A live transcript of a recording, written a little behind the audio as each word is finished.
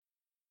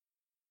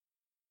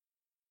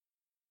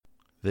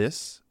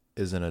This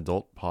is an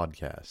adult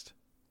podcast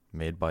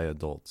made by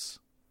adults.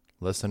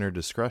 Listener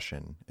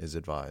discretion is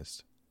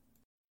advised.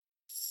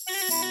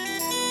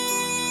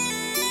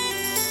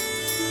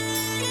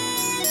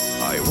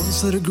 I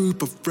once had a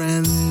group of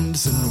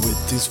friends, and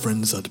with these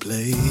friends I'd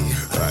play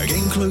a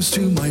game close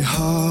to my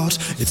heart.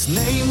 Its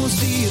name was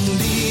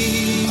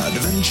D&D.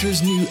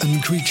 Adventures new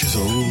and creatures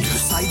old,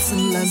 sights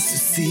and lands to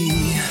see.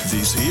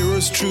 These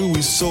heroes true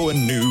we saw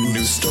and knew,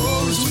 new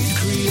stories we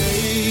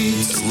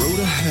create. The road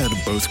ahead,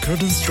 both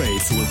curved and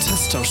straight, will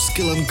test our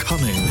skill and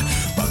cunning.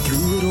 But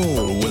through it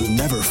all, we'll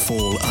never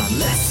fall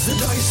unless the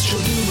dice shall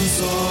do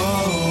us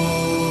all.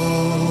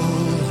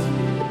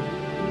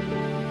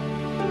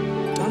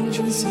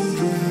 Dungeons and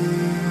Dragons.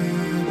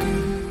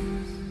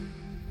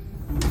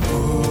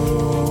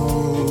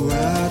 Oh,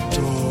 at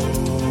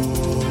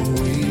dawn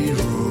we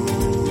roll,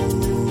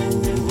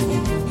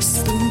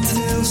 spin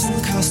tales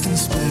and casting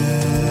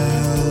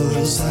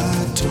spells.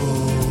 At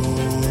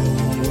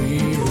dawn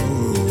we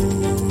roll,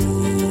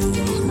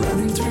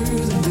 running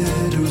through the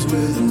meadows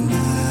where the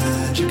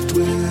magic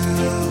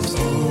dwells.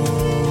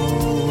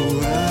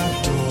 Oh,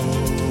 at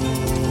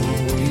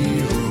dawn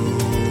we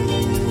roll,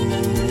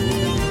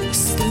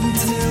 spin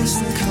tales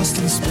and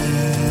casting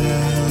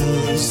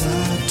spells.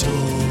 At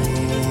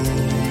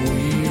dawn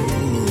we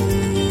roll,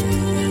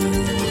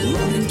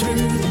 running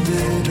through the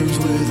meadows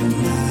where the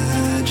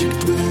magic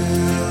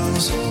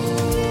dwells.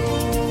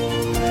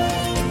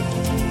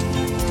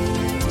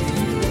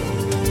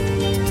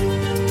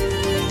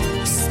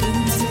 Spin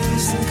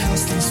tales and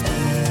casting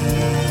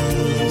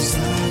spells.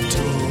 At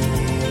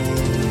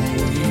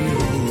dawn we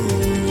roll,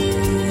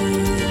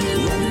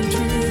 running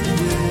through the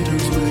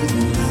meadows where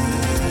the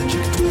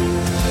magic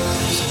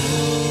dwells.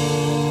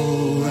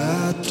 Oh,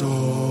 at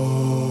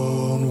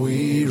dawn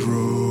we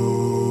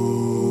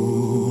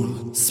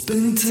roll,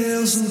 spin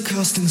tales and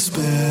casting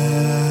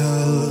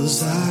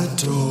spells. At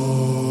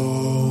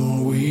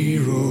dawn we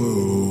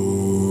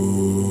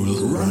roll,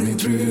 running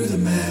through the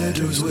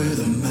meadows where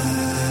the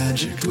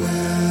magic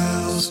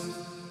dwells.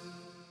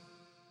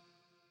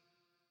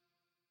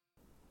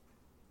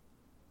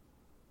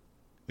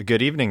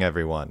 Good evening,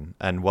 everyone,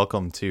 and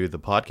welcome to the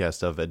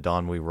podcast of At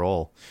Dawn We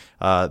Roll,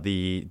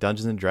 the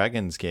Dungeons and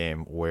Dragons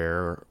game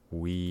where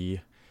we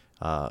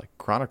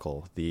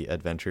chronicle the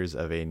adventures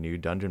of a new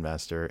dungeon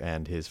master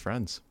and his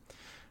friends.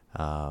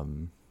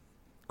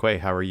 Quay,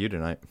 how are you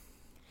tonight?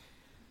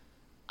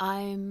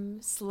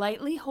 I'm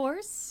slightly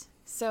hoarse,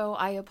 so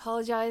I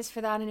apologize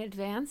for that in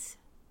advance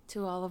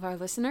to all of our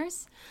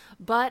listeners.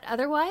 But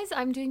otherwise,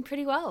 I'm doing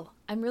pretty well.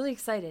 I'm really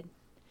excited.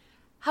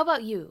 How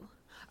about you?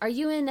 Are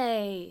you in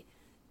a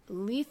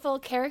lethal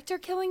character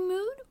killing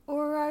mood,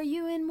 or are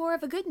you in more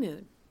of a good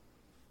mood?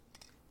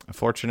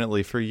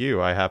 Fortunately for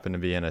you, I happen to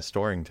be in a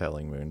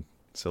storytelling mood.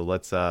 So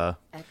let's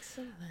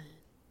Excellent.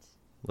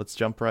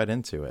 jump right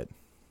into it.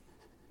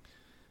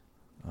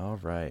 All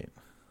right.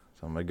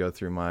 So I'm going to go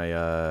through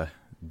my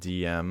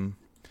DM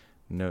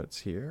notes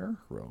here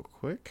real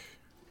quick.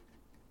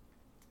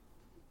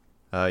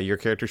 Your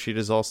character sheet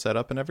is all set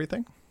up and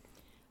everything?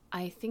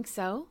 I think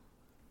so.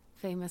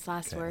 Famous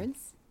last Okay.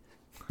 words.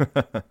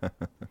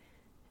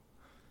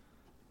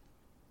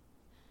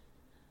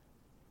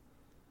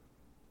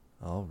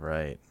 All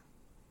right.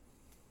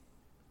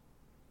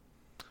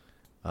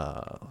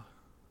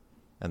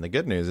 And the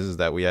good news is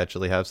that we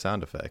actually have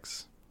sound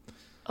effects.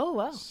 Oh,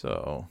 wow.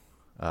 So,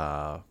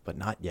 but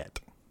not yet.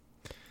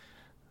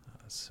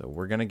 So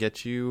we're going to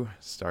get you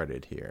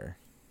started here.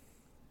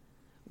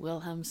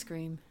 Wilhelm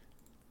scream.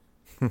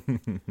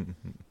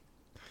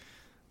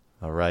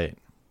 All right.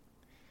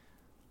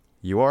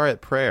 You are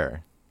at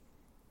prayer.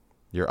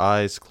 Your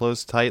eyes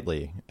close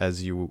tightly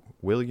as you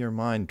will your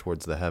mind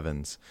towards the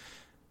heavens.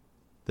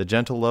 The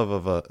gentle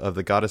love of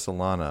the goddess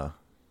Alana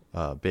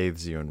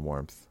bathes you in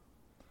warmth.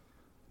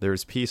 There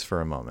is peace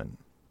for a moment,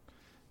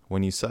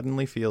 when you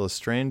suddenly feel a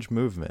strange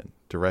movement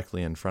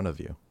directly in front of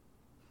you.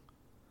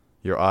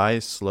 Your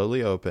eyes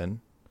slowly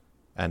open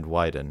and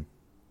widen.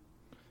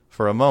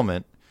 For a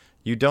moment,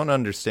 you don't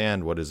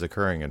understand what is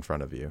occurring in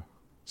front of you.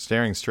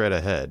 Staring straight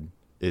ahead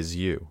is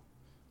you,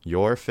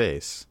 your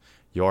face,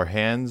 your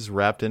hands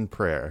wrapped in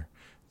prayer,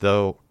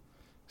 though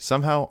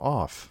somehow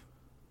off.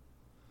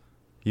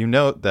 You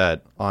note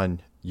that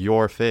on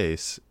your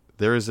face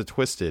there is a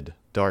twisted,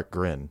 dark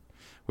grin,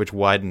 which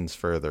widens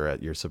further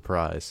at your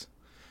surprise.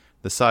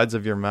 The sides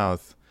of your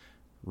mouth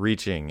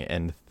reaching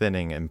and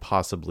thinning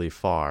impossibly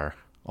far,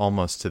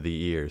 almost to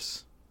the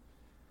ears.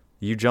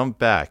 You jump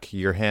back,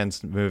 your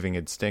hands moving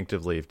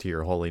instinctively to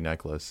your holy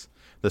necklace,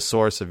 the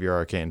source of your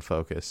arcane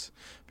focus,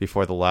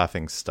 before the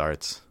laughing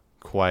starts,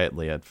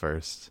 quietly at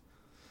first.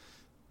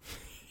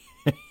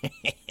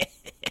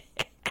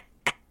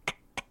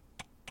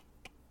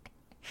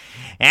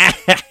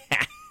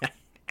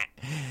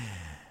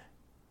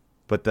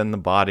 But then the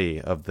body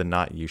of the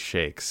not you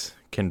shakes,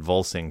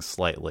 convulsing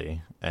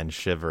slightly and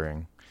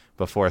shivering,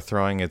 before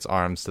throwing its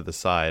arms to the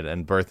side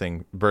and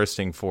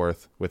bursting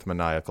forth with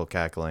maniacal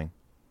cackling.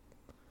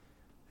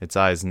 Its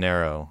eyes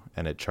narrow,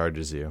 and it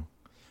charges you.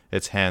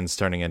 its hands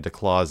turning into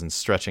claws and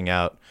stretching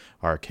out,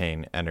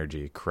 arcane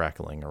energy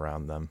crackling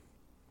around them.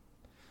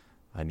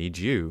 I need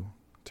you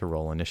to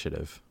roll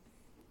initiative.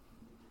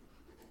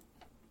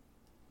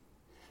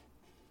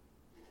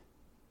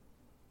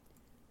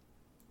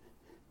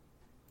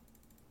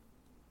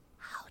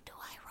 How do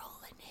I roll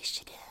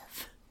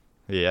initiative?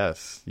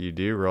 Yes, you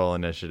do roll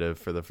initiative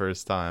for the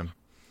first time.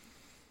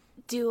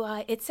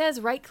 It says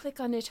right-click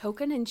on a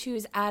token and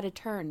choose add a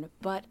turn,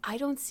 but I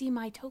don't see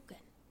my token.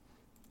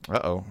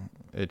 Uh-oh.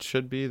 It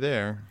should be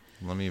there.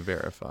 Let me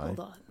verify. Hold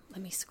on.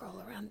 Let me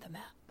scroll around the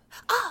map.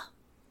 Ah!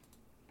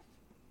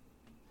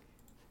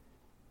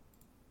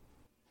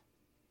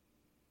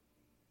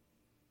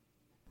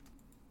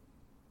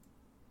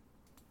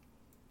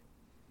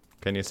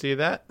 Can you see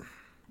that?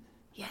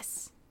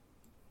 Yes.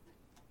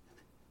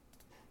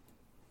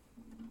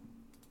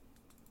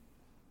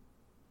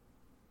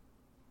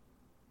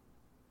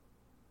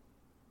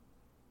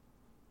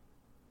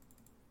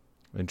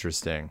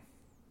 Interesting.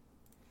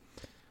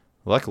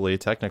 Luckily,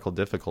 technical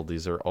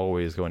difficulties are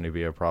always going to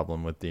be a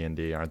problem with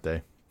D&D, aren't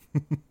they?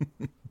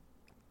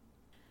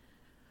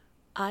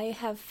 I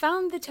have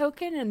found the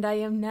token and I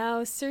am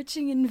now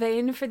searching in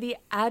vain for the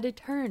add a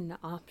turn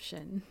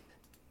option.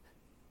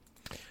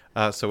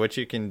 So what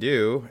you can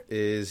do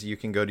is you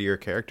can go to your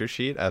character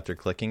sheet after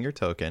clicking your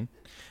token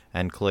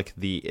and click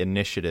the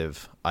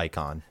initiative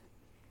icon.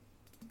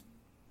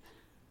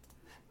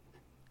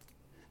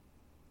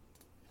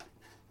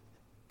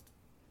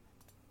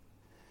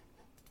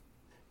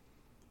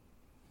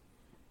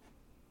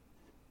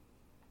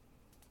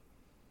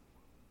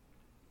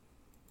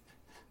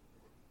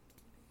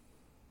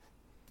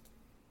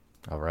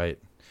 All right.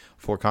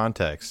 For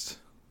context,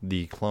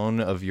 the clone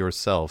of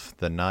yourself,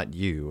 the not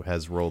you,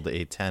 has rolled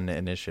a 10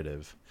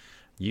 initiative.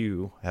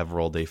 You have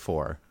rolled a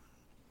 4.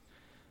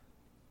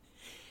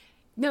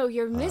 No,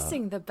 you're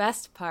missing the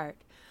best part.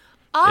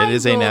 I It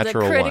is a rolled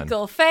natural a one.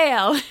 critical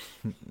fail.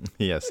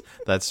 Yes,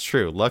 that's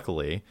true.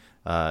 Luckily,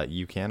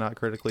 you cannot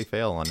critically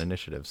fail on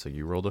initiative, so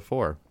you rolled a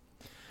 4.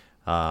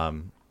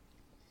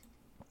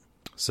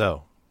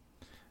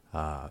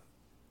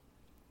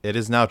 It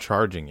is now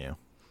charging you.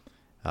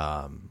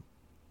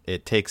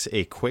 It takes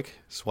a quick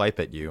swipe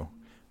at you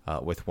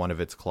with one of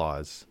its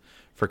claws.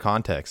 For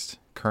context,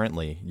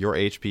 currently, your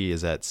HP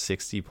is at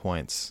 60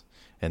 points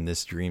in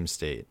this dream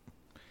state.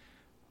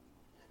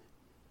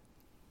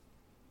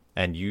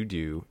 And you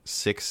do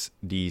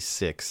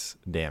 6d6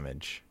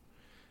 damage.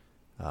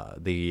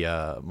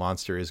 The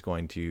monster is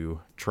going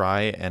to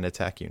try and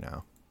attack you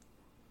now.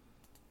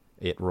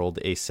 It rolled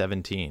a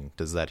 17.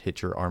 Does that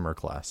hit your armor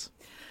class?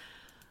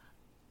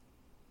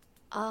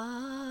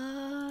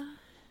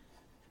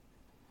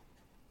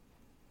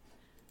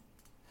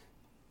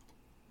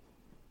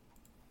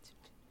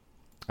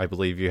 I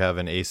believe you have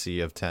an AC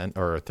of 10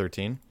 or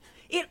 13.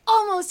 It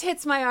almost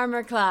hits my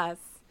armor class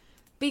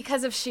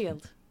because of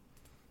shield.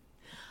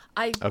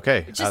 I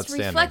Okay, just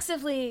outstanding.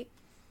 reflexively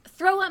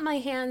throw up my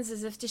hands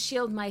as if to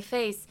shield my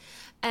face,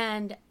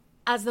 and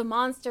as the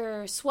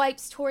monster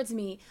swipes towards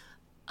me,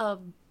 a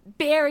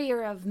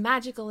barrier of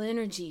magical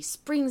energy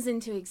springs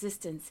into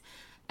existence,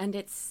 and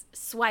its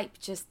swipe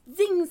just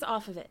zings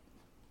off of it.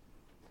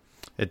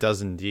 It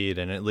does indeed,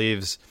 and it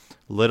leaves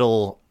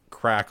little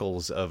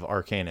crackles of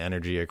arcane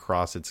energy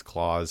across its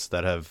claws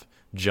that have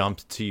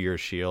jumped to your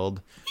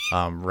shield,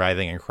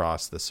 writhing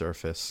across the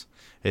surface.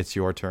 It's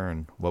your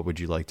turn. What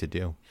would you like to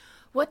do?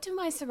 What do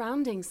my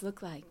surroundings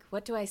look like?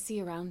 What do I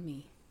see around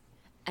me?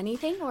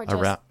 Anything or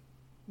just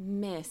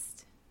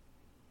mist?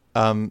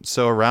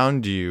 So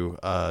around you,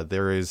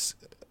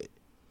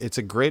 it's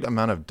a great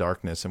amount of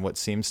darkness and what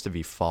seems to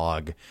be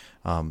fog.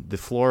 The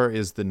floor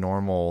is the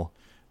normal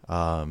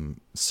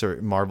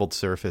marbled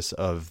surface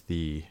of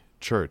the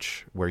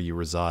church where you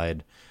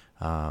reside,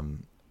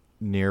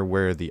 near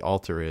where the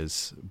altar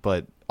is,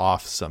 but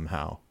off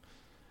somehow.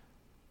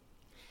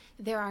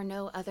 There are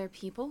no other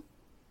people?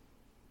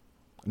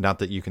 Not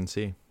that you can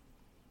see.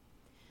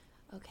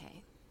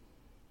 Okay.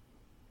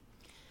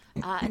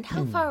 And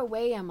how far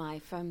away am I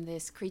from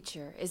this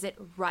creature? Is it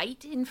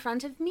right in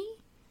front of me?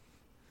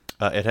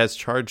 It has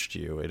charged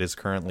you. It is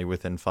currently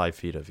within 5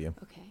 feet of you.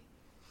 Okay.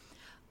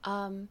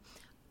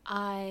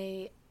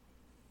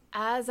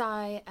 As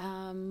I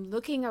am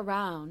looking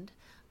around,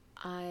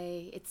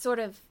 it sort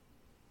of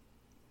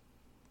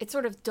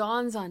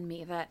dawns on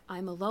me that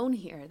I'm alone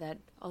here, that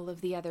all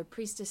of the other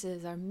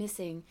priestesses are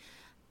missing,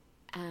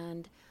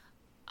 and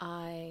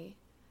I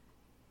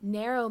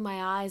narrow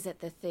my eyes at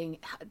the thing.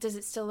 Does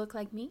it still look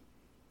like me?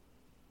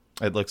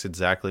 It looks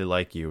exactly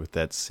like you with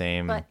that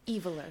same... But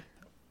eviler.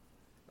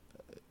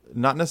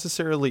 Not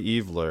necessarily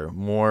eviler,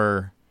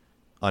 more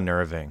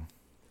unnerving.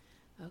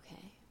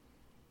 Okay.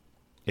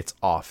 It's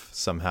off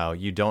somehow.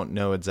 You don't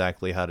know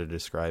exactly how to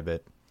describe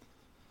it.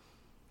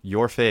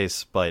 Your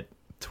face, but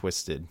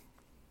twisted.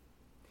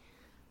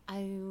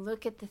 I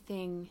look at the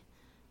thing,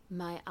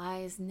 my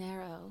eyes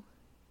narrow,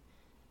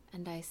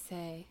 and I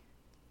say,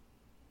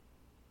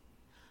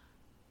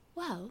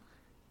 well,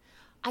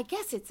 I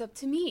guess it's up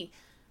to me.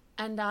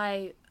 And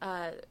I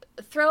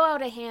throw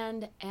out a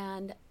hand,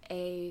 and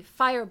a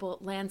firebolt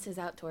lances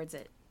out towards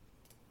it.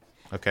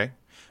 Okay.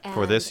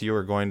 For And- this, you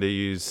are going to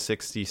use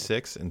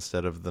 66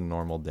 instead of the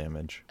normal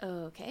damage.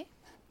 Okay.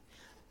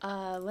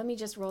 Let me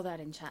just roll that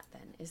in chat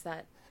then. Is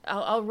that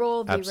I'll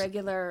roll the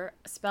regular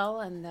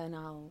spell and then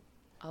I'll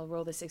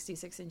roll the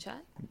 66 in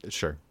chat.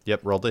 Sure.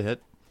 Yep, roll to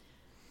hit.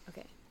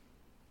 Okay.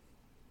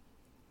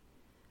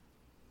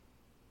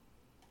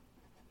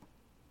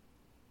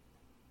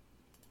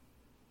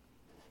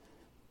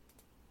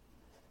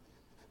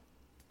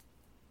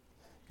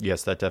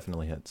 Yes, that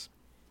definitely hits.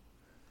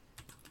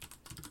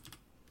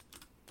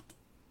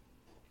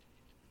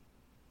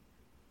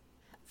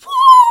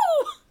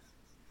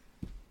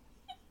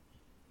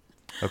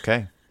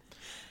 Okay.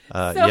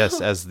 Yes,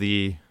 as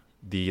the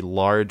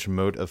large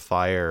mote of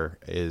fire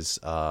is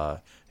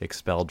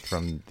expelled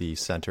from the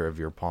center of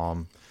your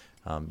palm,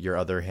 your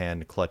other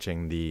hand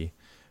clutching the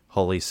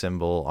holy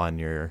symbol on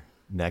your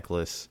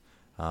necklace,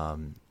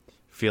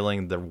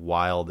 feeling the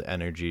wild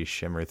energy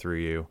shimmer through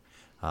you,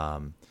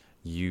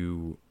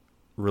 you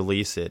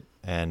release it,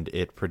 and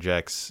it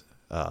projects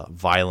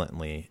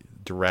violently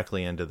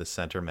directly into the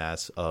center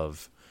mass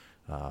of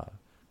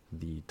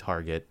the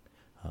target,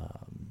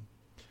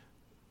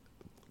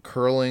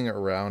 curling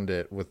around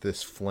it with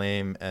this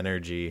flame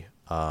energy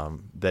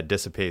that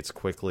dissipates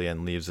quickly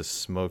and leaves a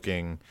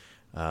smoking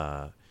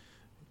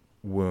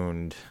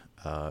wound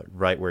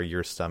right where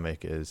your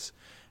stomach is.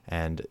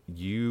 And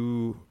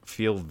you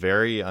feel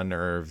very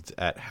unnerved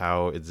at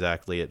how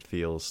exactly it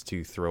feels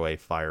to throw a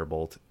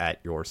firebolt at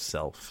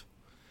yourself.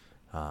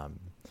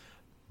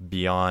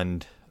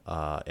 Beyond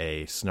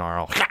a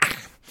snarl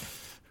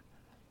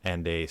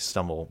and a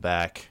stumble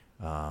back,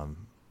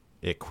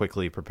 it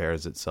quickly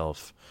prepares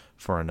itself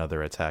for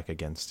another attack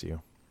against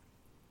you.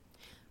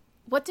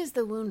 What does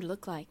the wound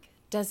look like?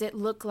 Does it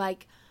look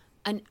like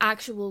an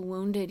actual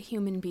wounded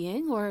human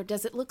being, or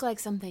does it look like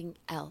something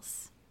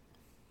else?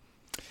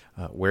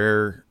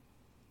 Where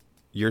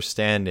you're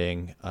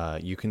standing,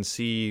 you can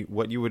see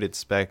what you would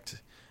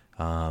expect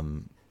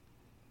from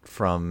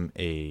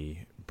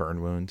a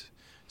burn wound,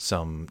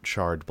 some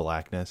charred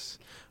blackness.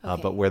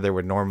 Okay. But where there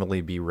would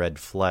normally be red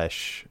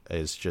flesh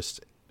is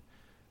just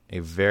a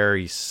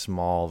very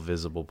small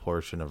visible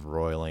portion of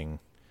roiling,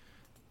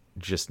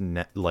 just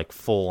like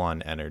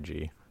full-on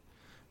energy.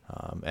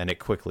 And it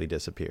quickly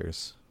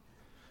disappears.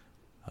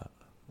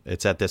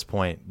 It's at this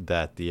point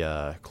that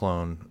the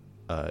clone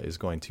is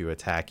going to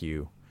attack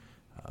you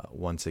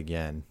once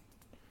again,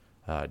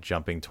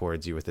 jumping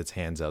towards you with its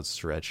hands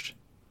outstretched.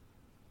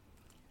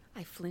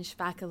 I flinch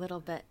back a little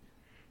bit,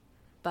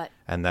 but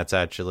And that's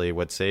actually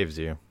what saves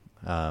you,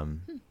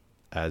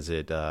 as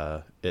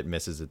it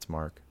misses its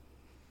mark.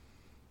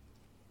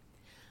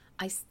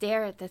 I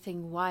stare at the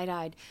thing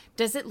wide-eyed.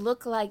 Does it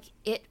look like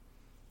it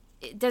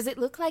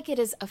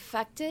is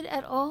affected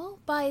at all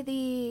by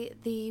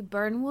the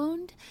burn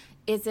wound?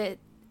 Is it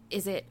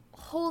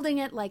holding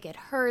it like it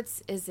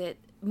hurts? Is it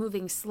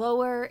moving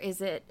slower?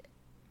 Did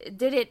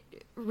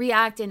it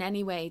react in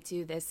any way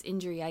to this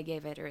injury I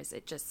gave it, or is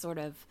it just sort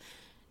of,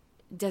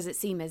 does it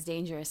seem as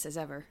dangerous as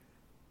ever?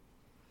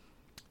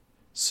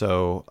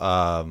 So,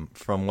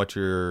 from what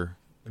you're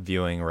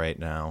viewing right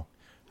now,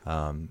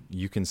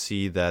 you can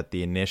see that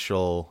the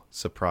initial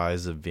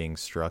surprise of being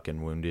struck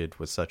and wounded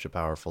with such a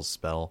powerful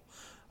spell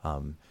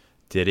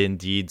did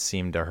indeed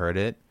seem to hurt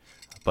it,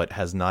 but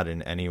has not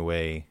in any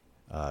way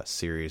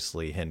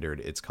seriously hindered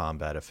its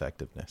combat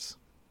effectiveness.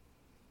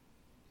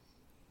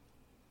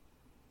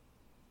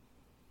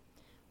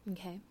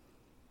 Okay.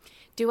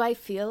 Do I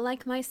feel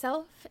like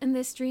myself in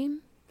this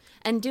dream?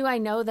 And do I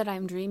know that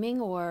I'm dreaming,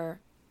 or...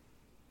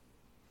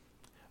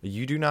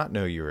 You do not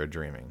know you are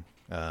dreaming.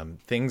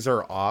 Things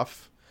are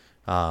off,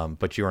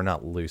 but you are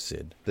not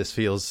lucid. This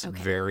feels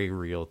very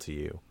real to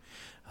you.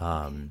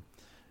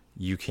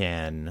 You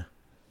can,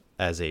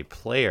 as a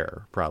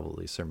player,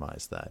 probably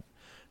surmise that.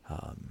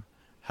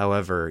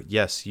 However,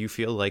 yes, you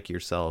feel like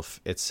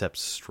yourself, except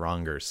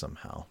stronger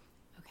somehow.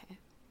 Okay.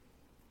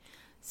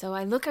 So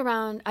I look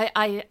around,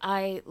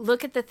 I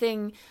look at the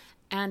thing,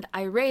 and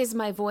I raise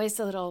my voice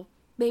a little,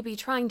 maybe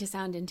trying to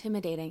sound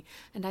intimidating,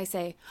 and I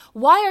say,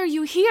 "Why are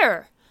you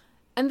here?"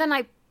 And then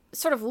I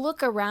sort of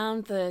look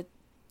around the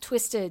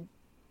twisted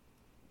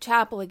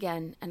chapel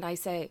again, and I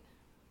say,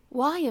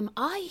 "Why am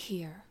I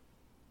here?"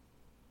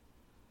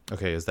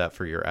 Okay, is that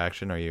for your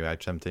action? Are you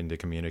attempting to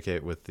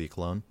communicate with the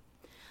clone?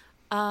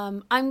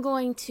 I'm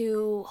going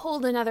to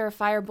hold another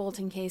firebolt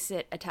in case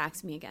it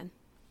attacks me again.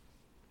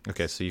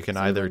 Okay, so you can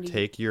So I'm either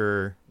going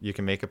to- you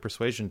can make a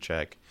persuasion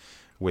check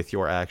with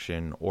your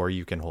action, or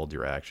you can hold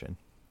your action.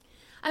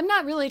 I'm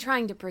not really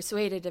trying to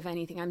persuade it of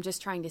anything. I'm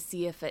just trying to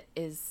see if it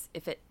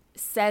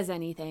says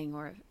anything,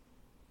 or...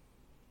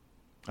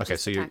 Okay,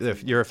 Just so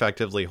attacks you're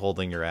effectively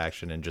holding your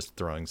action and just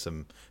throwing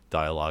some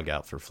dialogue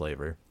out for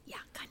flavor. Yeah,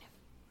 kind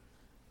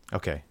of.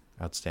 Okay,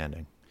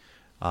 outstanding.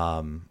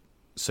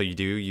 So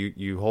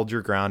you hold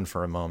your ground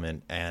for a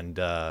moment, and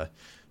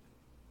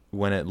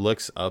when it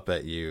looks up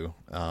at you,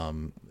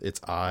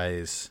 its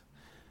eyes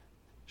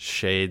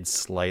shade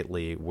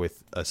slightly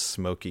with a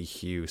smoky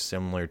hue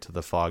similar to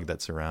the fog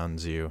that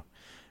surrounds you,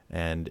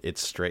 and it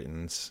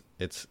straightens,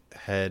 its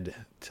head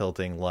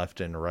tilting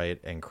left and right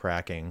and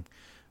cracking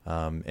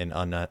in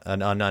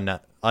an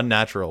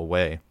unnatural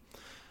way,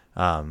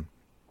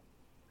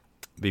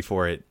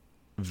 before it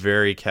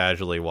very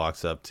casually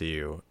walks up to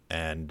you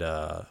and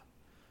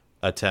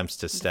attempts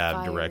to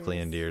stab directly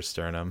into your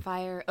sternum.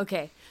 Fire.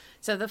 Okay.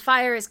 So the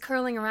fire is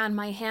curling around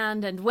my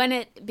hand, and when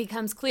it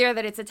becomes clear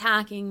that it's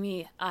attacking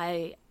me,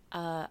 I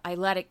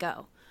let it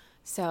go.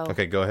 So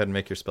Okay, go ahead and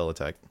make your spell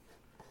attack.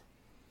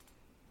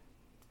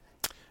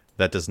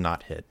 That does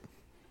not hit.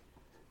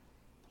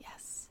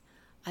 yes,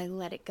 I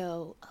let it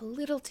go a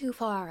little too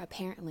far,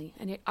 apparently,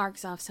 and it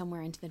arcs off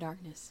somewhere into the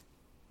darkness.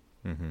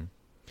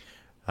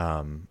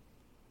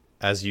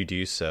 As you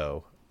do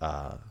so,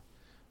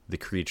 the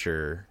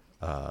creature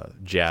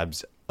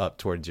jabs up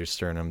towards your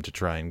sternum to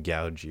try and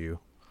gouge you,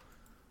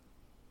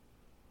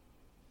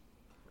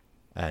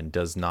 and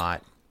does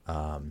not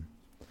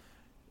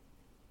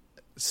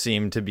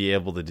seem to be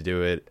able to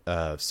do it,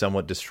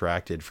 somewhat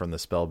distracted from the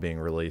spell being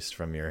released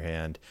from your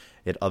hand.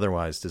 It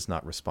otherwise does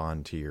not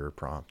respond to your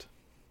prompt.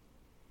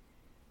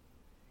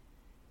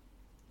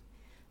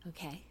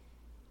 Okay.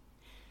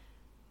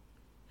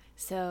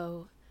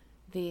 So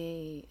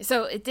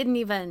it didn't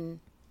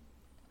even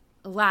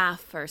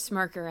laugh or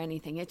smirk or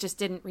anything. It just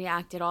didn't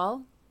react at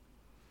all.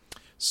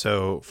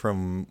 So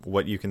from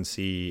what you can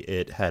see,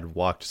 it had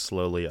walked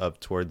slowly up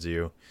towards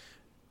you,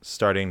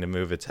 starting to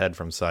move its head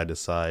from side to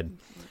side.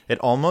 It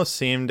almost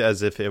seemed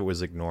as if it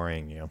was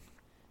ignoring you.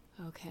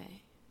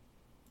 Okay.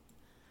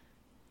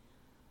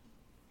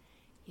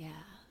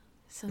 Yeah,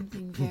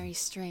 something very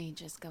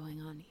strange is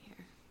going on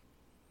here.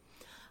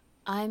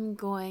 I'm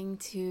going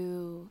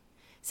to...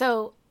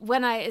 So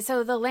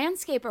the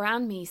landscape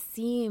around me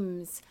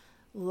seems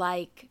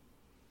like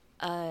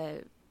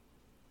an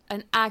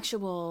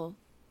actual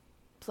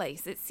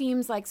place. It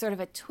seems like sort of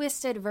a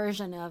twisted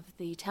version of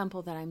the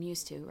temple that I'm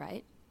used to,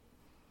 right?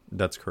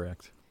 That's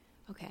correct.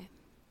 Okay.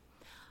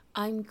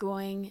 I'm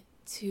going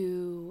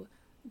to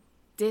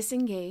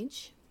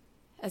disengage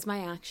as my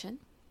action.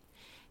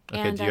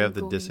 Okay, And do you have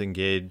the going-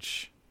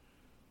 disengage?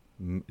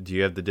 Do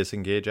you have the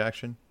disengage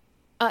action?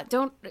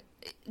 Don't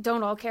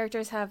all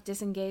characters have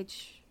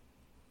disengage?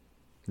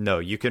 No,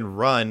 you can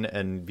run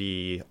and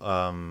be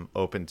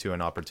open to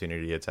an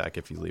opportunity attack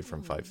if you leave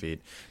from 5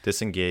 feet.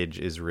 Disengage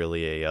is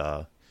really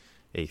a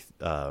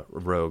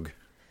rogue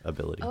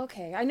ability.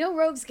 Okay, I know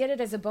rogues get it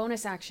as a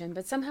bonus action,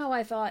 but somehow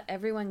I thought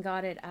everyone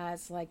got it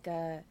as like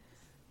a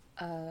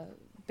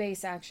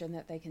base action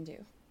that they can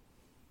do.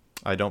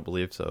 I don't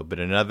believe so, but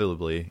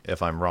inevitably,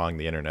 if I'm wrong,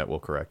 the internet will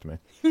correct me.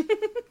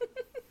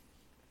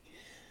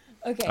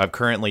 Okay.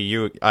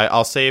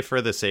 I'll say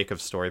for the sake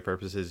of story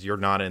purposes, you're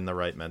not in the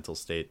right mental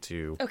state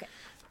to Okay.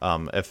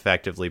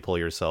 Effectively pull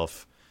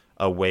yourself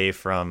away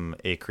from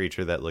a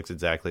creature that looks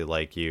exactly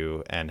like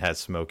you and has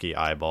smoky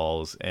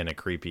eyeballs and a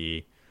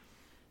creepy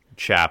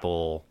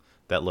chapel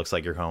that looks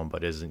like your home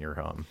but isn't your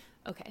home.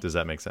 Okay. Does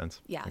that make sense?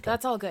 Yeah, Okay.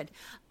 that's all good.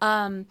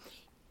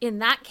 In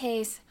that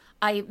case,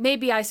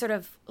 I sort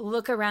of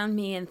look around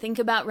me and think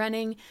about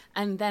running,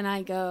 and then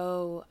I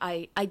go,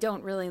 I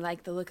don't really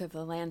like the look of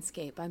the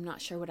landscape. I'm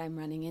not sure what I'm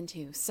running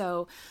into.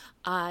 So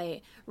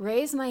I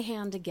raise my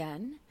hand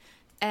again,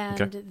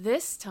 and Okay.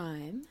 this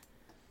time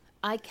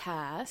I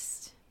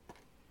cast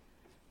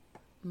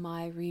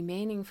my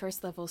remaining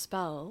first level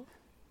spell.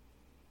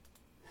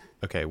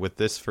 Okay, with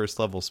this first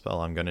level spell,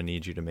 I'm going to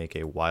need you to make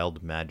a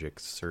wild magic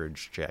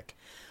surge check.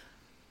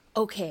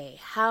 Okay,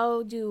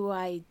 how do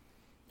I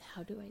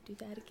do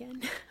that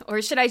again?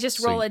 Or should I just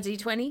So roll y- a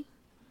d20?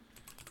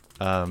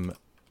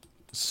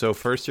 So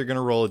first you're going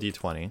to roll a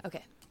d20.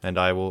 Okay. And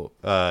I will,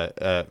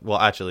 well,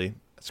 actually,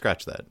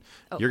 scratch that.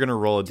 Oh, You're going to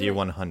roll a do it.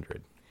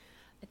 d100.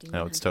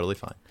 No, it's totally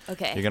fine.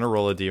 Okay. You're going to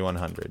roll a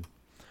d100.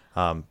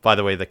 By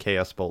the way, the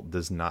Chaos Bolt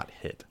does not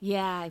hit.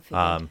 Yeah, I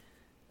figured.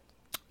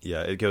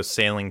 Yeah, it goes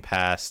sailing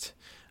past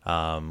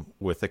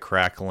with a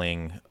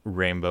crackling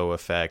rainbow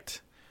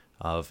effect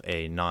of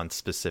a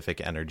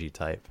non-specific energy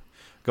type.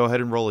 Go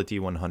ahead and roll a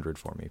d100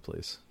 for me,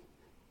 please.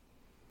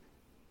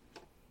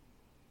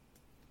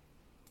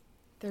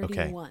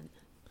 31.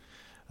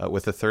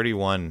 With a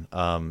 31,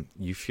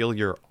 you feel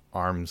your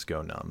arms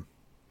go numb.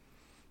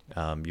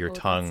 Your Oh, that's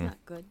tongue not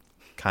good.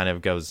 kind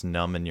of goes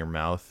numb in your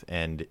mouth,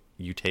 and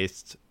you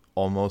taste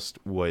almost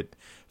what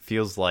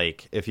feels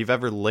like, if you've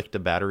ever licked a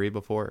battery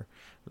before,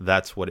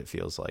 that's what it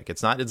feels like.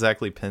 It's not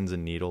exactly pins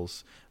and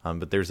needles,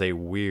 but there's a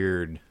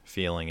weird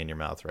feeling in your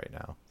mouth right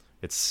now.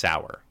 It's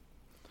sour.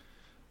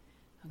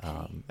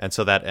 Okay. And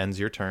so that ends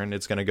your turn.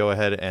 It's going to go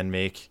ahead and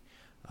make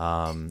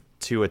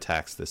 2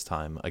 attacks this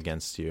time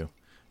against you.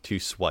 2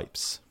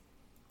 swipes.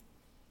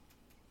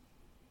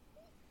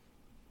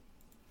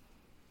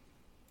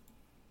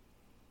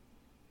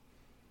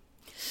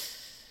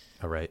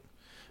 All right.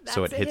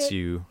 So it That's hits it.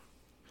 you.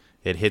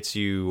 It hits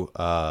you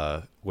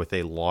with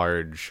a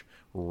large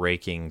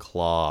raking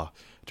claw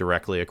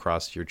directly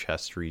across your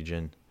chest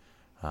region,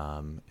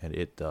 and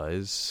it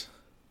does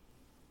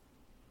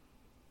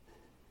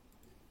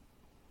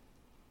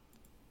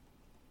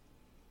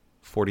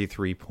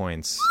 43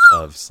 points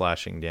of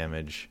slashing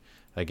damage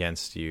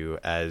against you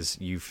as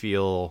you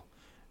feel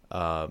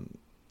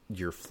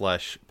your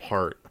flesh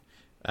part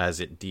as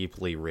it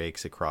deeply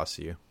rakes across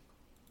you.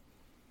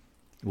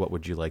 What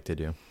would you like to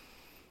do?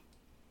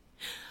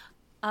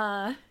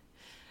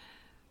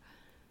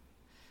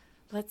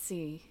 Let's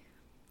see.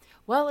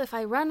 Well, if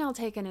I run, I'll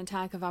take an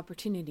attack of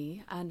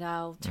opportunity, and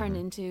I'll turn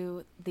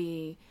into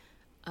the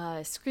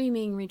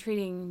screaming,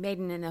 retreating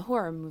maiden in a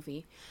horror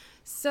movie.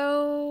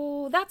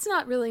 So that's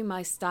not really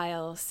my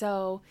style.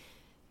 So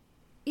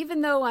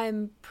even though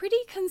I'm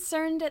pretty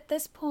concerned at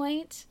this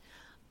point,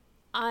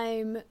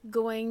 I'm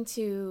going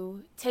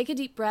to take a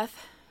deep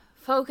breath,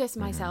 focus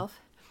myself,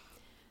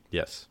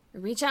 Yes.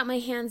 reach out my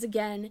hands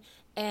again,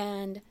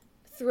 and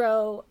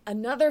throw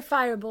another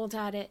firebolt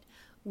at it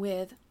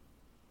with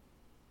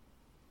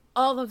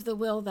all of the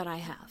will that I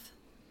have.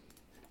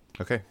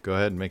 Okay, go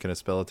ahead and make a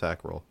spell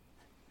attack roll.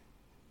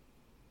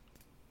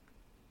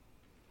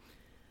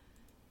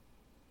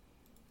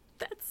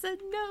 That's a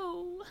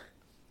no.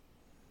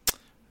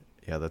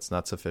 Yeah, that's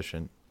not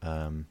sufficient.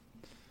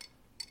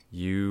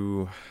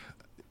 You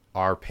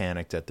are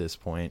panicked at this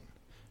point.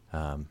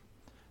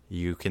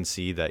 You can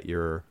see that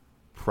you're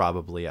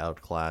probably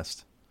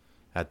outclassed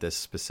at this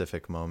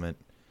specific moment.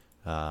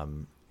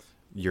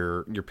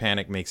 Your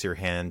panic makes your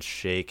hand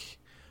shake.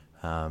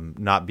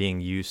 Not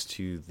being used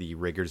to the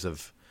rigors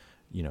of,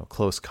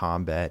 close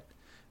combat,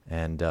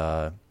 and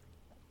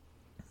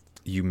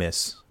you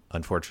miss,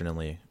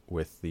 unfortunately,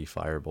 with the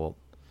firebolt.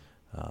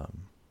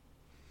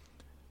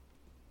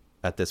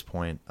 At this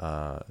point,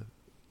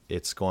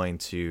 it's going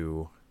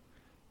to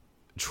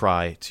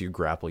try to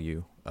grapple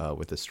you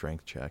with a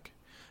strength check.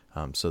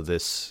 So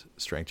this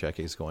strength check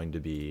is going to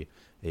be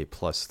a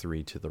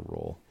 +3 to the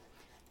roll.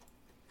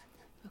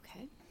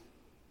 Okay.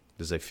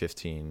 There's a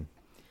 15.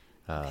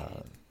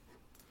 Okay.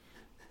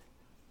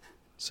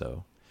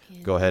 So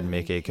go ahead and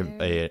make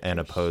an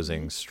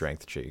opposing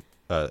strength check.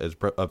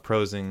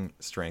 Opposing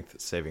strength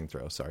saving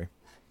throw. Sorry.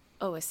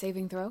 Oh, a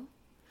saving throw?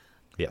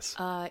 Yes.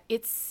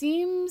 It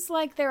seems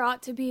like there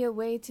ought to be a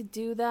way to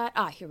do that.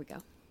 Here we go.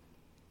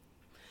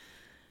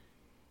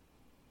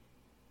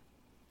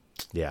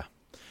 Yeah.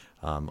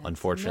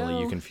 Unfortunately,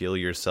 you can feel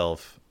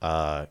yourself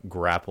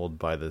grappled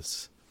by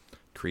this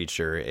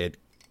creature. It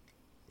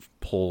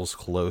pulls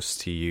close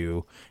to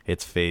you,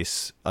 its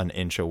face an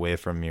inch away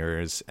from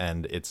yours,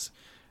 and its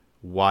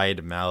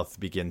wide mouth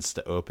begins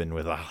to open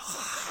with a...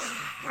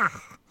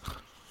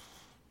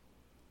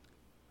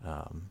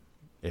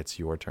 It's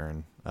your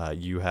turn.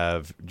 You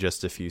have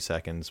just a few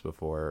seconds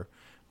before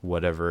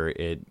whatever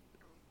it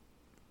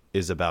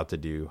is about to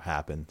do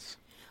happens.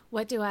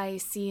 What do I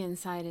see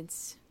inside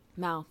its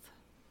mouth?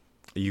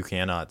 You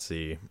cannot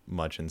see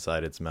much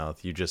inside its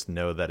mouth. You just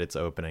know that it's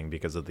opening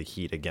because of the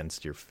heat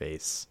against your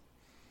face.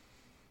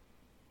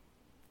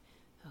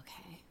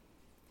 Okay.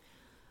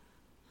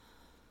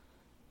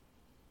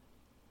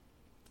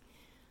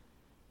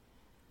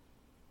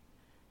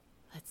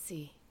 Let's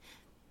see.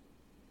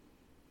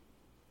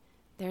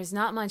 There's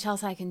not much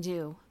else I can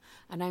do,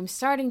 and I'm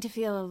starting to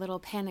feel a little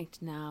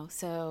panicked now,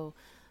 so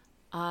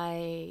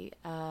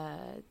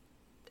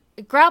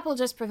grapple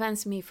just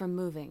prevents me from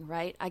moving,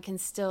 right? I can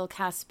still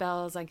cast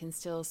spells, I can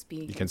still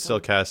speak. You can still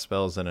cast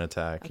spells and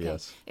attack, okay.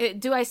 Yes.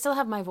 Do I still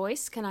have my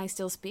voice? Can I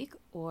still speak,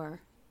 or?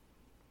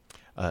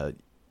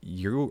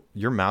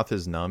 Your mouth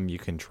is numb. You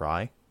can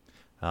try.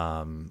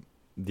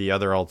 The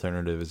other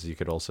alternative is you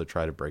could also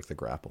try to break the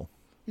grapple.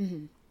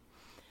 Mm-hmm.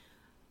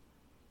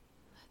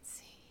 Let's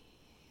see.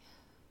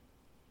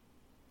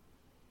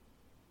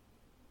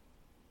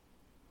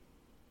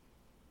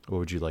 What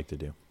would you like to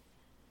do?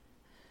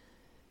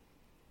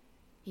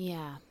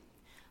 Yeah,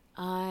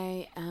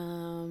 I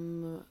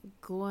am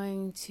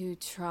going to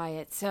try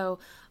it. So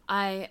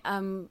I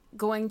am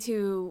going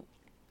to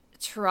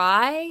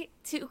try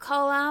to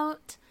call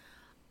out,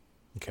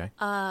 Okay.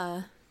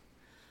 Alana,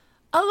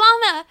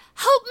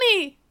 help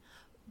me!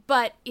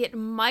 But it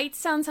might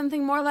sound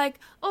something more like,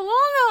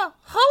 Alana,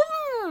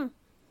 help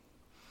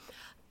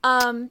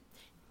me!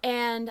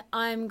 And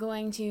I'm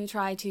going to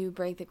try to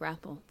break the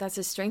grapple. That's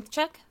a strength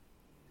check?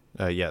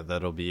 Yeah,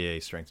 that'll be a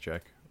strength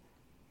check.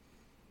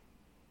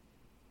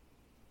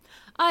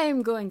 I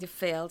am going to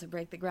fail to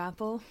break the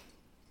grapple.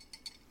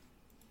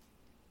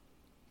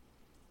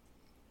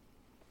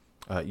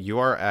 You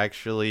are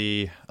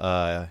actually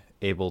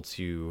able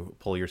to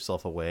pull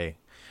yourself away.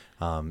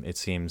 It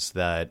seems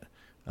that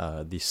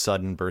the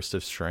sudden burst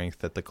of strength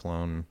that the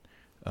clone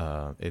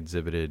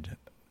exhibited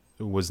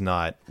was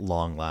not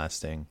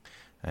long-lasting,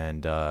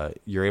 and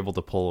you're able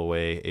to pull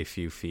away a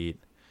few feet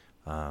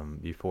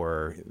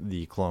before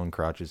the clone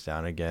crouches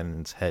down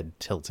again, its head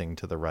tilting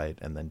to the right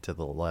and then to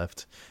the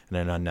left in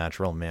an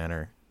unnatural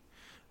manner.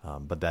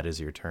 But that is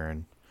your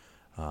turn.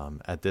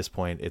 At this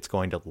point, it's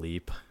going to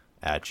leap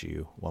at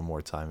you one more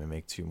time and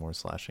make 2 more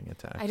slashing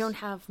attacks. I don't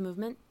have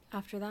movement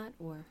after that,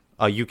 or?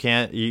 You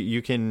can't.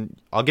 You can.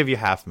 I'll give you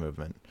half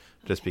movement,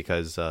 just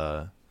because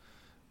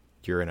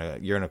you're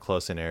in a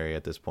close-in area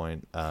at this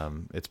point.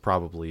 It's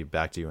probably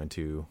backed you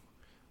into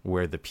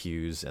where the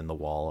pews and the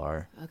wall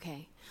are.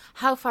 Okay.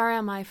 How far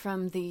am I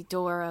from the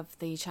door of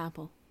the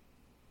chapel?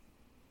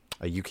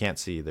 You can't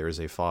see. There is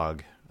a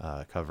fog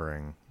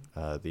covering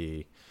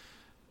the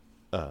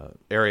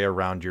area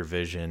around your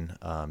vision.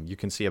 You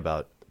can see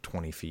about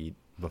 20 feet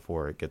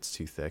before it gets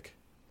too thick.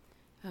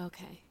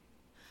 Okay.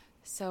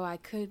 So I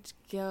could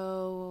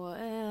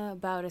go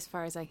about as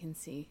far as I can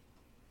see.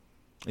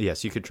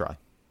 Yes, you could try.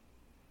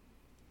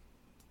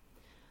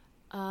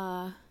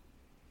 But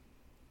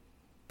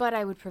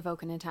I would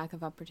provoke an attack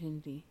of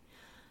opportunity.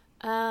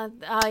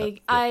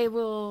 I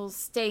will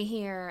stay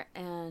here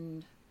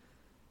and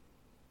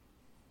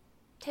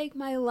take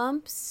my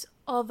lumps,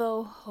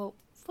 although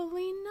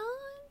hopefully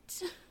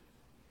not.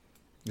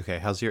 Okay,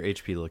 how's your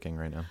HP looking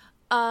right now?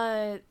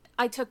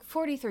 I took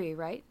 43,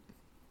 right?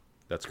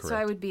 That's correct. So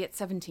I would be at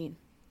 17.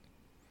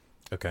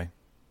 Okay.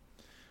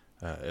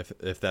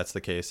 If that's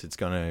the case, it's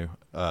going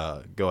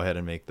to go ahead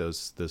and make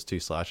those 2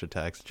 slash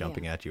attacks,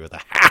 jumping at you with a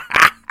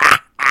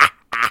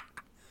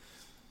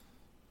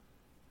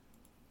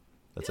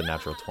That's a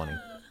natural 20.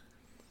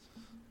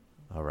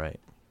 All right.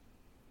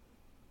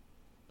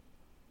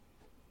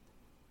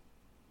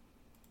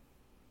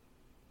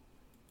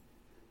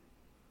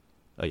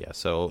 Oh yeah,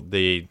 so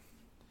the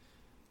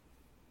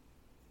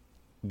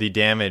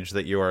damage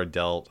that you are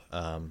dealt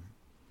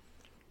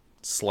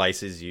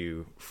slices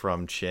you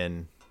from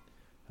chin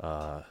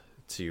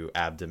to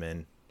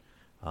abdomen,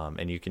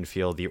 and you can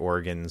feel the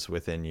organs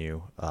within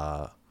you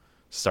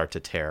start to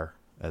tear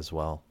as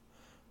well.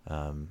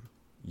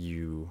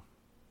 You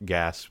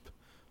gasp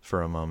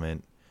for a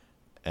moment,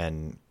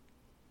 and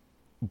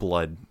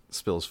blood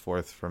spills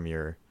forth from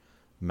your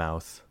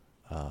mouth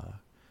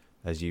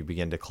as you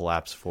begin to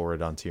collapse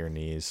forward onto your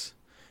knees.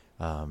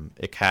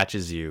 It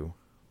catches you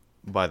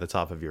by the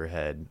top of your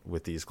head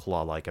with these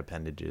claw-like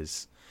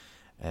appendages,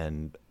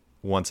 and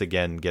once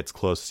again gets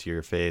close to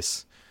your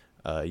face.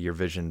 Your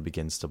vision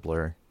begins to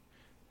blur,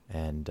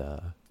 and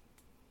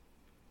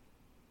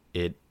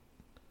it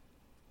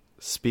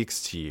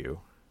speaks to you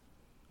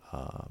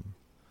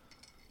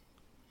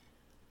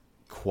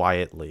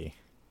quietly,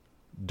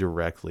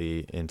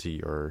 directly into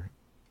your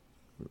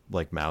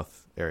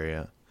mouth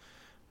area,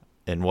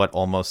 in what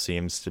almost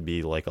seems to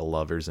be like a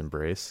lover's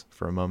embrace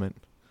for a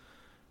moment.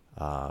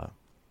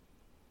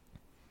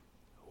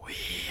 We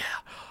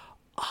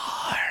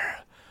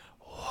are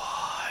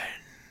one.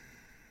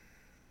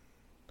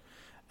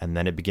 And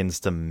then it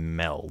begins to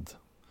meld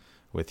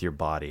with your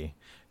body,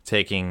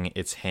 taking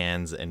its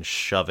hands and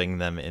shoving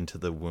them into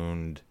the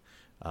wound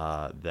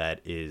that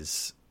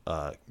is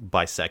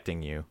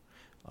bisecting you,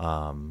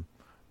 and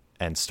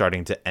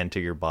starting to enter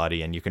your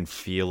body, and you can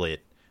feel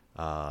it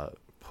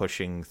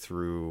pushing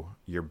through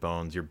your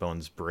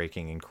bones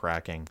breaking and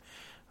cracking,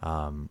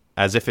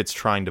 as if it's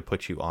trying to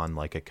put you on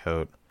like a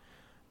coat.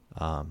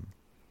 And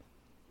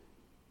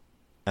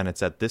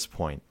it's at this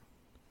point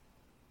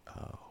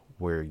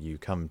where you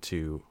come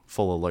to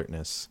full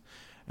alertness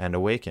and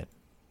awaken.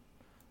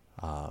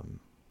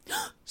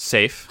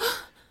 Safe,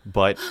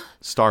 but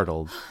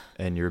startled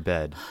in your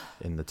bed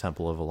in the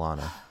Temple of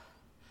Alana.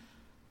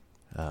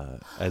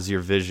 As your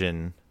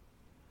vision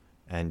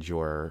and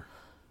your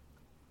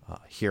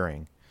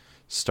hearing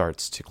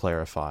starts to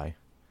clarify,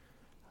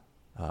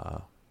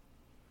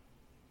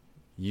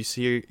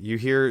 you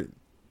hear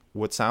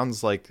what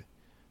sounds like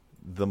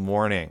the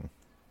morning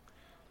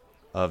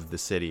of the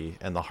city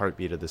and the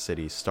heartbeat of the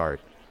city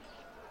start.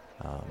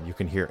 You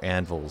can hear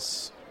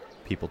anvils,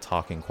 people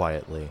talking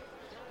quietly,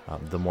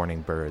 the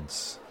morning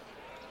birds.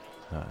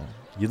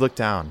 You look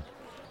down.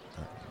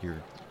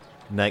 Your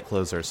night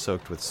clothes are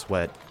soaked with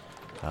sweat.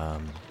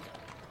 And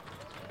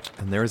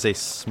there is a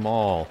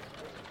small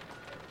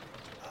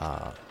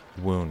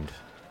wound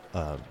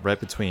right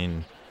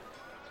between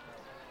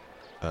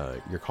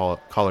your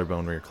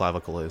collarbone where your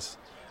clavicle is,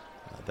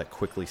 that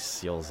quickly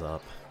seals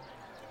up,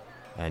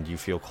 and you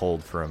feel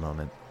cold for a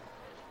moment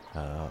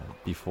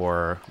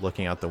before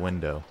looking out the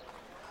window,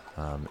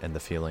 and the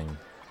feeling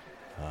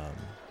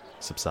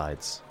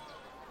subsides.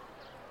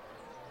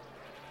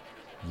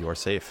 You are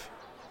safe.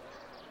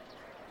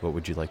 What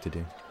would you like to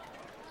do?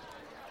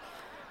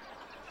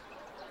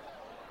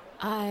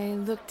 I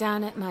look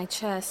down at my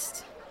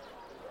chest,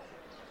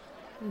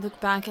 look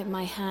back at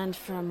my hand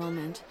for a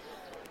moment.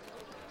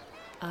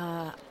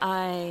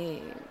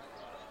 I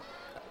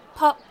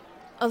pop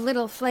a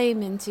little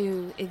flame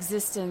into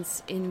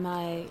existence in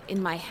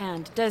my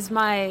hand.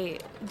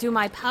 Do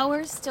my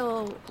powers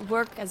still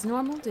work as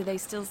normal? Do they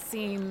still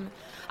seem...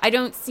 I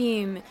don't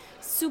seem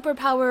super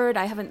powered.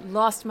 I haven't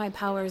lost my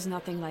powers,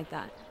 nothing like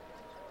that.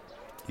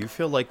 You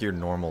feel like your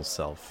normal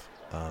self.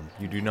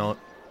 You do not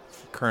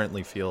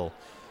currently feel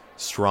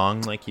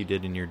strong like you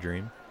did in your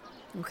dream.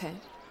 Okay.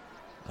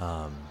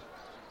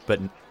 But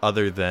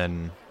other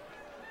than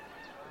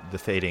the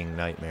fading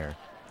nightmare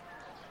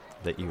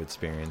that you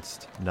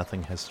experienced,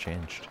 nothing has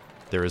changed.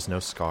 There is no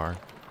scar,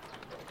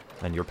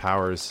 and your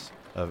powers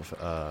of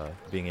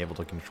being able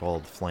to control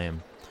the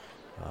flame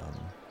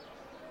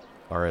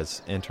are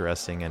as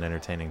interesting and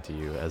entertaining to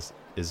you as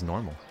is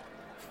normal.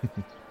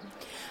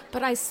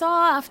 But I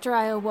saw, after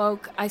I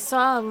awoke, I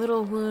saw a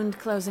little wound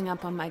closing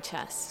up on my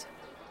chest,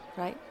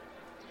 right?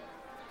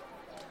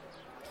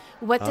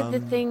 What did the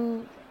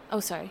thing... Oh,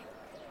 sorry.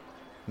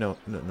 No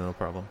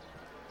problem.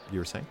 You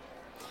were saying?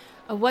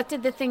 What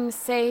did the thing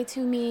say to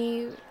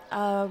me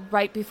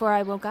right before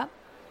I woke up?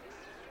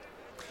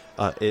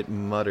 It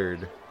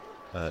muttered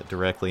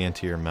directly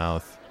into your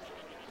mouth,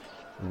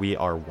 "We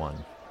are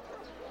one."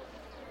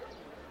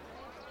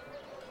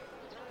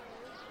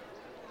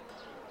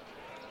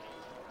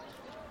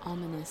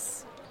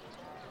 Ominous.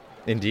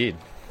 Indeed.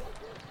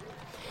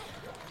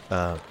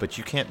 But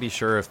you can't be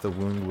sure if the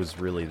wound was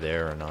really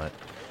there or not.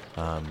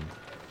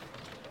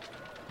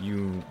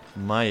 You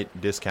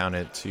might discount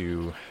it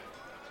to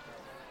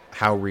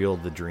how real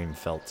the dream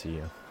felt to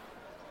you.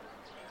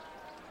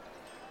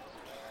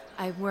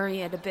 I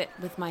worry it a bit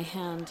with my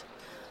hand.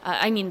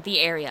 I mean, the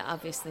area,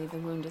 obviously. The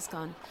wound is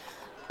gone.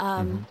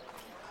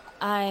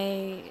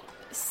 I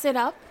sit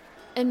up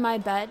in my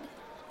bed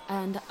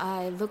and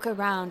I look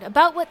around.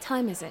 About what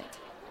time is it?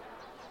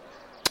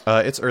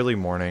 It's early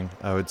morning.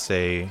 I would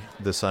say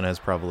the sun has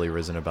probably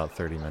risen about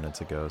 30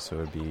 minutes ago, so it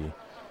would be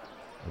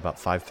about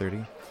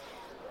 5:30.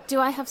 Do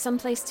I have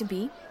someplace to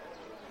be?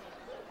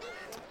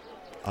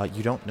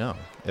 You don't know.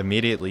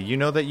 Immediately, you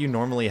know that you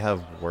normally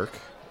have work,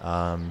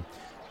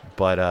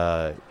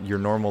 but your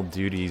normal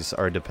duties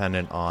are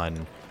dependent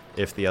on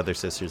if the other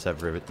sisters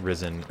have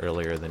risen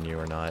earlier than you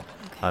or not.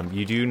 Okay.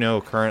 You do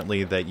know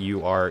currently that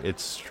you are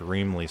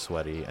extremely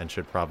sweaty and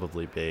should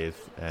probably bathe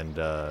and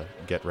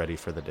get ready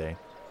for the day.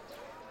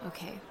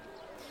 Okay.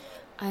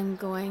 I'm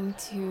going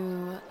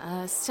to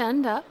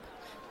stand up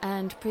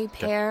and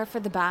prepare for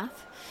the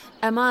bath.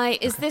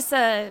 Is this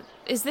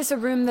a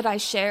room that I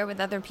share with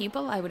other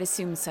people? I would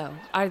assume so.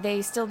 Are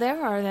they still there,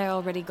 or are they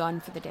already gone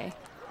for the day?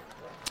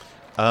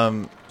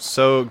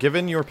 So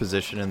given your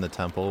position in the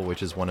temple,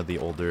 which is one of the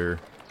older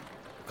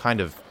kind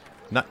of,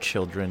 not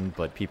children,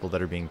 but people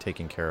that are being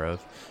taken care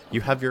of,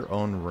 you have your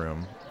own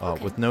room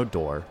with no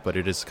door, but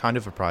it is kind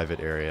of a private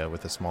area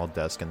with a small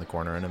desk in the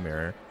corner and a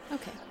mirror.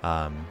 Okay.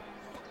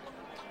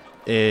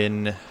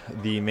 In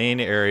the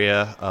main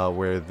area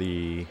where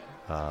the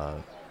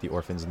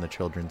orphans and the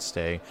children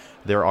stay,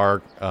 there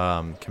are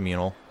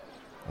communal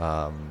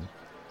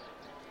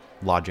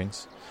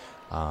lodgings,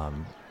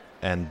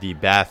 and the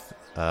bath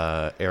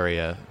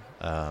area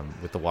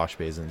with the wash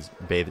basins,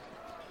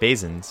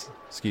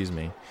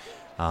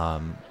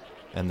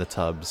 and the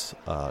tubs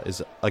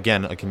is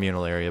again a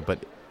communal area.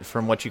 But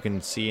from what you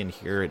can see and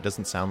hear, it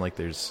doesn't sound like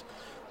there's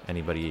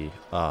anybody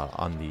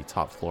on the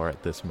top floor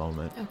at this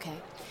moment. Okay.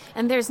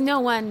 And there's no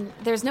one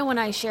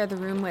I share the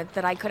room with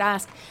that I could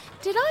ask,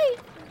 did I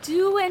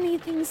do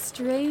anything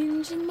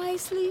strange in my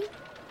sleep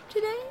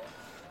today?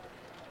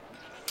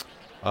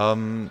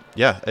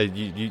 Yeah,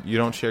 you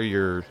don't share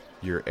your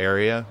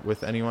area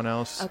with anyone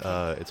else.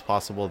 Okay. It's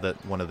possible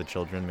that one of the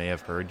children may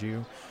have heard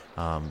you,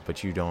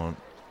 but you don't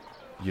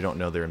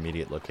know their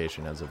immediate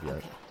location as of yet.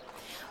 Okay.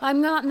 I'm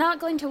not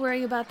going to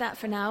worry about that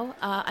for now.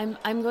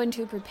 I'm going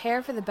to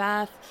prepare for the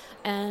bath,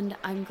 and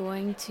I'm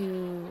going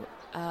to,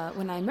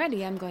 when I'm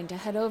ready, I'm going to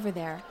head over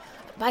there.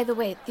 By the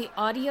way, the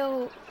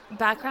audio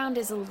background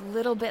is a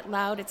little bit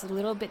loud. It's a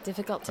little bit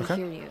difficult to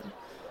hear you.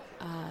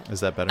 Is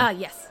that better?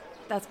 Yes,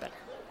 that's better.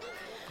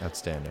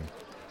 Outstanding.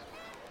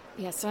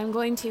 Yes, so I'm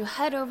going to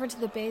head over to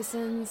the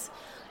basins.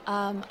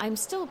 I'm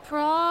still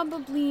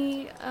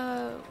probably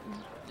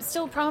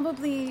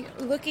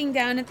looking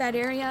down at that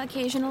area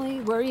occasionally,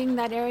 worrying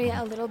that area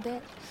a little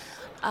bit.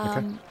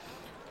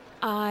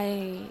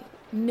 I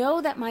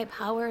know that my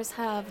powers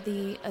have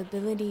the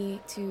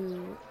ability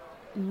to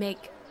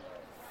make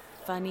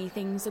funny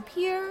things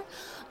appear.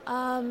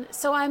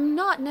 So I'm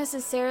not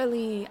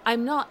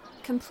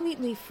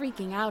completely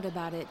freaking out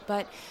about it,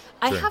 but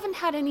I haven't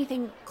had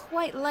anything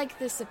quite like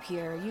this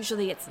appear.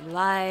 Usually it's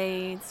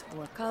lights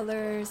or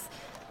colors,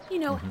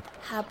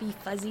 happy,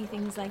 fuzzy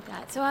things like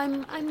that. So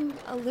I'm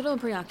a little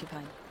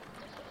preoccupied.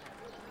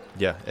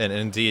 Yeah, and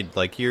indeed,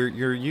 like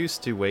you're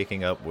used to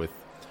waking up with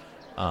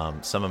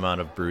some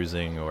amount of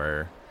bruising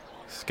or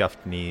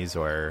scuffed knees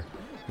or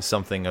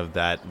something of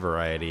that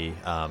variety.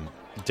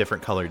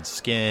 Different colored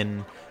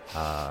skin,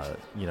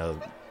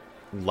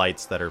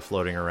 lights that are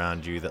floating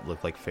around you that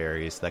look like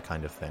fairies, that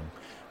kind of thing.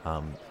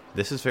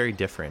 This is very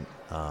different,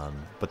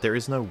 but there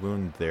is no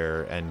wound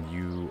there, and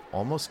you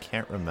almost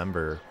can't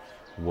remember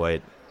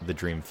what the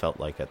dream felt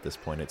like at this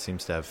point. It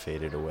seems to have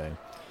faded away.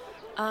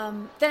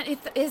 Then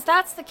if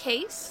that's the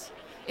case,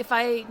 if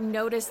I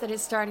notice that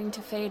it's starting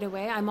to fade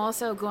away, I'm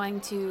also going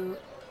to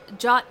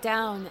jot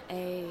down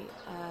a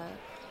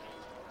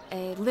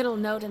little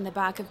note in the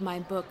back of my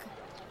book.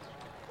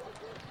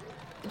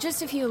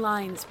 Just a few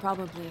lines,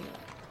 probably.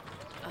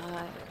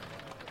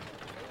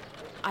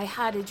 I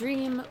had a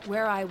dream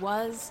where I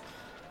was,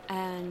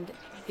 and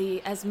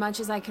as much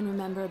as I can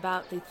remember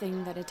about the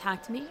thing that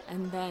attacked me,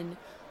 and then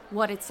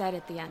what it said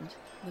at the end.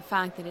 The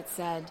fact that it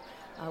said,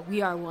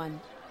 we are one.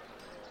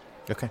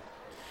 Okay.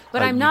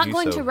 But I'm not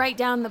going to write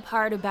down the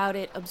part about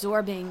it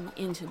absorbing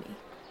into me.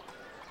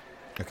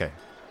 Okay.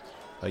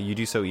 You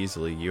do so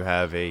easily. You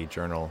have a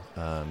journal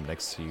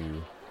next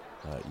to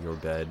your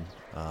bed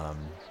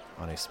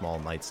on a small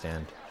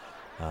nightstand.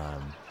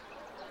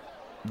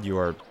 you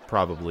are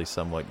probably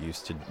somewhat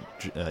used to,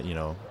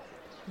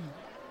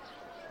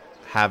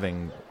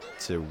 having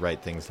to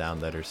write things down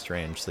that are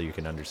strange so you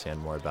can understand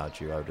more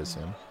about you, I would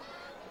assume.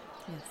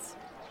 Yes.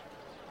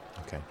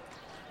 Okay.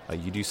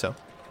 You do so.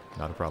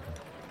 Not a problem.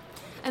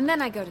 And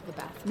then I go to the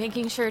bath,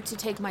 making sure to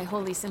take my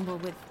holy symbol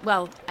with,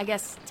 well, I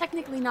guess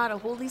technically not a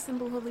holy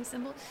symbol,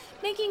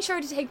 making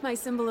sure to take my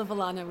symbol of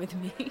Alana with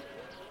me.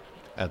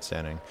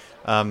 Outstanding.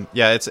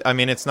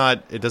 It's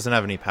not, it doesn't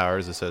have any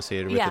powers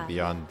associated with it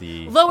beyond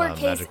the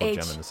lowercase magical h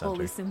gem in the center.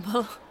 holy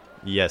symbol.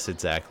 Yes,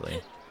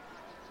 exactly.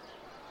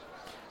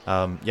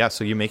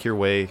 So you make your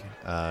way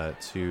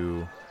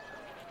to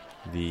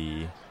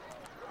the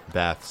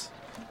baths.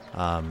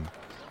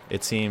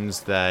 It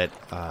seems that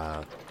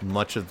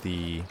much of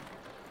the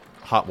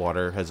hot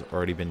water has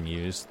already been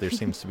used. There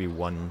seems to be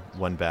one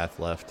bath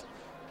left,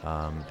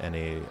 and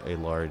a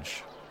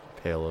large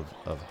pail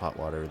of hot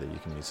water that you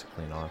can use to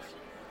clean off.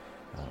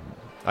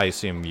 I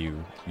assume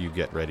you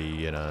get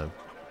ready in a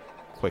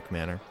quick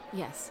manner.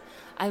 Yes.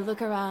 I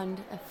look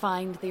around,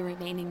 find the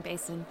remaining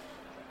basin,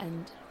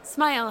 and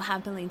smile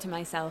happily to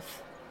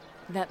myself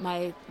that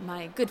my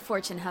good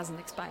fortune hasn't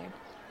expired.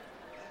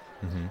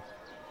 Mm-hmm.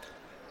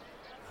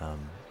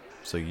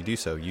 So you do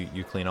so.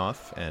 You clean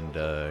off and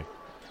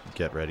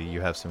get ready.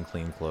 You have some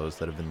clean clothes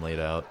that have been laid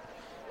out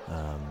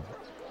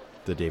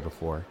the day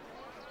before.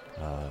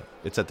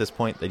 It's at this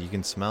point that you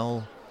can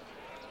smell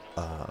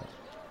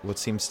what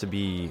seems to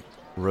be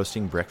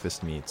roasting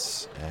breakfast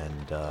meats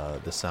and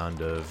the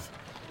sound of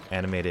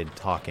animated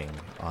talking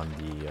on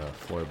the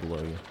floor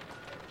below you.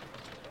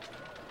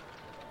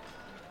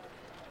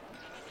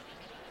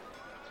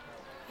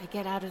 I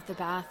get out of the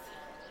bath.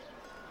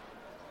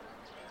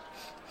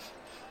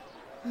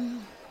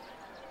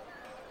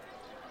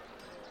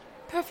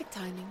 Perfect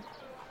timing,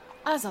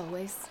 as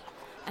always.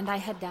 And I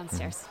head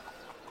downstairs.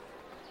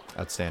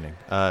 Outstanding.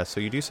 So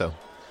you do so.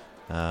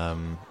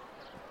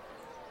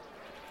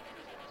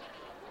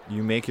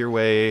 You make your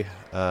way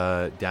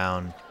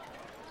down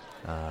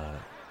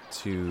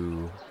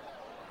to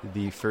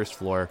the first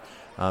floor.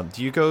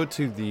 Do you go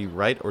to the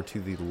right or to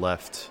the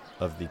left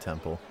of the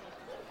temple?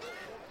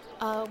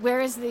 Where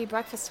is the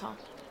breakfast hall?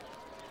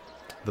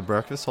 The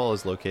breakfast hall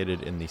is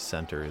located in the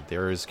center.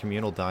 There is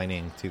communal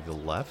dining to the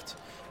left,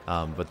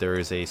 but there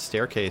is a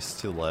staircase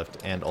to the left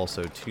and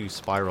also two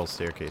spiral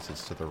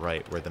staircases to the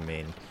right where the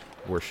main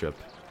worship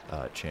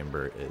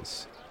chamber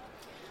is.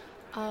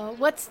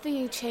 What's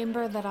the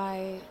chamber that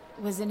I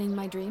was in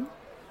my dream?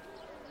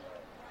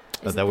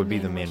 That would be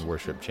the main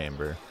worship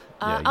chamber.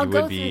 I'll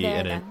go through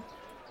there then.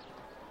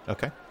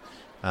 Okay.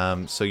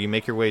 So you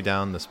make your way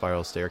down the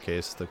spiral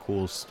staircase, the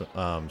cool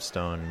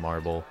stone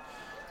marble.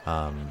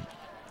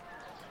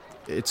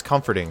 It's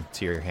comforting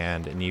to your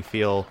hand, and you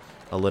feel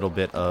a little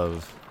bit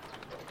of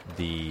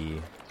the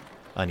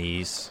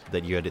unease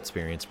that you had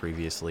experienced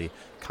previously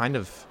kind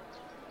of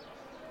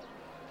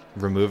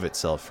remove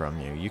itself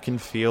from you. You can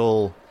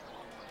feel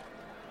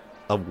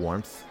a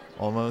warmth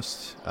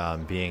almost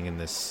being in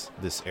this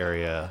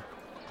area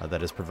that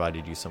has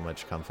provided you so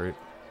much comfort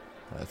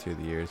through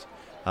the years.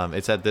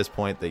 It's at this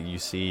point that you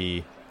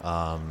see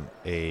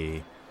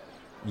a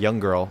young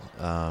girl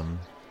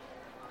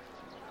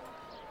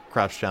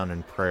crouched down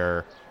in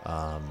prayer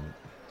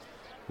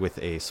with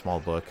a small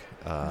book.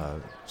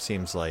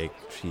 Seems like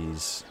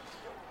she's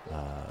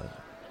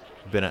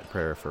been at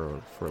prayer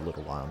for a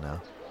little while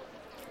now.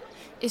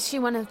 Is she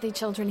one of the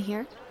children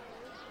here?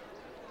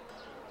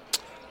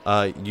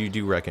 You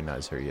do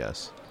recognize her,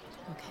 yes.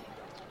 Okay.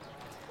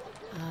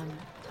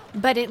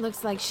 But it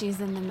looks like she's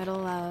in the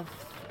middle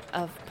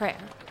of prayer.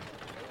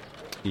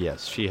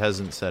 Yes, she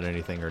hasn't said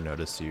anything or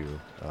noticed you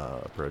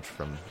approach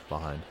from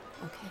behind.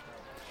 Okay.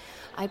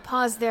 I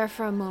pause there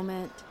for a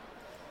moment,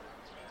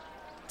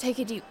 take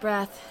a deep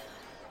breath,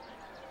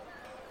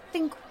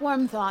 think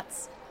warm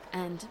thoughts,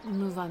 and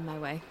move on my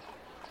way.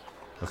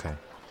 Okay.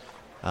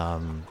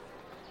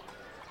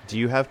 Do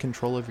you have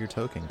control of your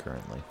token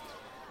currently?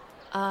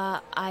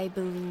 I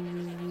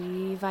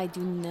believe I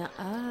do not.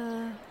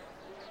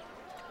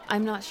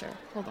 I'm not sure.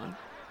 Hold on.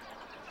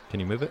 Can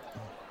you move it?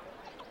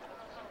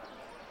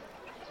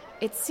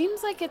 It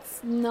seems like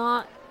it's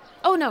not...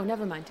 Oh, no,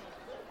 never mind.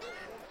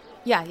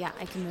 Yeah,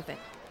 I can move it.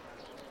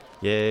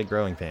 Yay,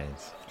 growing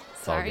pains.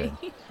 It's Sorry. all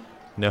good.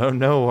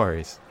 No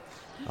worries.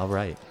 All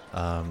right.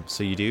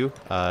 So you do.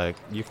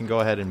 You can go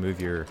ahead and move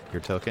your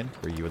token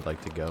where you would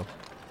like to go.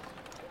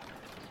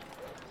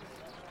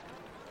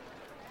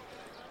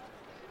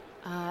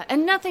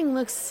 And nothing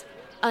looks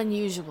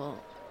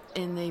unusual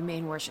in the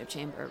main worship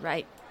chamber,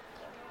 right?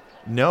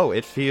 No,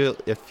 it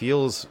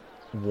feels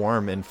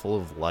warm and full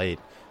of light.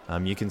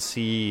 You can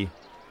see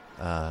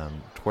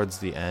towards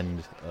the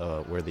end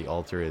where the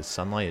altar is,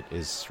 sunlight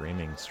is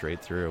streaming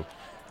straight through.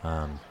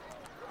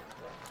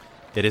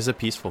 It is a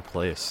peaceful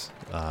place.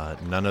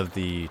 None of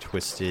the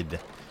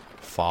twisted,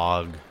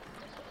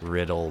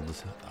 fog-riddled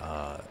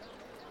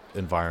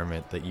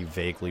environment that you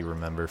vaguely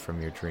remember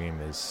from your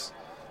dream is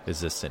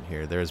existent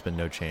here. There has been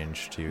no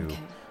change to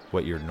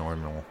what your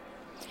normal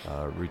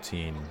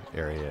routine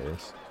area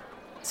is.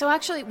 So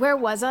actually, where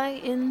was I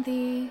in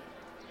the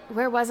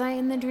Where was I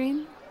in the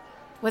dream?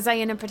 Was I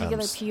in a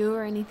particular s- pew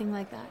or anything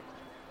like that?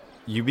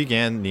 You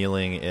began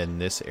kneeling in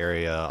this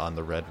area on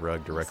the red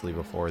rug directly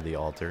before the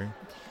altar,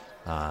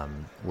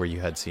 where you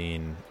had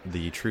seen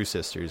the true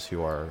sisters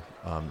who are,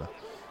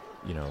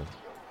 you know,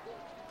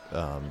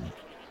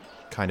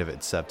 kind of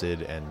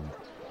accepted and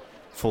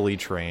fully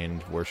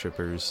trained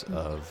worshippers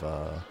of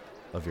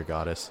your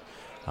goddess.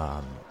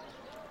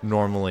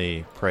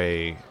 Normally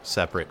pray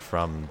separate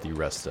from the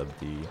rest of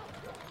the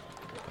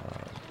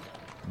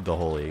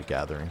holy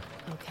gathering.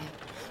 Okay.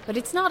 But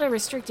it's not a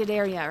restricted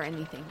area or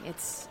anything.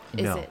 Is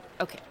No. it?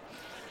 Okay.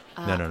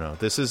 No.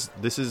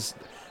 This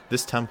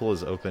temple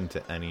is open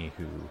to any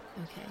who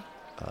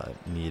Okay.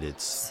 need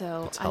its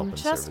So its help I'm and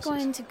just services.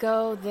 going to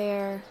go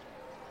there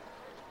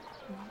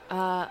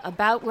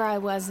about where I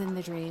was in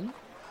the dream.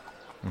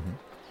 Mhm.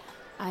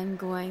 I'm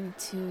going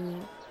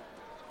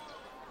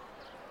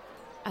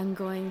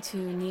to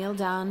kneel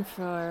down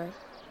for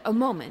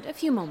a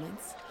few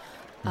moments.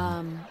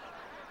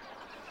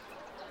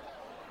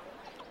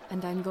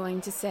 And I'm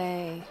going to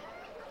say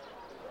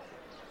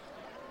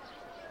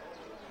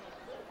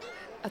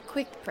a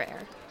quick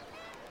prayer.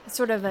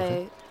 Sort of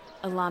a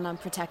Alana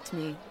protect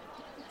me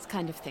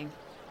kind of thing.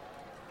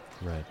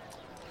 Right.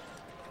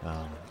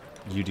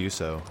 You do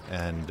so,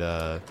 and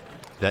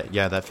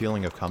that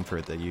feeling of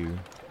comfort that you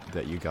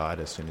got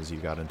as soon as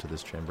you got into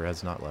this chamber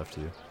has not left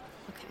you.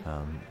 Okay.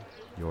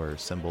 Your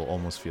symbol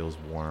almost feels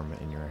warm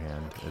in your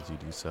hand as you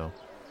do so.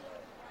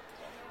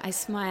 I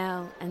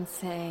smile and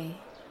say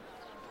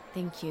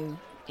thank you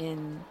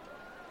in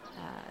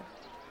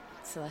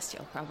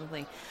Celestial,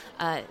 probably.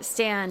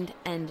 Stand,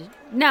 and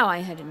now I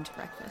head into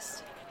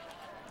breakfast.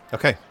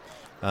 Okay.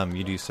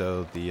 You do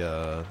so.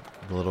 The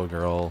little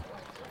girl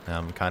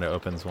kind of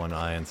opens one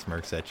eye and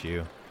smirks at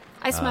you.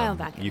 I smile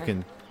back at you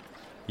her.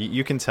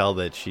 You can tell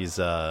that she's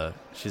a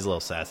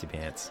little sassy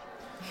pants.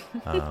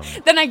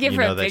 Then I give you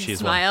her know a that big she's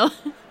smile.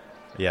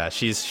 Yeah,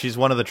 she's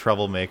one of the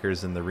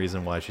troublemakers, and the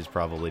reason why she's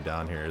probably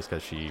down here is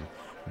because she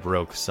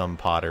broke some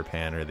pot or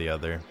pan or the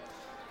other.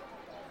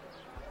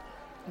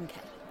 Okay.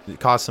 It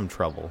caused some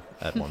trouble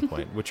at one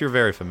point, which you're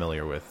very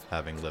familiar with,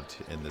 having lived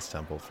in this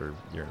temple for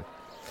your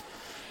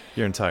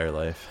entire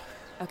life.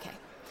 Okay.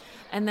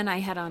 And then I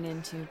head on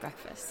into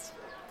breakfast.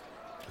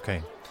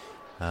 Okay.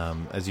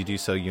 As you do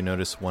so, you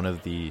notice one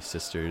of the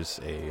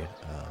sisters, a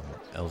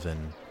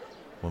elven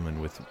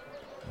woman with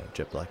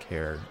jet black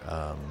hair,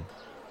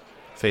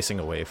 facing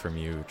away from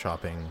you,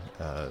 chopping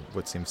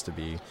what seems to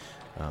be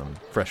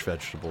fresh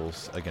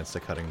vegetables against a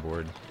cutting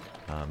board.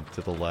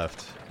 To the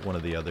left, one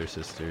of the other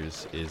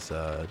sisters is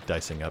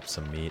dicing up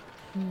some meat,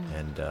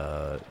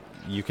 and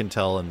you can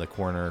tell in the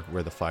corner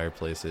where the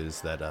fireplace is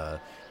that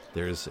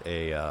there's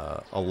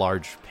a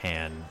large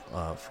pan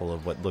full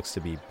of what looks to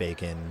be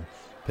bacon,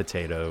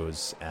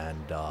 potatoes,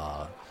 and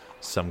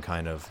some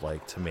kind of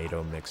like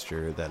tomato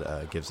mixture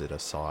that gives it a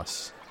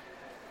sauce.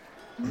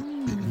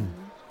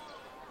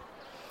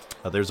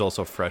 There's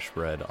also fresh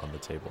bread on the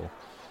table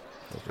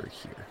over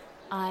here,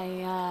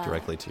 I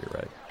directly to your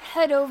right.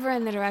 head over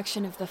in the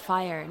direction of the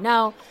fire.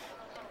 Now,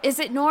 is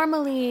it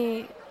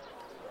normally,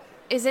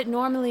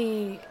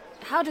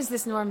 how does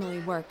this normally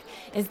work?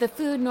 Is the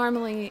food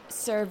normally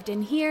served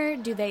in here?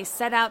 Do they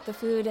set out the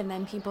food and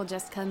then people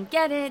just come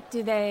get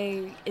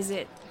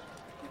it?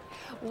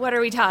 What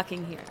are we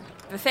talking here?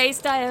 Buffet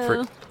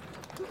style?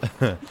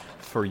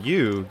 For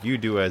you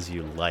do as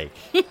you like.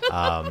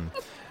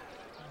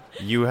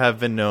 You have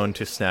been known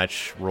to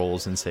snatch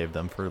rolls and save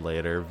them for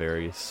later.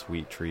 Very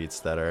sweet treats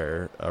that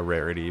are a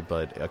rarity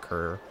but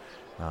occur.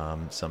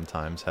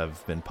 Sometimes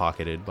have been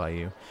pocketed by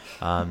you.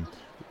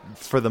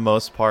 For the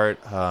most part,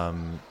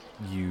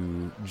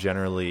 you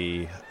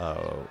generally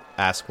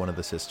ask one of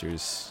the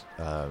sisters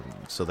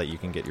so that you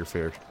can get your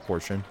fair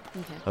portion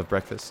of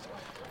breakfast.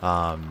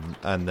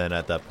 And then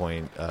at that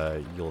point,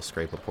 you'll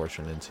scrape a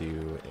portion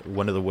into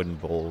one of the wooden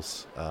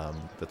bowls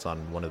that's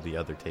on one of the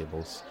other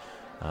tables,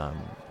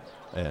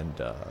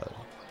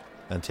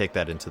 and take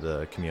that into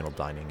the communal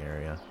dining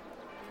area.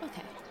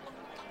 Okay.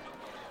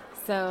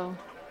 So,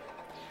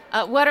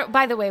 what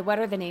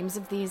are the names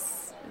of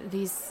these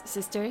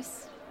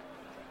sisters?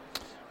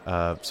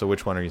 So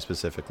which one are you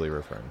specifically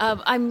referring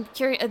to? I'm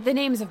curious. The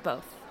names of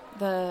both.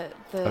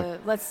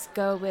 Let's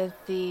go with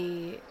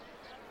the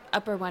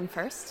upper one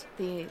first.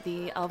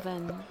 The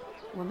elven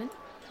woman.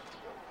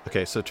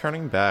 Okay, so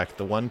turning back,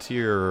 the one to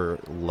your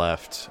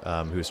left,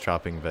 who's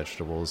chopping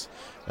vegetables,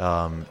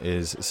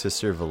 is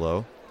Sister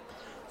Velo.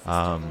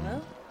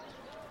 Hello?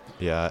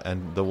 Yeah,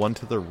 and the one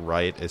to the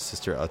right is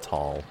Sister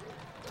Atal.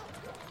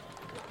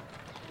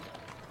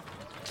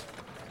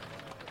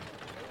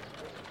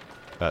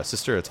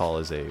 Sister Atal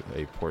is a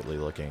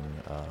portly-looking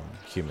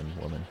human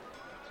woman.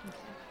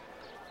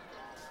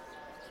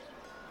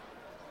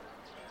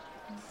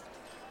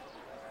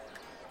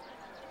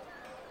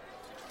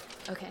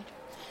 Okay.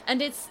 And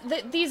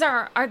these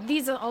are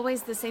these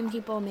always the same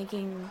people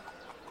making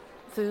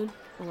food,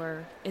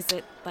 or is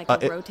it like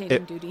a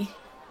rotating duty?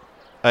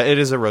 It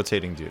is a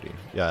rotating duty.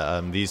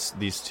 Yeah.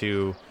 These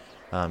two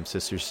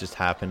sisters just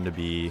happen to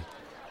be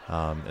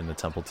in the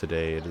temple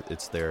today.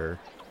 It's their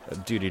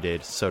duty day,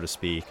 so to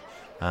speak.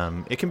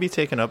 It can be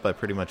taken up by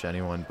pretty much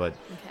anyone, but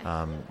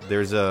Okay.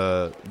 there's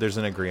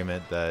an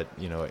agreement that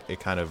it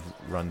kind of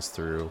runs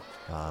through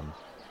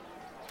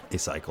a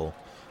cycle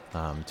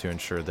to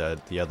ensure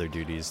that the other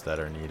duties that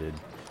are needed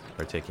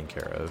are taken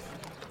care of.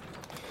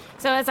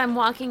 So as I'm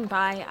walking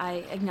by,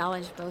 I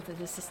acknowledge both of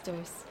the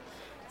sisters.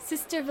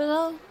 Sister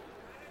Willow,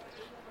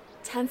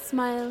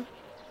 Tansmile,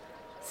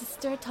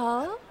 Sister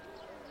Tall.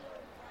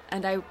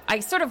 And I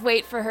sort of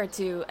wait for her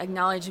to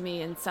acknowledge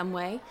me in some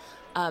way,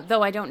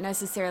 though I don't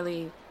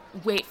necessarily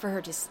wait for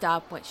her to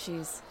stop what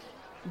she's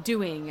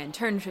doing and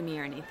turn to me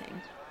or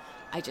anything.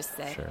 I just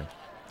say, Sure.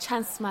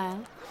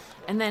 Tansmile.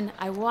 And then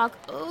I walk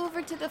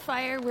over to the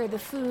fire where the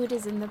food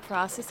is in the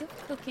process of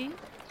cooking.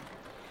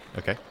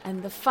 Okay.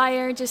 And the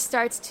fire just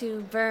starts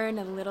to burn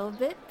a little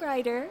bit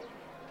brighter.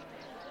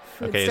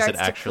 Food Okay, is it starts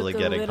to actually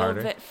cook getting a little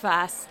harder? bit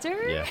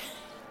faster. Yeah.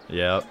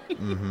 Yep.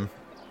 Mm-hmm.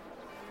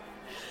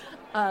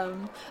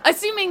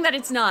 Assuming that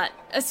it's not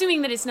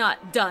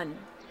done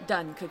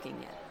cooking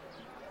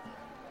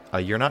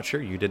yet. You're not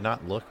sure. You did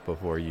not look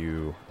before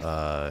you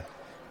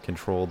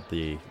controlled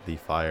the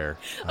fire.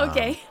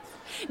 Okay.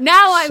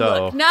 Now I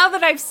so- look. Now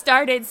that I've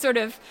started sort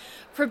of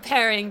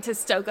preparing to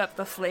stoke up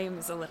the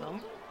flames a little.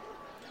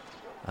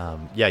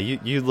 Yeah,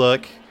 you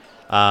look.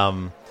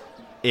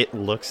 It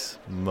looks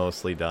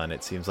mostly done.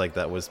 It seems like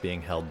that was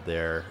being held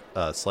there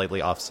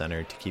slightly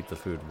off-center to keep the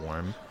food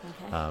warm.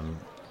 Okay.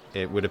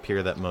 It would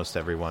appear that most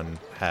everyone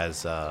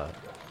has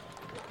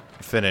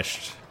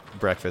finished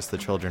breakfast. The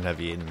children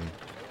have eaten.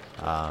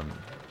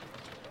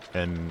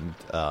 And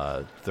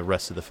the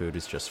rest of the food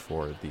is just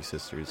for the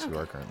sisters who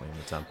are currently in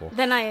the temple.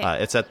 Then I...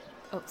 It's at...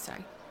 oh,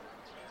 sorry.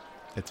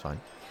 It's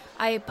fine.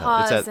 I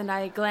pause at- and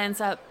I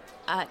glance up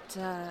at,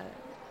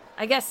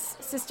 I guess,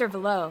 Sister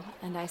Below,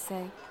 and I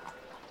say,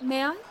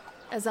 may I?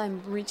 As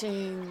I'm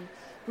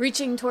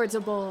reaching towards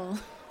a bowl.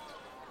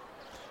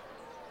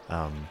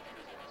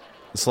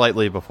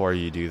 Slightly before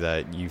you do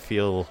that, you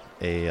feel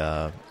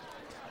a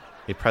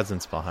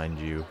presence behind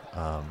you.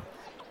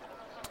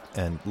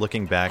 And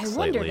looking back I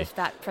slightly... wondered if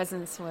that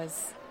presence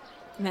was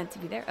meant to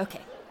be there. Okay.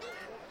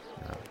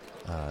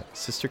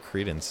 Sister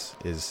Credence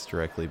is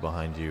directly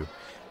behind you.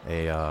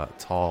 A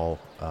tall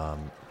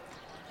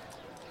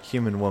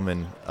human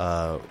woman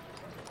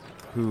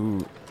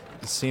who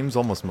seems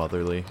almost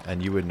motherly,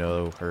 and you would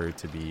know her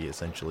to be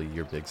essentially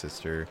your big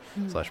sister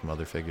 /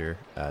 mother figure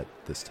at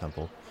this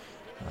temple.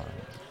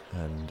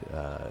 And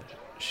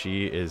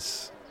she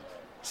is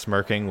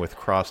smirking with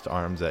crossed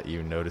arms at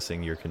you,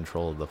 noticing your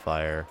control of the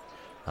fire.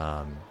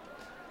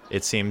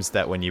 It seems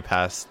that when you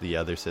passed the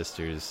other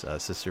sisters,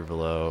 Sister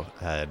Velo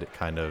had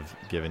kind of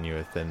given you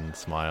a thin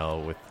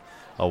smile with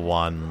a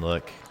wan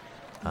look.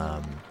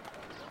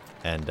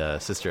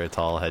 And Sister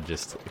Atal had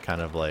just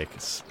kind of like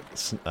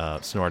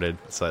snorted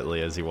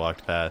slightly as you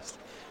walked past.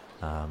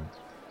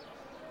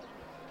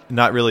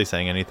 Not really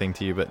saying anything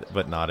to you,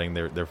 but nodding.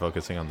 They're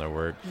focusing on their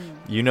work.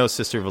 You know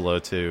Sister Velo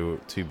to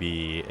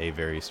be a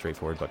very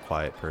straightforward but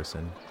quiet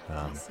person.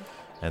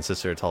 And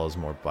Sister Atal is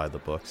more by the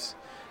books.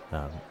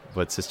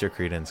 But Sister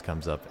Credence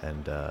comes up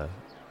and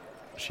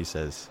she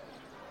says,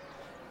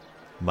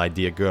 "My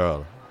dear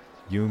girl,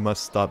 you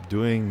must stop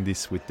doing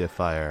this with the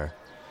fire.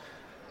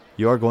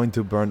 You are going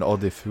to burn all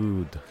the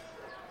food."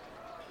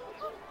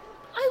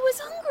 I was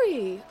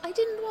hungry. I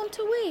didn't want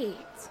to wait.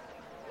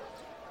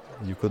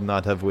 You could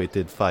not have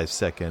waited 5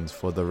 seconds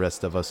for the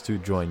rest of us to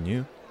join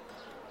you.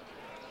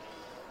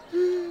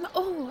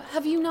 Oh,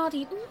 have you not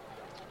eaten?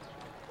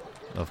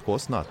 Of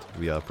course not.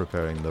 We are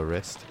preparing the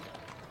rest.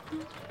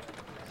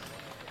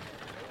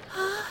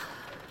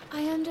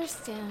 I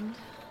understand.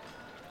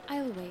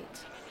 I'll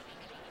wait.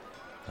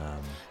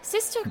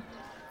 Sister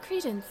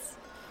Credence,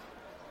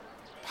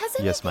 has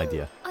anything Yes, my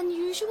dear.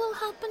 unusual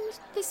happened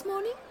this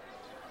morning?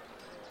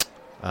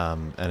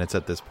 And it's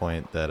at this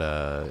point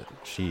that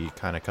she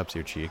kind of cups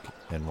your cheek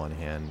in one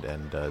hand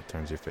and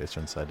turns your face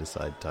from side to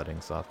side,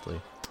 tutting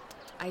softly.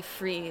 I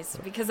freeze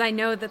because I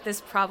know that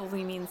this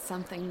probably means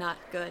something not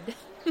good.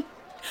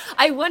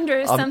 I wonder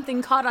if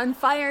something caught on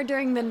fire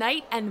during the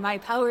night and my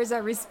powers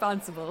are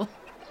responsible.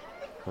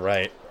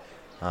 Right.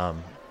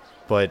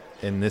 But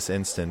in this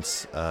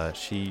instance,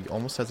 she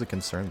almost has a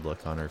concerned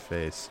look on her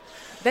face.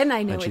 Then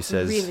I know And she it's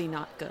says- really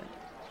not good.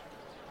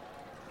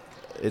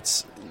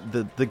 It's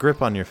the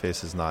grip on your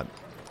face is not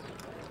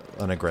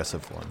an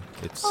aggressive one.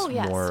 It's Oh,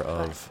 yes, more but-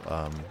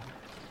 of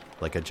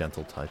like a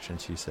gentle touch. And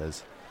she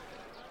says,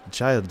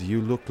 "Child, you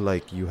look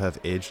like you have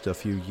aged a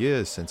few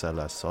years since I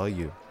last saw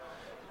you.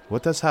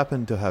 What has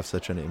happened to have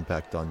such an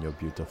impact on your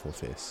beautiful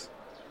face?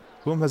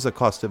 Whom has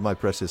accosted my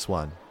precious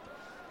one?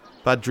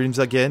 Bad dreams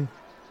again?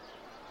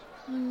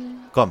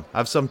 Come,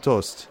 have some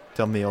toast.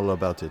 Tell me all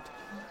about it."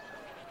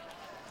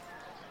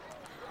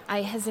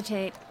 I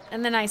hesitate,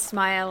 and then I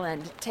smile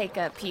and take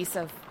a piece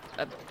of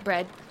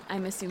bread,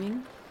 I'm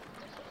assuming.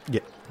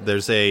 Yeah,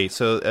 there's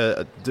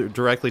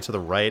directly to the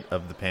right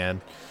of the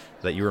pan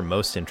that you were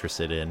most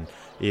interested in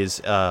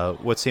is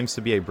what seems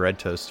to be a bread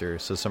toaster.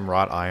 So some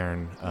wrought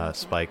iron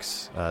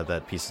spikes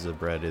that pieces of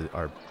bread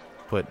are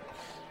put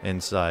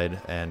inside,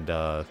 and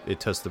it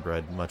toasts the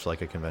bread much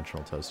like a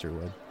conventional toaster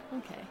would.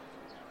 Okay.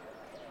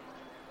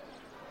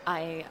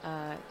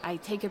 I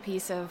take a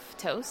piece of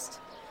toast,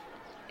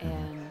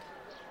 and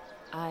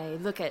I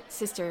look at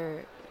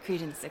Sister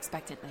Credence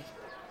expectantly.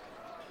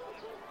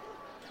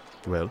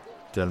 Well,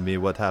 tell me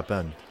what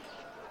happened.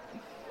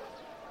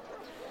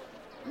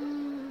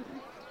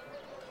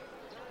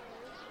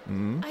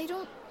 I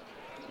don't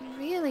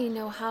really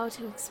know how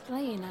to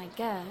explain, I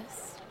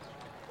guess.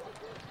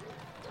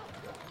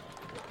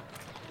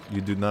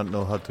 You do not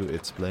know how to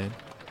explain?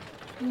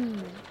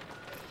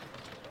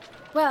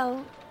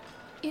 Well,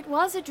 it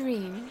was a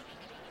dream.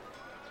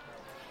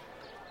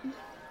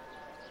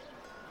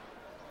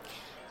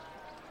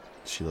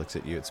 She looks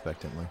at you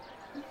expectantly.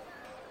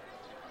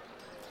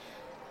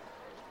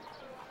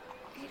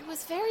 It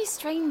was very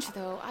strange,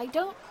 though. I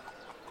don't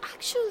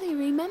actually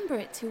remember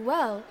it too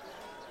well.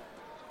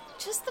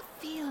 Just the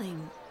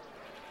feeling.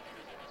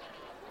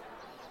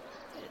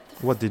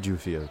 What did you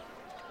feel?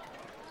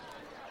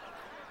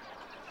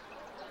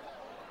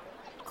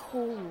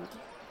 Cold.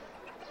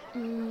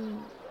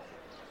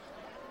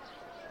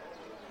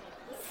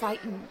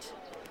 Frightened.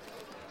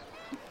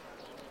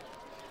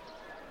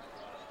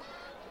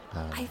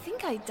 I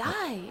think I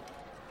died.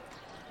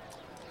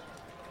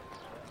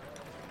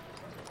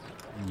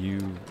 You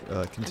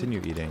continue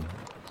eating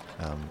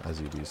as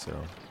you do so.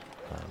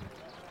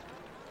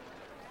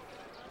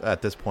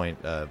 At this point,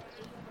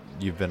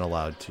 you've been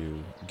allowed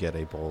to get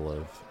a bowl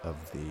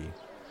of the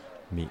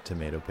meat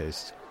tomato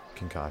paste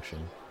concoction.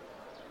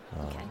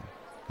 Okay.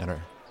 And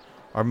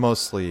are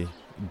mostly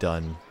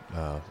done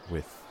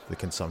with the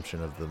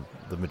consumption of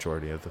the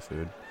majority of the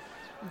food.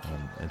 Okay.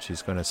 And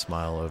she's going to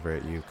smile over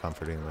at you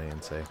comfortingly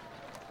and say,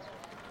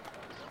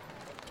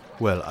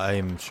 well,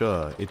 I'm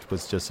sure it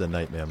was just a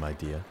nightmare, my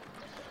dear.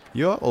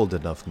 You're old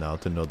enough now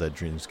to know that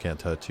dreams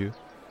can't hurt you.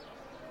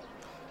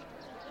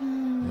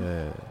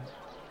 Yeah.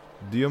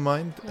 Do you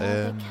mind?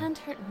 Well, they can't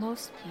hurt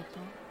most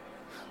people.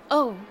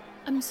 Oh,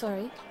 I'm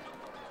sorry.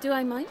 Do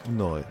I mind?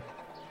 No,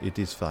 it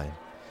is fine.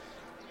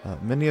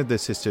 Many of the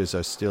sisters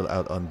are still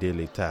out on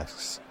daily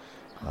tasks.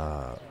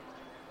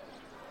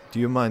 Do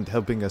you mind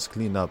helping us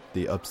clean up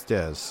the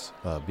upstairs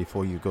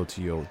before you go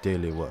to your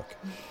daily work?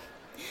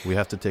 We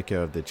have to take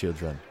care of the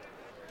children.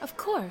 Of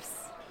course.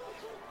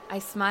 I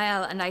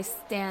smile and I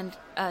stand.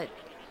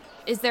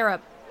 Is there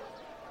a...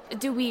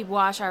 Do we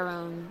wash our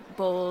own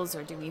bowls,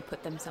 or do we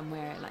put them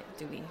somewhere? Like,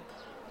 do we...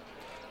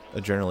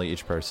 Generally,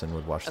 each person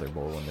would wash their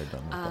bowl when they're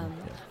done with them.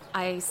 Yeah.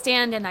 I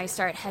stand and I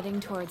start heading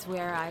towards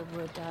where I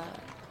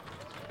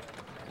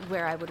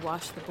would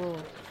wash the bowl.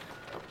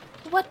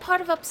 What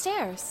part of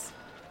upstairs?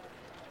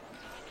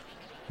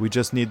 We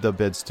just need the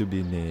beds to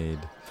be made.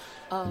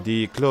 Oh.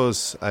 The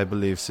clothes, I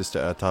believe Sister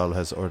Atal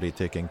has already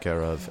taken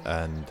care of,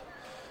 and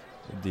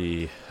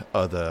the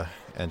other,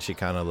 and she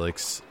kind of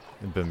looks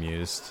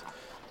bemused,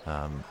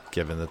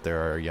 given that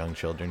there are young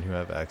children who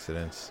have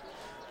accidents.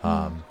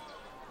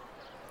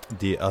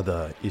 The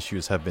other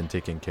issues have been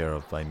taken care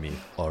of by me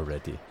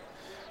already.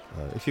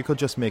 If you could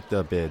just make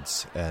the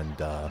beds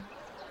and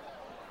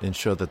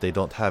ensure that they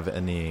don't have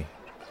any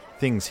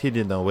things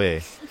hidden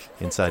away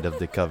inside of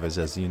the covers,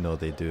 as you know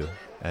they do.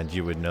 And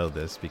you would know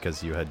this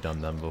because you had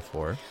done them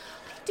before.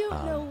 I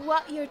don't know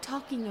what you're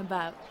talking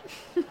about.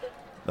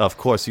 Of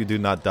course you do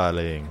not,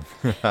 darling.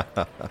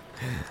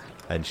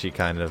 And she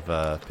kind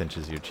of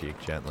pinches your cheek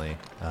gently.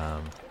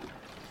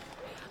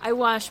 I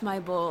wash my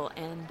bowl,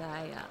 and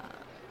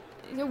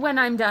when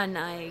I'm done,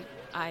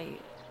 I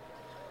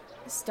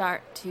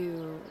start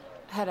to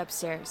head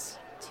upstairs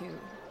to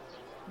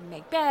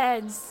make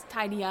beds,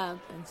 tidy up,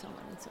 and so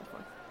on and so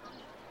forth.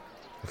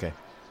 Okay.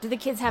 Do the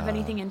kids have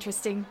anything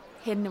interesting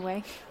hidden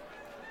away?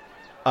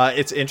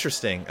 It's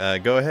interesting.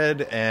 Go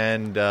ahead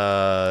and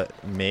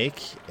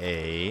make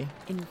a...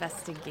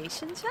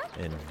 Investigation check?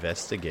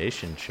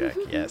 Investigation check.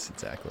 Yes,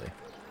 exactly.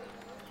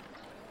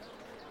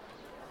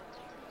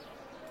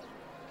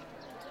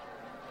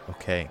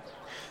 Okay.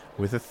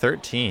 With a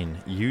 13,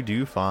 you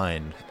do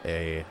find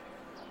a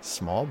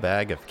small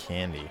bag of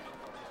candy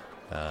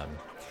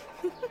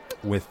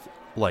with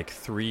like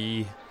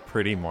 3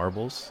 pretty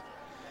marbles.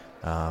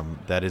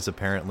 That is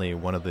apparently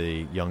one of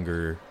the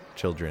younger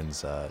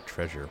children's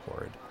treasure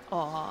hoard.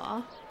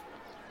 Aww.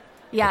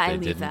 Yeah, I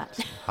leave that.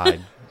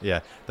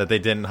 That they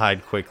didn't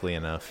hide quickly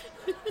enough.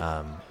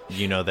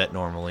 You know that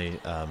normally...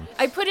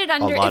 I put it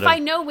under... If I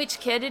know which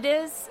kid it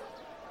is,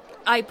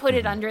 I put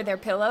it under their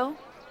pillow.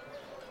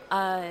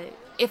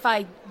 If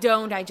I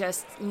don't, I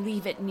just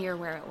leave it near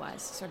where it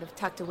was, sort of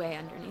tucked away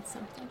underneath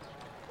something.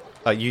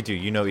 You do.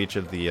 You know each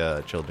of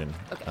the children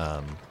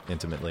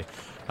intimately.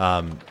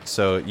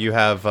 So you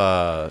have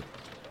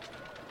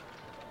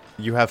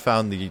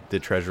found the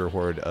treasure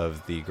hoard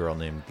of the girl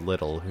named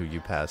Little, who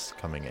you passed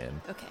coming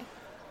in. Okay.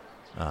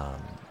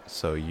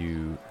 So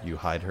you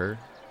hide her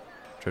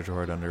treasure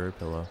hoard under her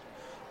pillow,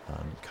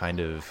 kind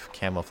of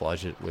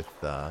camouflage it with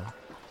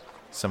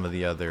some of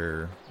the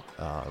other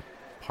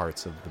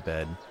parts of the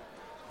bed,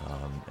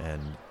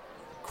 and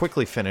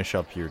quickly finish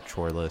up your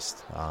chore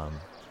list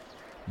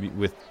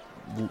with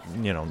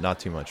not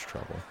too much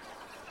trouble.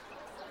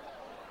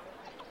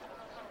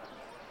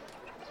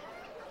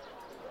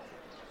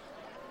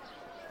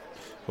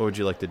 What would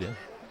you like to do?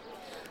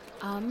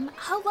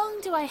 How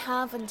long do I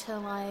have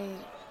until I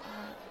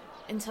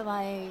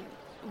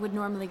would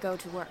normally go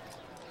to work?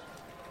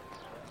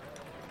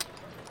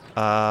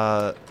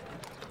 I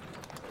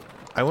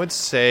would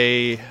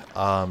say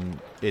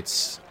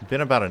it's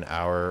been about an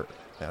hour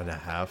and a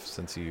half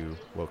since you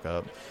woke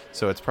up,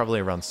 so it's probably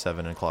around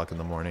 7 o'clock in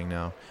the morning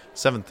now.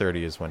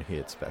 7:30 is when he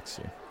expects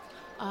you.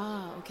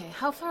 Oh, okay.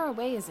 How far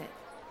away is it?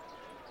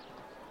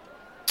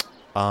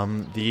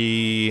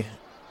 The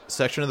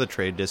section of the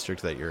trade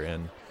district that you're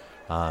in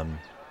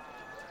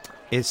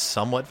is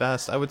somewhat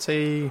vast. I would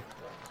say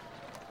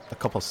a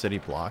couple city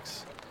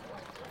blocks.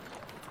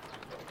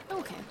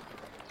 Okay.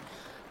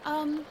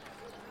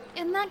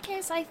 In that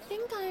case, I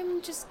think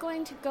I'm just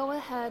going to go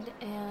ahead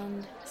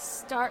and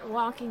start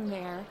walking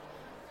there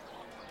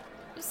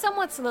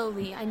somewhat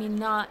slowly. I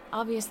mean,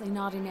 obviously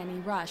not in any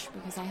rush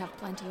because I have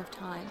plenty of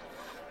time.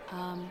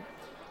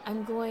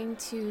 I'm going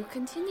to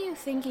continue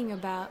thinking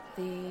about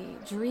the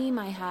dream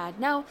I had.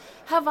 Now,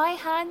 have I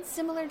had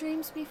similar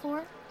dreams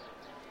before?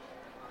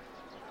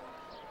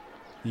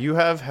 You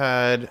have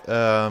had...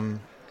 go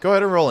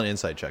ahead and roll an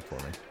insight check for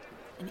me.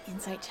 An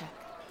insight check.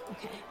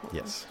 Okay.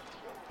 Yes.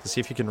 To see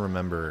if you can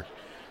remember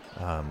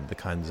the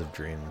kinds of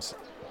dreams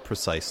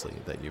precisely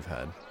that you've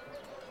had.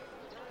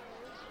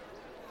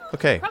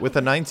 Okay, Probably. with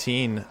a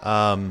 19,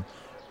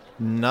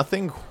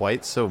 nothing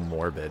quite so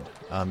morbid.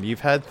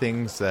 You've had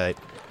things that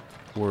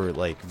were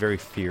like very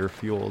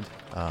fear-fueled,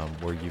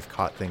 where you've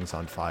caught things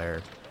on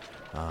fire.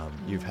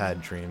 You've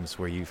had dreams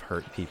where you've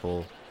hurt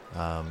people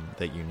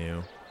that you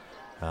knew.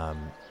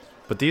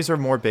 But these are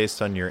more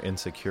based on your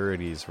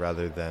insecurities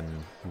rather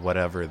than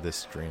whatever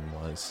this dream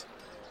was.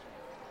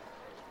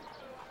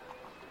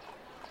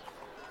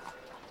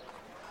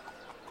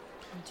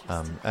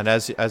 And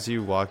as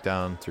you walk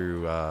down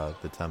through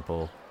the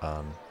temple,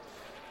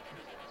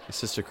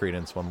 Sister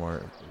Credence,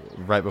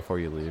 right before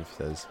you leave,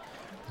 says,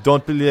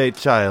 "Don't be late,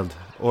 child,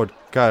 or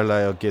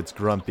Carlisle gets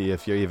grumpy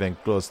if you're even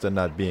close to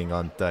not being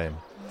on time.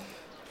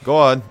 Go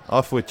on,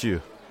 off with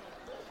you."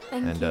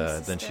 Thank And you,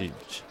 then sister.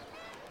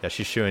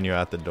 she's shooing you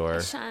out the door.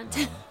 I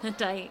shan't.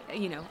 And I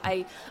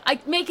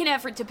make an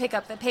effort to pick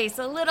up the pace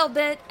a little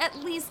bit,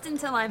 at least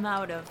until I'm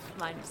out of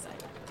line of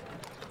sight.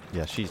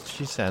 Yeah, she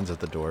stands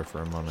at the door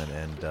for a moment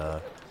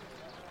and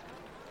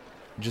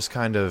just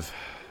kind of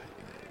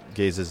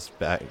gazes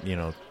back,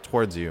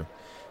 towards you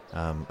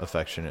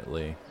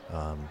affectionately,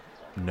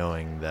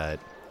 knowing that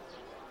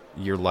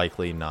you're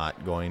likely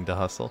not going to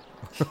hustle.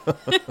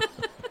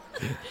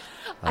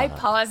 I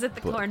pause at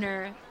the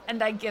corner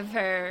and I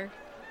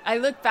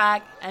look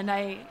back and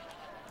I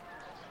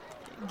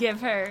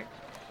give her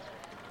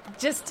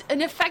just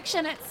an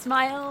affectionate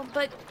smile,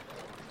 but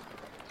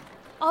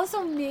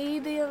also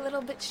maybe a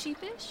little bit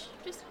sheepish,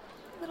 just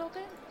a little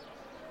bit,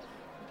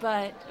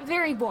 but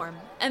very warm.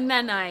 And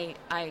then I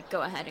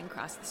go ahead and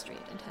cross the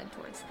street and head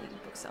towards the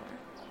bookseller.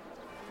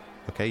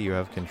 Okay, you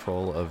have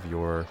control of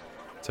your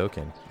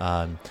token.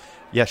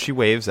 Yeah, she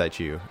waves at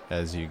you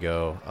as you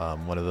go,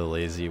 one of the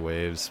lazy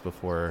waves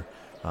before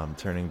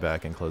turning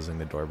back and closing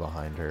the door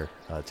behind her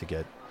to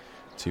get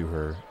to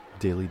her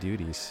daily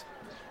duties.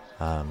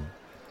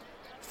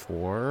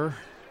 For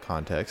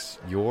context,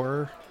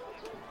 your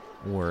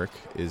work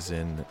is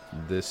in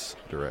this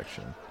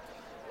direction.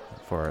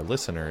 For our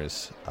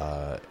listeners,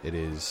 it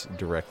is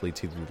directly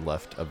to the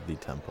left of the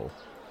temple.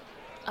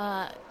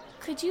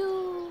 Could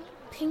you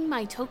ping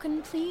my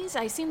token, please?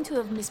 I seem to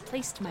have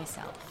misplaced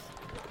myself.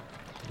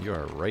 You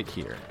are right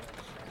here.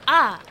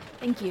 Ah,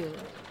 thank you.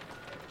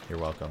 You're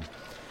welcome.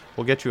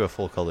 We'll get you a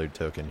full-colored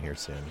token here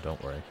soon.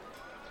 Don't worry.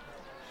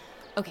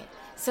 Okay,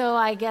 so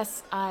I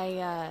guess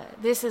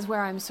this is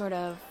where I'm sort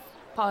of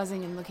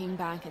pausing and looking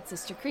back at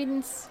Sister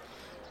Credence,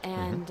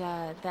 and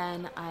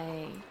then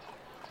I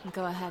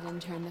go ahead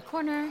and turn the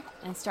corner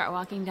and start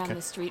walking down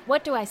the street.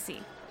 What do I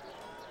see?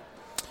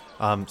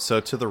 So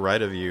to the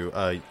right of you,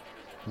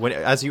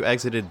 as you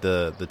exited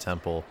the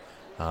temple,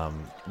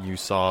 you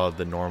saw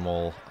the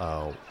normal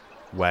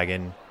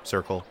wagon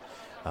circle,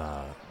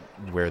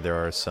 where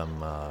there are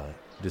some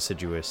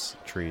deciduous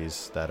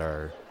trees that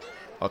are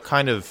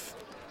kind of,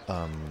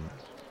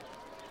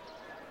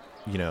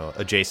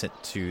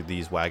 adjacent to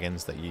these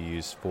wagons that you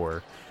use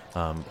for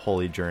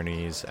holy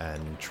journeys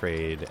and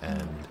trade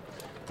and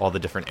all the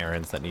different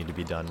errands that need to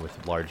be done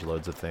with large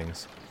loads of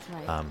things.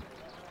 Right.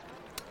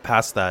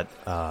 Past that,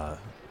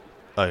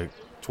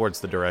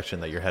 towards the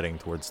direction that you're heading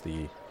towards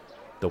the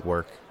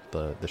work,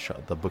 the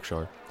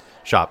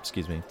shop,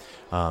 excuse me,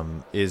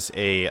 is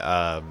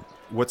a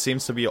what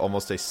seems to be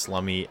almost a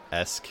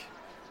slummy-esque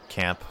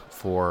camp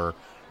for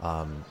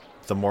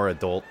the more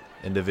adult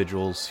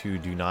individuals who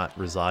do not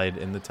reside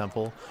in the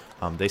temple.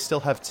 They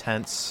still have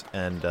tents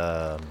and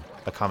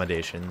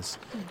accommodations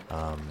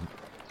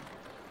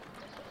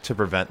to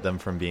prevent them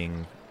from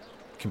being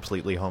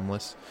completely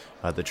homeless.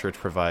 The church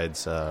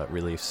provides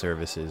relief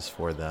services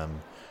for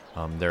them.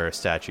 There are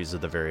statues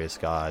of the various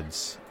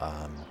gods,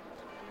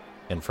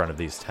 in front of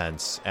these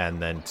tents,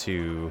 and then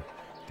to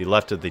the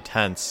left of the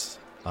tents,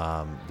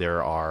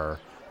 there are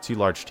 2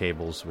 large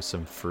tables with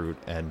some fruit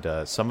and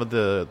some of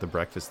the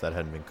breakfast that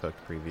hadn't been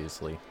cooked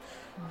previously,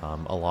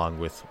 along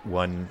with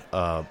one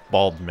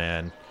bald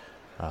man,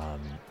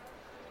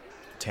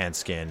 tan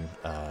skin,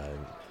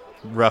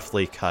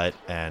 roughly cut,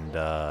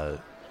 and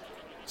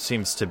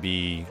seems to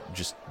be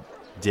just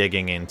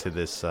digging into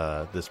this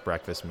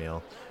breakfast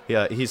meal.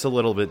 Yeah, he's a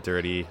little bit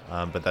dirty,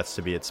 but that's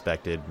to be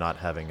expected, not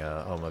having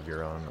a home of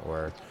your own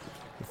or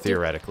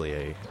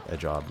theoretically a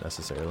job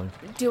necessarily.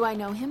 Do I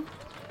know him?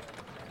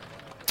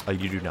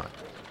 You do not.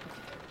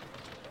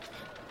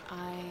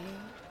 I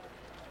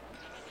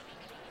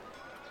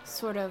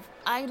sort of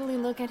idly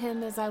look at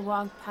him as I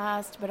walk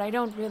past, but I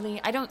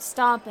don't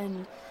stop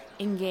and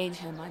engage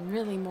him. I'm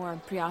really more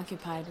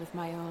preoccupied with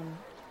my own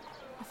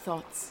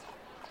thoughts.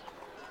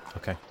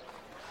 Okay.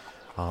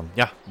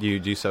 Yeah, you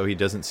do so. He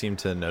doesn't seem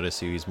to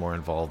notice you. He's more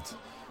involved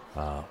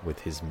with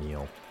his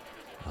meal,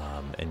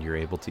 and you're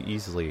able to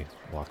easily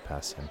walk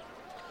past him.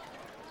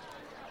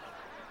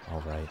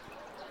 All right.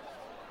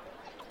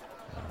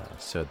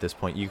 So at this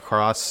point, you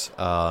cross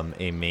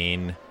a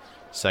main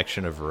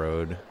section of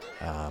road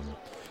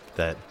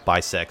that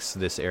bisects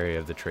this area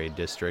of the trade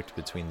district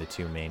between the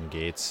 2 main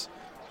gates,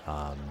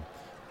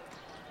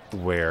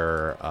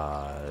 where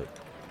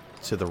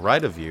to the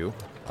right of you,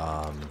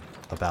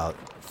 about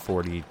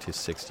 40 to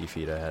 60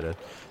 feet ahead,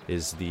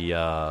 is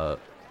the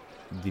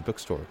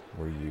bookstore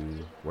where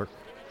you work.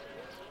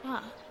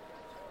 Ah.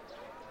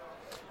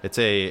 It's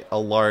a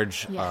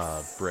large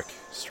Yes. brick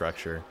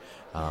structure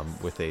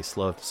with a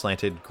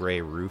slanted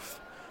gray roof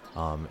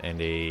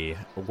and a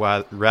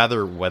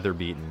rather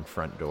weather-beaten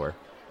front door,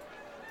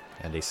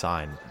 and a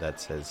sign that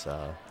says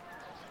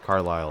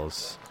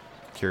Carlisle's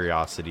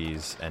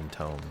Curiosities and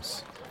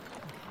Tomes.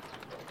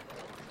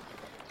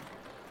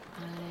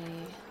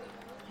 I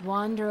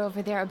wander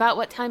over there. About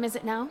what time is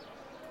it now?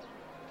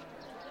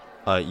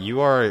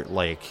 You are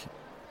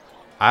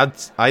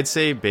I'd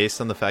say, based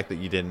on the fact that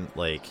you didn't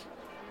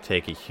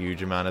take a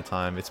huge amount of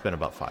time, it's been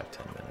about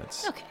 5-10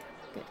 minutes. Okay,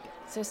 good.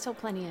 So still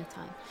plenty of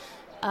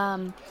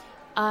time.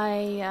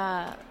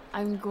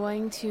 I'm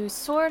going to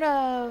sort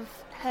of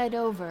head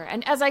over,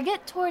 and as I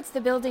get towards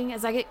the building,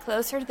 as I get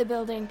closer to the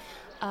building,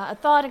 a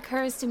thought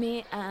occurs to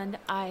me, and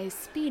I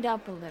speed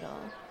up a little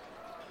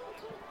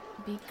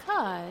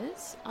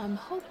because I'm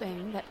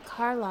hoping that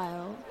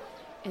Carlisle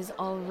is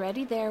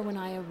already there when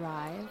I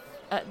arrive.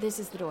 This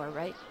is the door,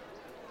 right?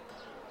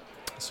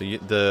 So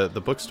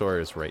the bookstore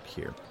is right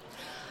here.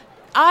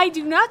 I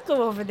do not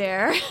go over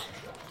there.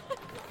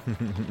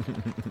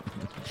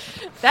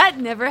 That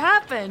never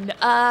happened.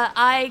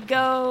 I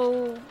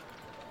go.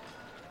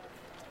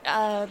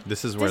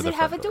 This is where does the it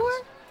have front a door?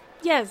 is.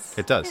 Yes.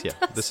 It does, yeah.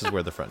 This is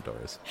where the front door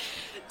is.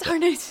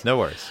 Darn it. No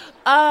worries.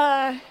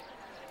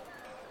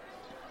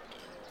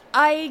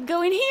 I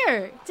go in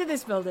here to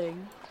this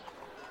building.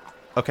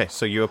 Okay,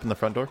 so you open the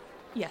front door?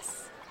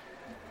 Yes.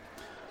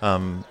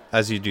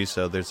 As you do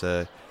so, there's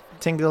a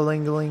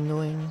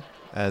ting-a-ling-a-ling-a-ling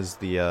as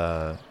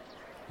the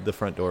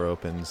front door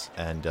opens,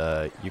 and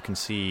you can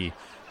see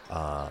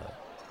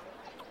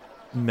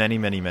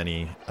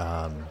many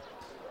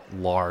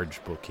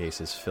large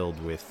bookcases filled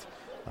with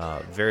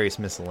various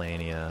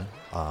miscellanea,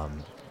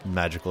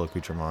 magical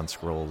accoutrements,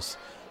 scrolls,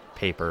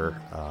 paper,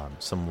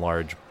 some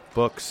large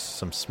books,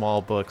 some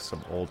small books,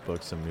 some old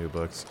books, some new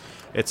books.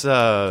 It's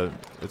a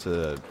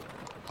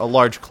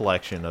large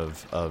collection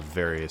of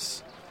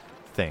various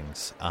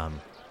things.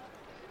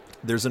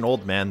 There's an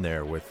old man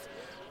there with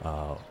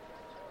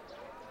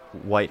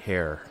white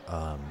hair,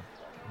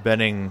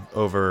 bending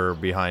over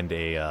behind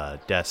a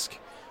desk,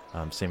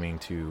 seeming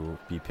to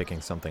be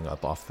picking something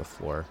up off the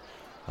floor.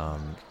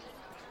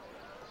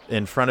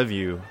 In front of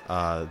you,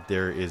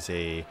 there is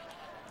a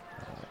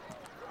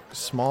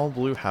small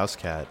blue house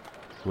cat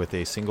with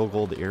a single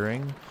gold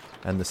earring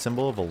and the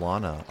symbol of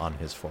Alana on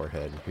his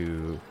forehead,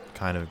 who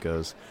kind of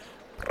goes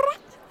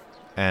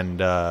and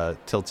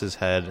tilts his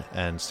head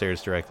and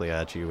stares directly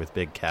at you with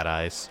big cat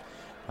eyes,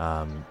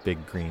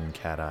 big green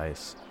cat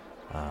eyes,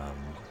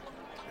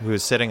 who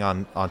is sitting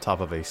on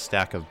top of a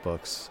stack of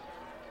books.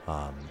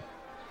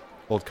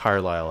 Old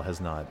Carlisle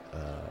has not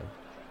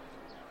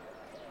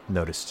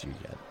noticed you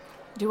yet.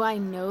 Do I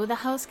know the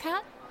house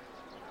cat?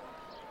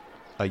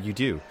 You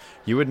do.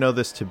 You would know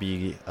this to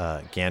be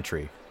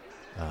Gantry,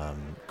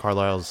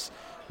 Carlisle's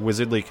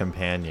wizardly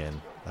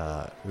companion,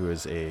 who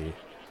is a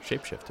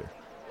shapeshifter.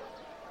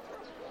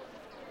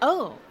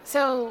 Oh,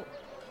 so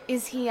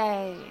is he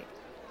a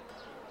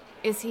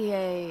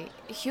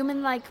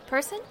human-like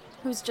person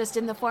who's just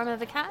in the form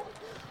of a cat?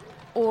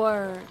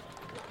 Or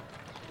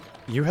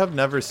You have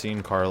never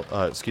seen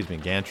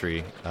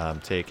Gantry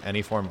take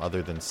any form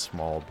other than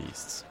small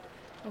beasts.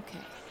 okay,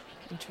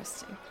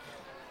 interesting.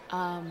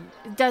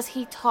 Does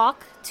he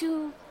talk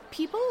to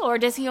people, or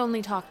does he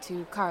only talk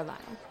to Carlisle?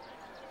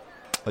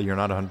 You're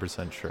not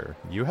 100% sure.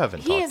 You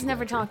haven't talked to He has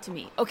never Gantry. talked to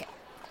me. Okay,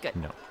 good.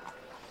 No.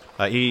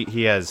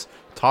 He has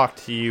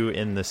talked to you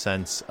in the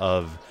sense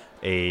of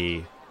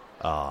a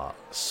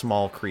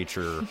small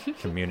creature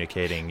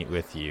communicating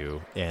with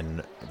you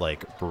in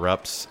like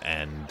brupts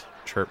and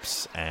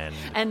chirps and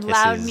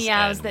loud hisses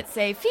meows and, that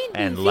say "feed me,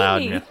 and feed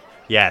loud me."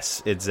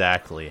 Yes,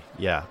 exactly.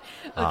 Yeah.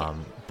 Okay.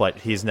 But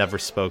he's never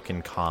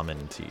spoken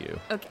common to you.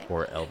 Okay.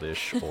 Or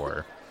elvish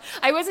or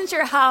I wasn't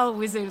sure how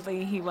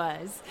wizardly he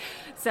was,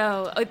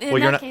 so in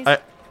well, you're that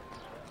not.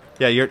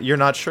 case, You're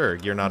not sure.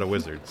 You're not a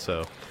wizard,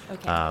 so.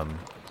 okay.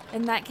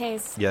 In that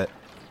case, Yeah.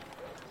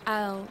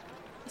 I'll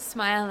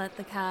smile at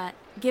the cat,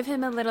 give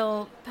him a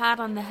little pat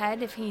on the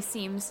head if he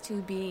seems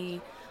to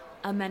be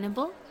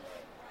amenable.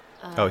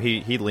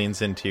 He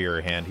leans into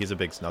your hand. He's a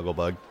big snuggle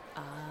bug.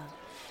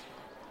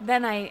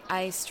 Then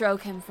I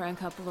stroke him for a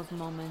couple of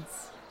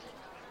moments.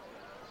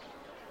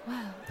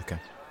 Wow, Okay.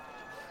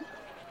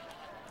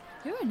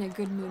 you're in a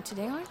good mood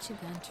today, aren't you,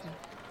 Gantry?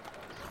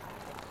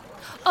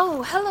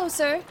 Oh, hello,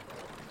 sir.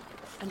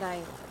 And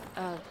I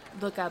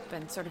look up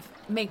and sort of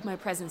make my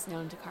presence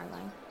known to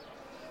Carline.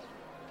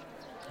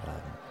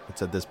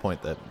 It's at this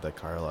point that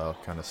Carlisle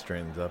kind of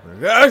straightens up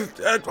and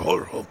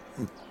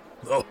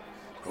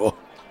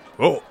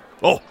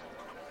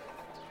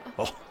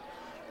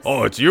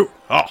Oh, it's you?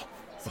 Oh,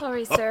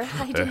 Sorry, sir.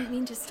 I didn't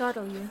mean to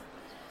startle you.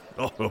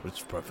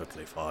 it's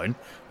perfectly fine.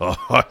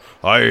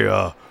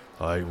 I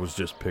was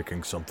just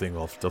picking something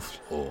off the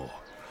floor.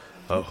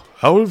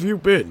 How have you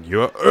been?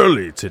 You're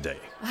early today.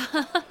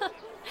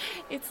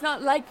 It's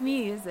not like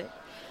me, is it?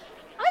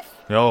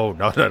 No,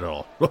 not at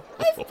all.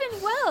 I've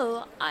been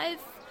well. I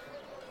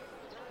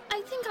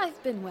think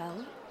I've been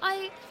well.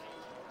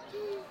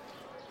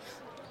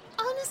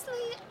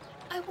 Honestly,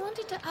 I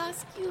wanted to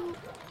ask you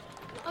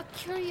a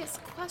curious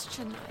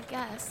question, I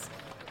guess.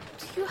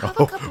 Do you have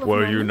a couple of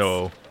well, moments? you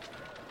know,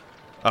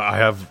 I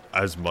have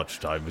as much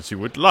time as you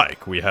would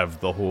like. We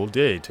have the whole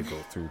day to go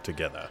through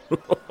together.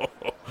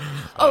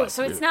 Oh,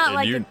 so it's not and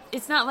like you-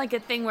 it's not like a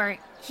thing where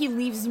he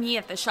leaves me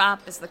at the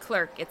shop as the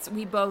clerk. It's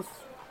we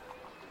both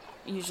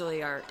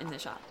usually are in the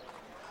shop.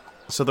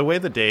 So the way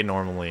the day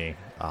normally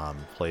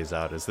plays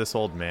out is this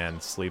old man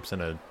sleeps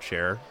in a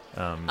chair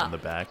in the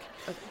back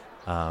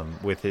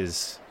with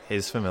his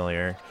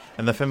familiar,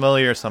 and the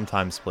familiar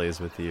sometimes plays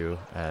with you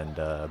and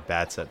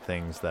bats at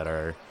things that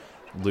are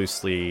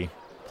loosely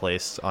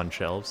placed on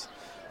shelves.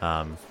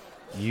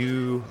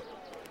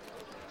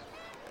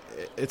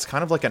 It's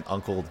kind of like an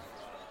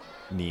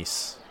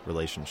uncle-niece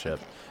relationship.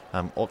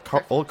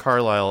 Old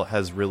Carlisle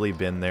has really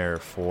been there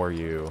for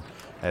you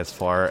as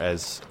far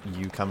as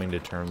you coming to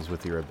terms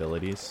with your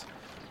abilities.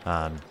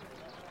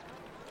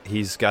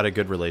 He's got a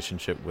good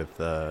relationship with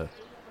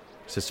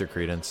Sister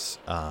Credence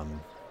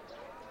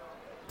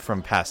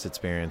from past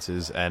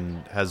experiences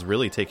and has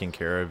really taken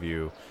care of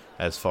you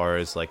as far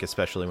as, like,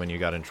 especially when you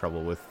got in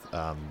trouble with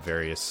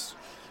various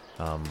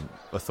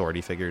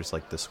authority figures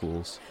like the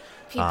schools.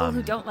 People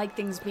who don't like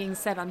things being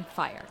set on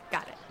fire.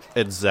 Got it.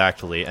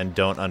 Exactly, and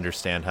don't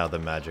understand how the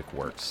magic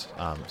works.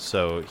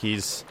 So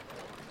he's...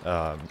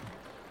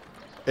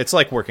 it's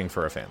like working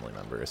for a family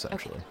member,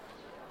 essentially. Okay.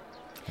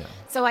 Yeah.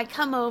 So I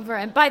come over,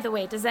 and by the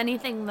way, does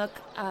anything look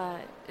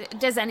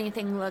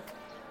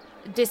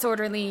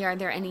disorderly? Are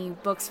there any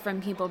books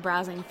from people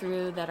browsing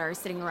through that are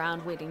sitting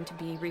around waiting to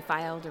be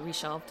refiled or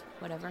reshelved,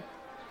 whatever?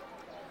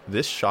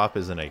 This shop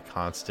is in a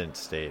constant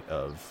state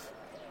of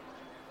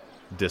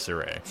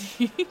disarray.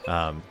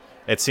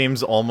 It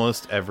seems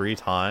almost every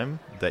time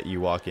that you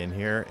walk in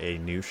here, a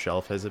new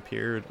shelf has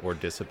appeared or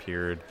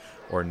disappeared,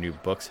 or new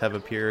books have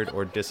appeared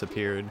or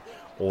disappeared,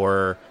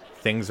 or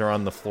things are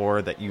on the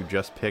floor that you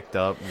just picked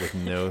up with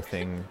no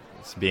things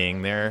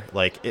being there.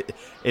 Like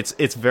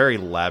it's very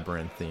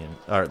labyrinthine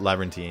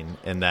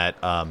in that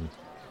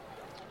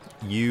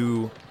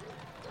you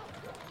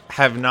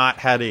have not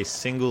had a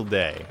single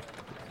day,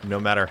 no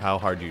matter how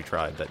hard you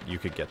tried, that you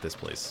could get this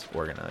place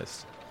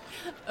organized.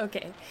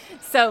 Okay,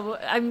 so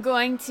I'm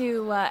going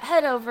to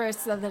head over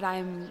so that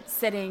I'm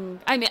sitting.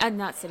 I mean, I'm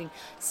not sitting,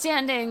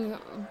 standing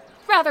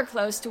rather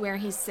close to where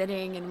he's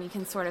sitting, and we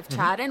can sort of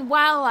chat. And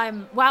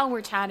while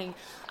we're chatting,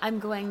 I'm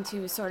going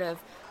to sort of,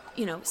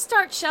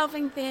 start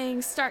shelving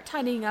things, start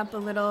tidying up a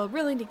little,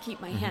 really to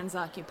keep my hands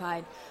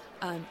occupied.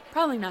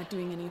 Probably not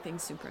doing anything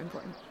super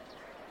important.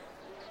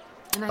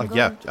 And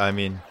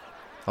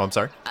I'm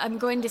sorry. I'm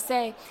going to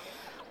say,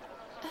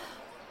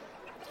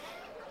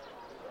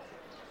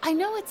 I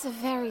know it's a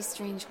very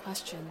strange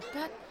question,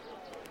 but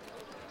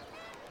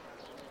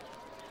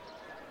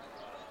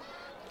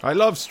I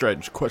love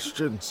strange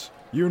questions.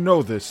 You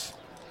know this.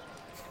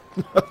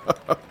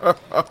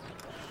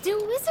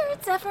 do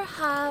wizards ever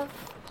have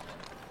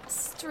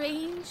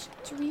strange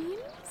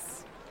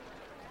dreams?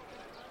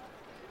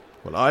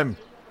 Well,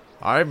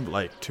 I'm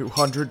like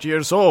 200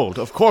 years old.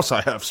 Of course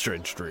I have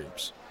strange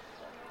dreams.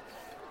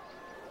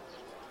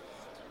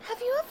 Have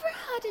you ever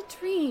had a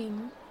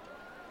dream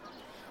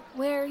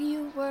where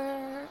you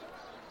were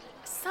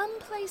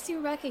someplace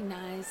you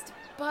recognized,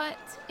 but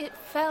it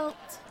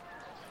felt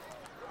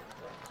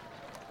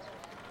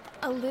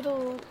a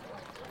little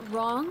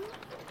wrong?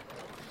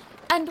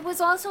 And was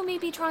also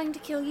maybe trying to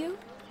kill you?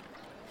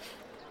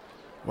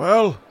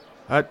 Well,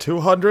 at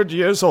 200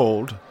 years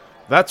old,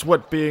 That's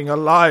what being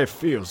alive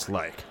feels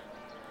like.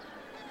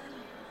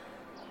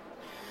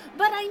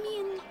 But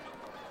I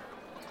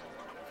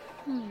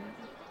mean...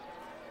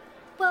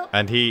 Well...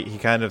 And he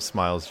kind of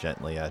smiles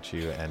gently at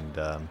you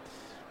and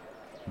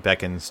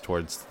beckons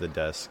towards the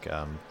desk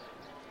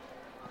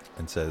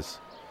and says,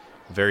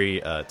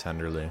 very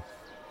tenderly,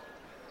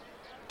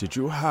 Did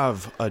you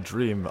have a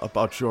dream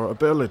about your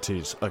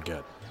abilities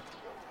again?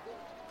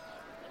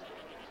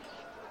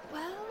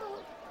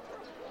 Well,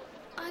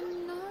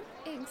 I'm not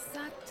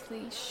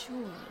exactly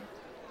sure.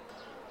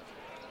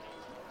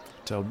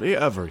 Tell me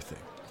everything.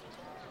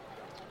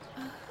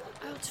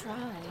 I'll try.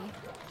 and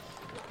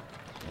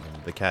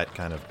the cat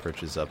kind of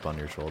perches up on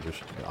your shoulders,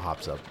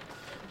 hops up,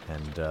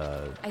 and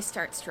I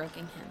start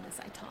stroking him as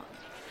I talk.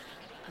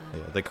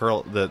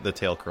 the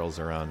tail curls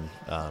around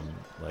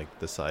like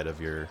the side of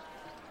your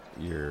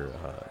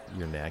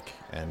neck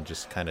and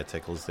just kind of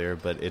tickles there,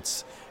 but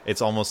it's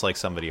almost like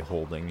somebody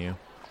holding you.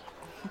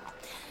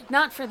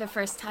 Not for the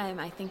first time,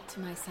 I think to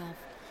myself,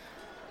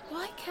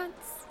 why can't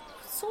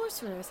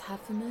sorcerers have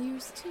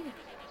familiars too?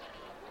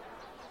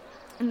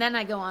 And then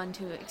I go on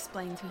to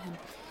explain to him.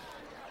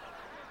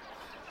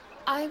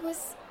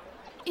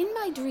 In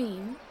my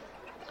dream,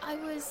 I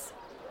was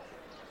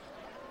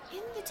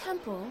in the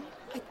temple.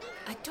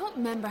 I don't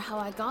remember how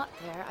I got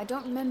there. I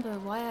don't remember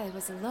why I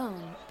was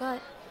alone,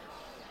 but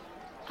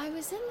I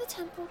was in the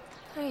temple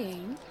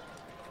praying,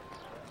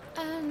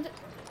 and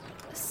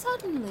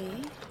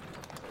suddenly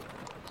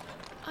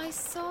I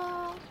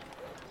saw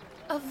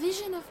a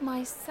vision of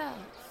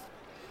myself.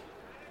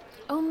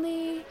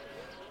 Only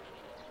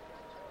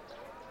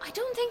I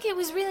don't think it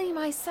was really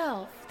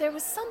myself. There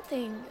was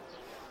something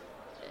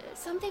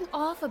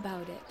off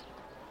about it.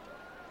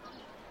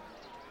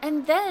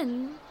 And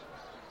then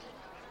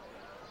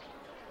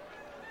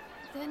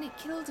it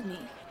killed me.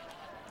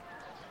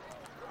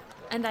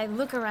 And I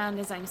look around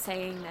as I'm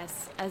saying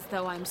this, as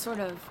though I'm sort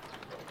of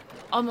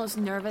almost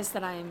nervous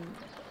that I'm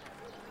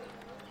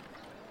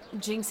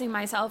jinxing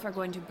myself or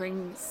going to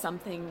bring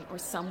something or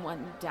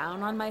someone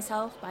down on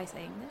myself by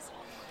saying this.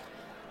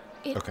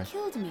 It Okay.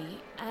 killed me,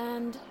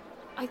 and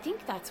I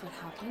think that's what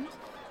happened.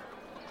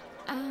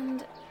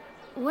 And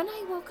when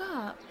I woke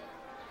up,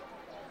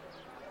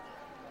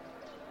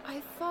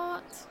 I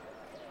thought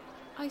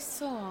I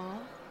saw...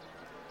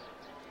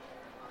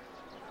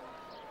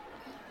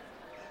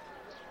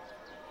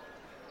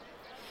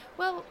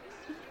 Well,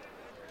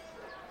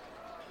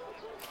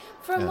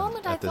 for a Yeah,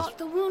 moment I at this- thought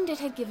the wound it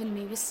had given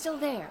me was still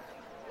there.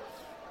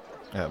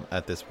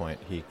 At this point,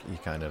 he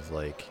kind of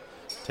like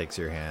takes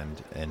your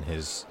hand in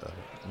his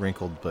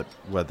wrinkled but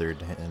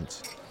weathered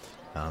hands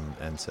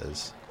and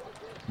says,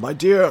 My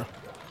dear,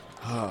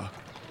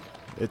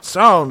 it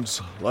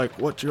sounds like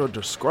what you're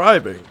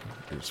describing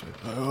is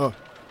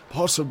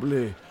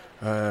possibly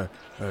a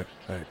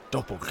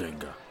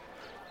doppelganger.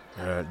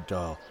 And,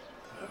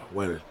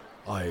 well,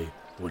 I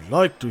would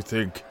like to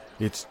think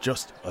it's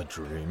just a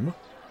dream.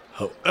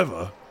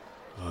 However,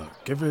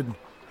 given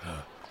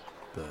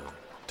the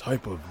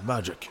type of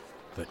magic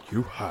that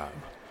you have,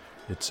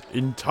 it's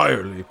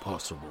entirely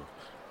possible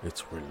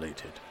it's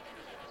related.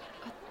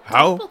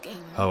 How?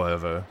 Doppelganger?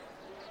 However,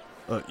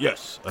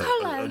 yes,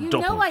 Carlisle, you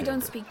know I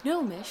don't speak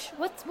Gnomish.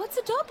 What's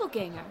a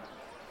doppelganger?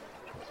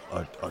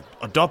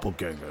 A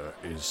doppelganger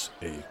is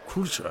a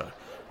creature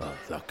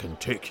that can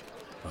take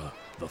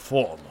the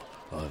form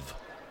of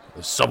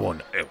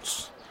someone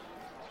else.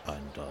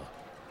 And,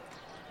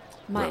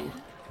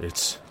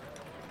 it's...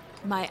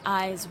 My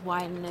eyes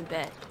widen a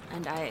bit,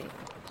 and I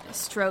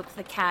stroke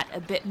the cat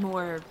a bit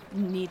more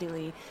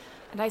needily,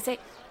 and I say,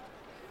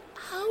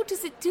 how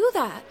does it do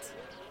that?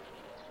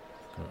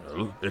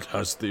 Well, it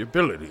has the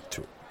ability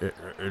to,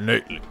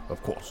 innately,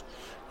 of course.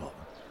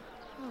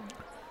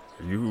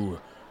 You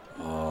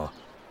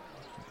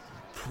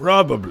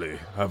probably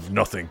have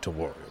nothing to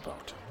worry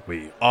about.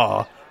 We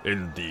are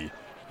in the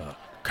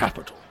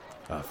capital,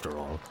 after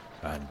all,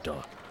 and,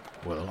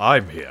 well,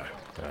 I'm here,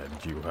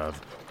 and you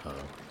have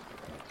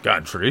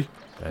Gantry.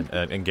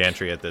 and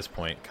Gantry at this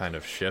point kind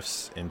of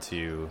shifts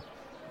into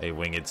a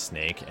winged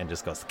snake and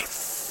just goes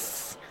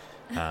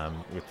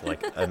with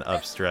like an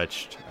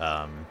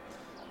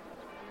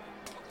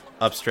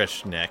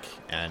upstretched neck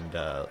and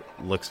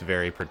looks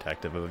very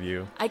protective of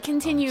you. I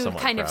continue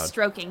somewhat kind of proud.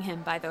 stroking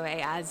him, by the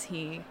way, as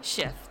he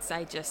shifts.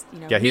 I just,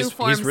 Yeah, new he's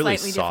form, really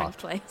slightly soft.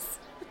 different place.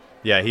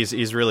 Yeah,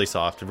 he's really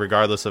soft,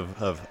 regardless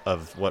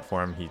of what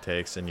form he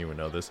takes, and you would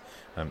know this.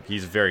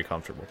 He's very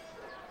comfortable.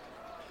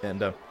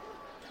 And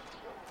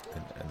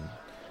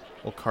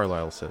well,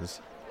 Carlisle says,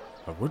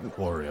 I wouldn't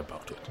worry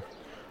about it.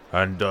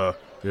 And,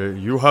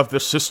 you have the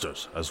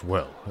sisters as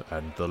well,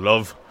 and the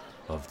love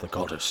of the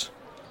goddess.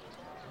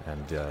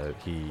 and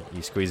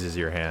he squeezes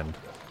your hand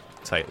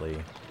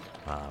tightly,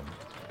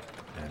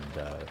 and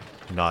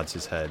nods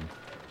his head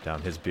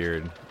down his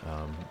beard,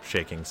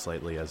 shaking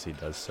slightly as he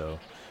does so.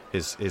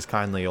 His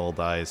kindly old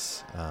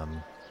eyes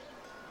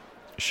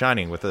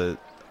shining with a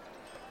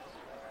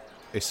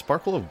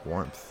sparkle of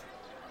warmth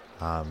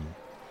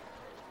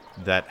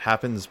that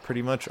happens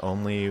pretty much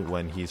only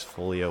when he's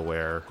fully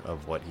aware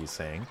of what he's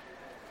saying.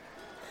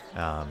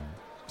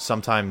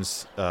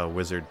 Sometimes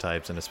wizard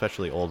types, and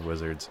especially old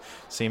wizards,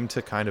 seem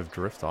to kind of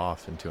drift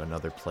off into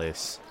another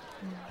place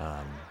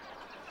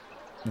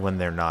when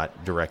they're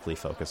not directly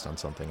focused on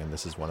something, and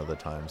this is one of the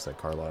times that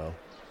Carlisle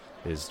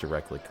is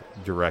directly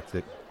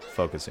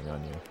focusing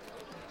on you.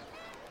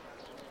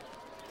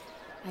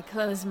 I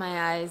close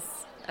my eyes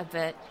a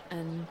bit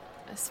and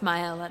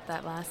smile at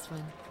that last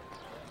one.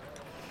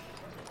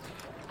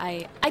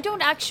 I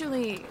don't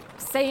actually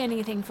say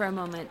anything for a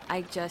moment.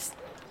 I just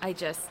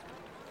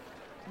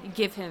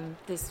give him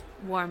this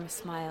warm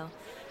smile.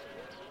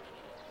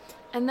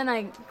 And then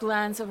I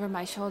glance over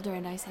my shoulder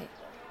and I say,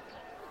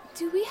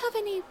 "Do we have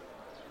any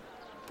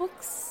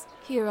books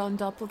here on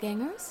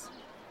doppelgangers?"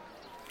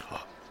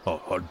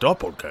 On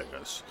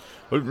doppelgangers?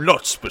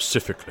 Not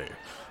specifically.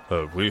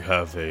 We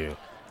have a...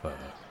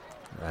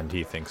 And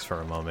he thinks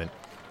for a moment,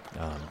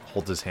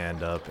 holds his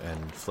hand up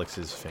and flicks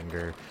his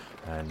finger,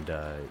 and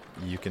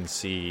you can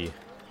see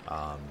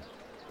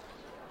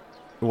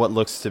what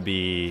looks to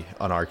be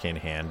an arcane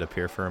hand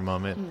appear for a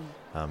moment.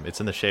 It's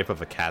in the shape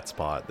of a cat's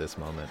paw at this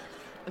moment.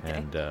 Okay.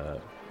 And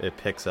it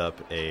picks up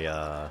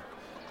a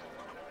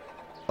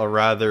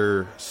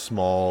rather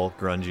small,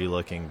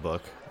 grungy-looking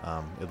book.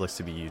 It looks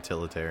to be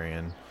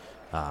utilitarian,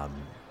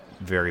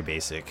 very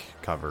basic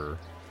cover,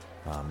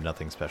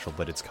 nothing special,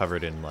 but it's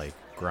covered in like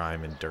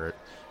grime and dirt.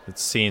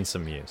 It's seen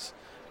some use.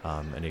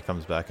 And he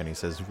comes back and he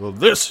says, Well,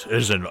 this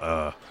is an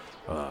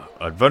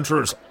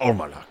Adventurer's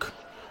Almanac.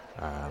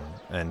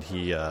 and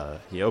he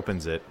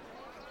opens it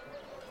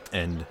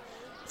and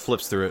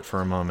flips through it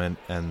for a moment,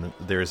 and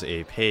there's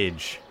a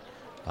page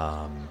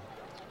on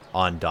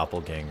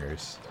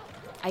doppelgangers.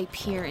 I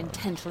peer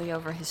intently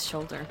over his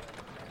shoulder.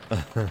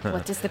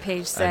 What does the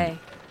page say?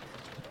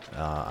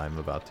 I'm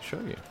about to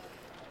show you.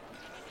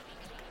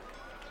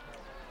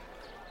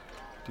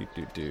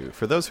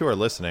 For those who are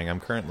listening, I'm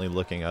currently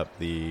looking up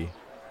the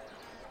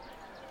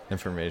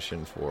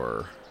information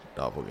for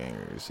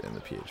doppelgangers in the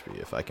PHP,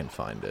 if I can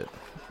find it.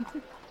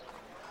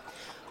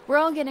 We're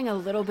all getting a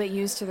little bit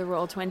used to the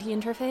Roll20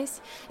 interface.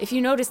 If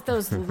you noticed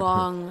those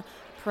long,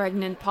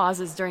 pregnant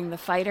pauses during the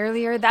fight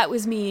earlier, that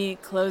was me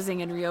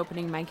closing and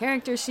reopening my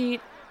character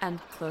sheet, and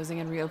closing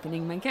and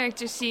reopening my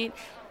character sheet,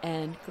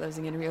 and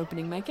closing and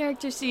reopening my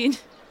character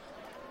sheet.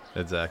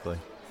 Exactly.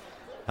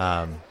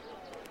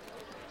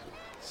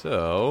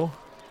 So,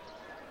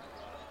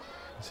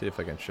 let's see if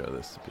I can show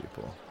this to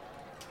people.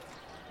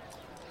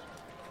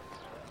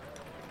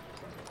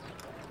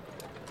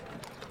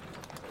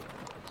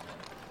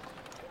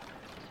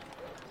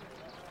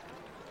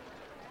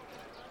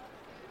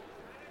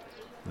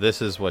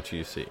 This is what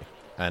you see,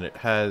 and it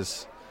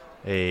has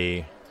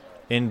a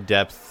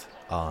in-depth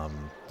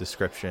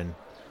description.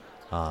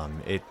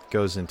 It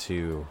goes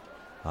into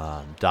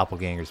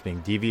doppelgangers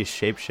being devious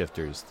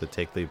shapeshifters that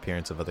take the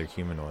appearance of other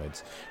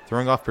humanoids,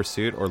 throwing off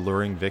pursuit or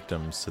luring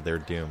victims to their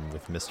doom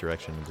with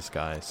misdirection and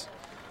disguise.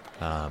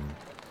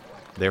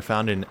 They're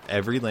found in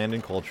every land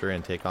and culture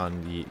and take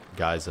on the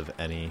guise of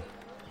any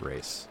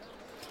race.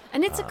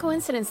 And it's a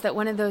coincidence that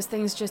one of those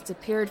things just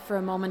appeared for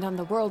a moment on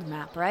the world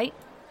map, right?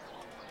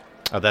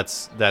 Oh,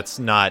 that's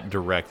not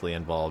directly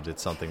involved.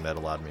 It's something that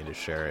allowed me to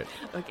share it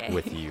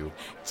with you.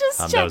 Just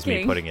checking. That was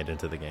me putting it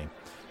into the game.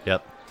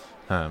 Yep.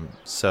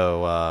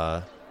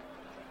 So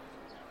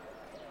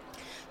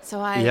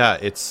yeah,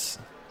 it's...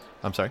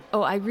 I'm sorry?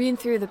 Oh, I read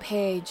through the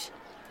page.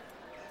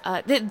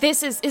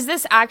 Is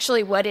this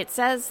actually what it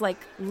says? Like,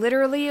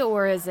 literally,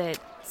 or is it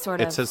sort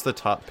of... It says the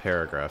top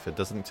paragraph. It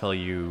doesn't tell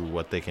you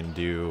what they can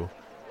do.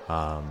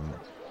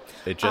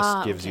 It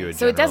just gives you a general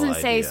So it doesn't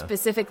say idea.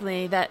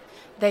 specifically that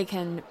they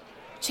can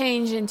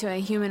change into a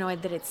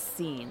humanoid that it's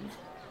seen.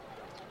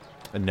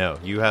 No,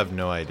 you have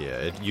no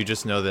idea. You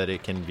just know that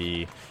it can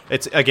be...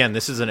 It's again,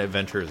 this is an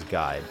adventurer's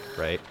guide,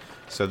 right?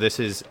 So this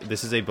is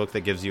a book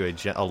that gives you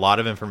a lot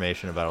of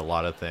information about a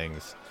lot of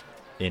things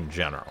in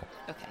general.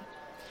 Okay.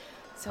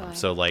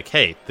 So like,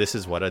 hey, this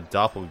is what a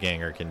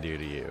doppelganger can do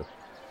to you.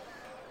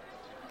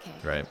 Okay.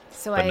 Right.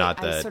 So but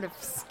I sort of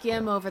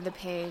skim over the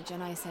page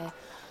and I say,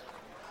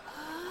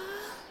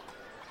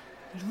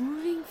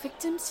 luring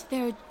victims to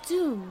their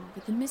doom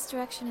with the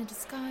misdirection and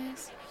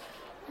disguise.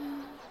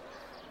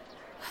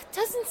 It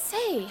doesn't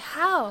say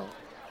how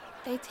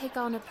they take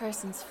on a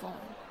person's form.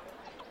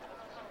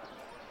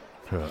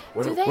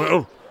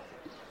 Well,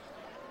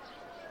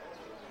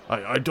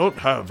 I don't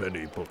have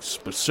any books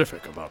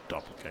specific about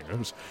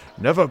doppelgangers.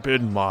 Never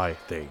been my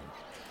thing.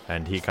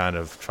 And he kind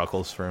of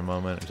chuckles for a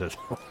moment and says,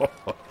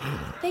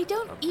 They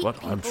don't eat but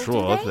people, I'm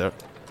sure do they? they're...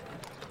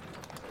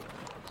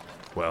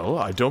 Well,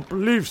 I don't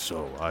believe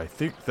so. I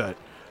think that,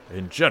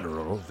 in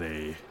general,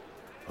 they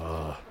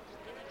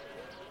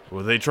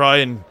try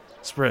and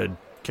spread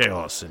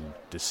chaos and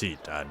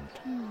deceit and,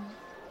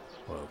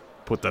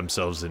 put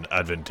themselves in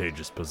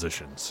advantageous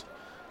positions.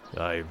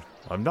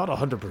 I'm not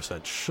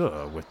 100%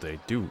 sure what they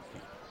do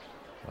eat.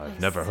 I've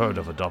never heard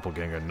of a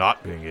doppelganger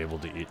not being able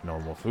to eat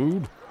normal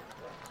food.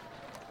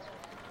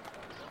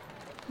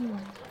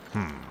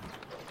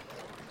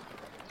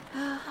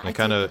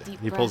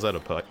 He pulls out a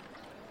pipe.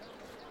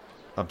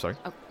 I'm sorry?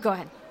 Oh, go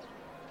ahead.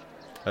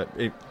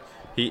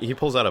 He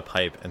pulls out a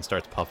pipe and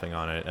starts puffing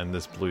on it, and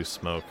this blue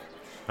smoke,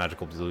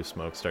 magical blue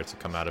smoke, starts to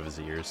come out of his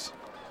ears.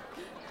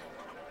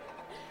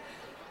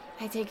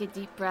 I take a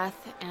deep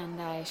breath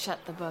and I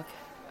shut the book.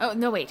 Oh,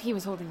 no, wait, he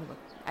was holding the book.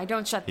 I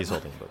don't shut the book. He's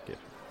holding the book, yeah.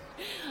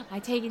 I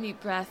take a deep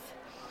breath.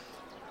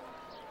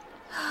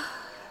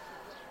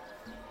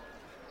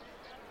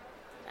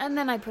 And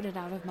then I put it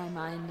out of my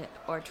mind,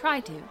 or try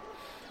to,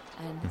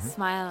 and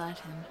smile at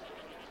him.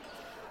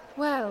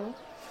 Well,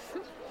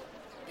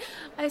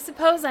 I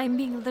suppose I'm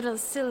being a little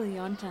silly,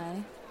 aren't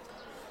I?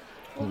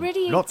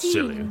 Already 18 Not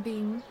silly. and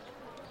being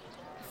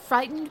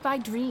frightened by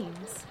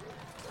dreams.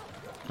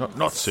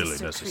 Not silly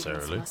Sister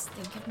necessarily. Credence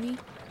must think of me.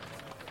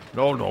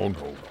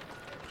 No.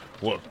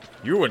 Well,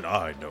 you and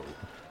I know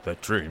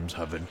that dreams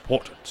have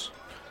importance.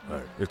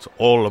 It's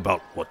all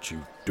about what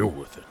you do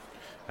with it.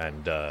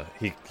 And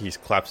he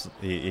snaps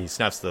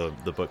the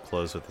book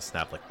closed with a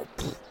snap, like,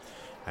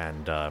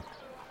 and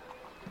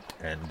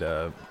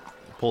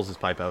pulls his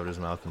pipe out of his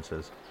mouth and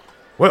says,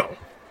 Well,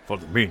 for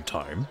the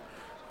meantime,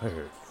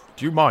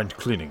 do you mind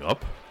cleaning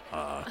up?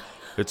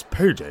 It's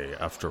payday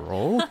after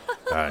all,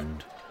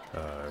 and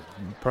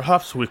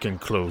perhaps we can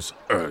close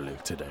early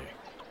today.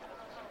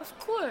 Of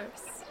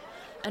course.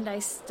 And I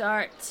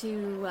start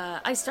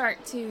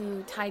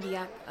to tidy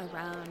up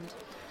around,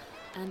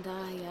 and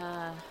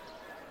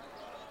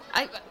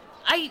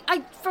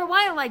I for a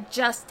while I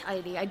just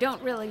tidy. I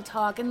don't really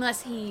talk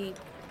unless he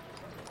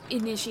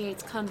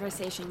initiates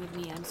conversation with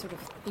me. I'm sort of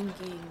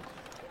thinking,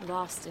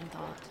 lost in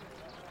thought.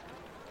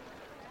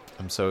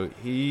 So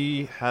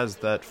he has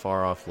that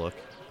far-off look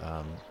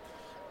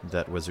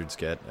that wizards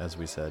get, as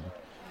we said.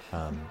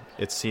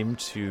 It seemed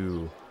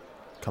to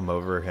come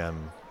over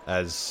him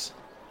as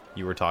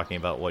you were talking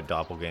about what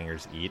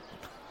doppelgangers eat.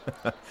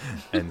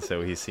 And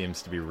so he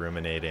seems to be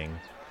ruminating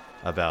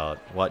about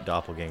what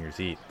doppelgangers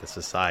eat, the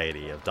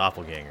society of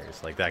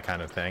doppelgangers, like that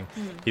kind of thing.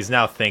 He's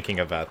now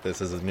thinking about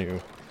this as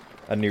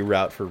a new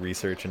route for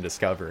research and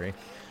discovery.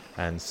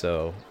 And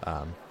so,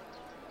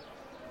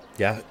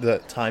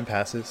 the time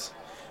passes.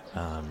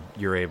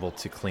 You're able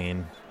to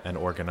clean and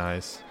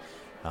organize.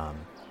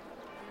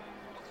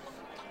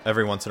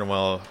 Every once in a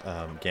while,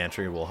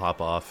 Gantry will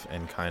hop off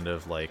and kind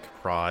of like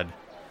prod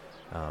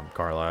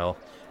Carlisle.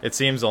 It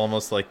seems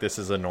almost like this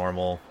is a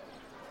normal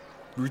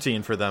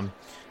routine for them,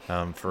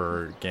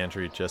 for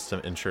Gantry, just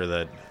to ensure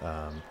that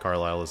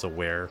Carlisle is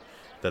aware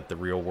that the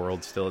real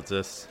world still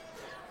exists,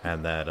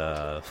 and that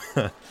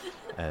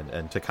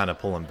and to kind of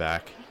pull him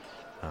back.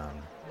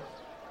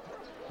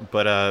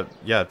 But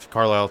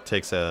Carlisle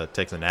takes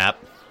a nap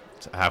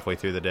halfway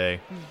through the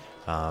day,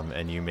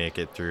 and you make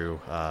it through.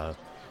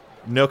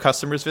 No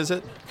customers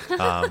visit,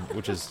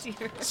 which is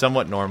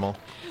somewhat normal.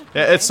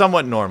 Yeah, it's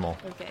somewhat normal.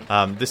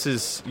 Okay. This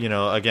is,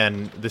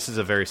 this is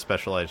a very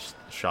specialized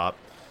shop.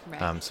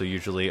 Right. So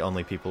usually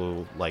only people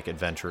who like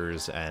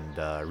adventurers and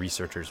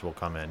researchers will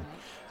come in.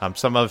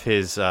 Some of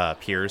his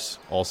peers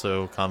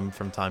also come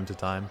from time to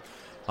time.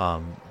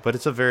 But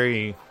it's a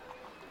very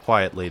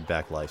quiet,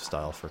 laid-back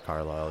lifestyle for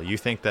Carlisle. You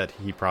think that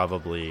he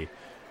probably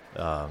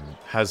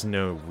has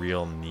no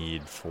real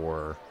need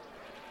for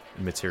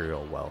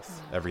material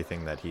wealth.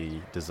 Everything that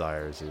he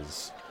desires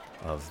is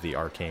of the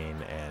arcane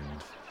and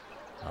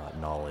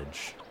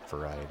knowledge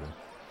variety.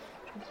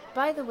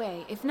 By the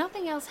way, if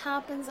nothing else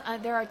happens,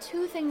 there are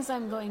two things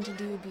I'm going to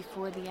do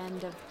before the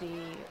end of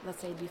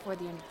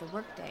the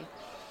workday.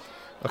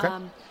 Okay.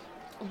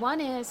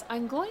 One is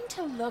I'm going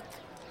to look.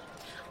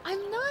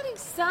 I'm not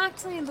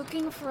exactly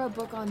looking for a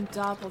book on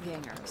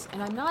doppelgangers,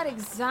 and I'm not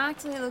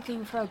exactly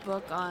looking for a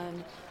book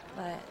on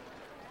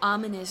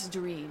ominous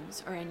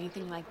dreams or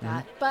anything like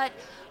that, but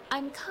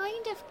I'm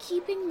kind of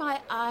keeping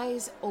my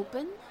eyes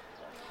open,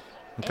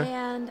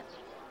 and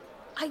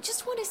I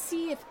just want to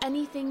see if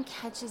anything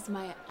catches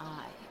my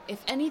eye,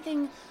 if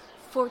anything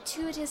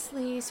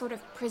fortuitously sort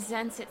of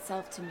presents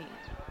itself to me.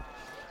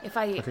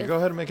 Go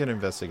ahead and make an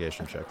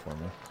investigation check for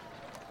me.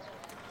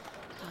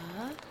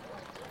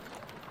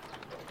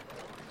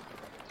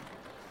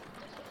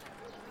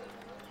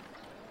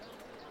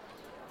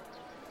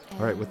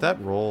 All right, with that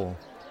roll,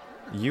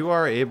 you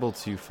are able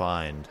to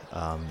find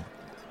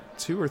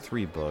 2 or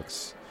 3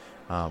 books,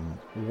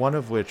 one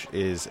of which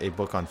is a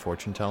book on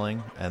fortune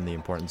telling and the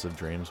importance of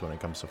dreams when it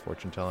comes to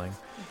fortune telling.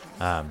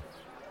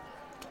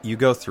 You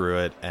go through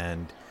it,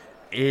 and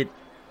it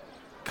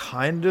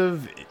kind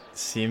of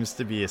seems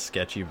to be a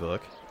sketchy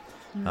book.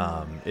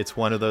 It's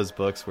one of those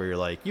books where you're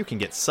like, you can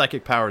get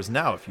psychic powers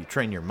now if you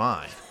train your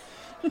mind.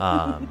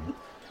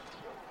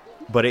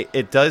 But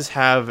it does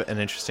have an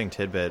interesting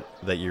tidbit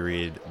that you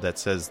read that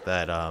says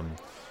that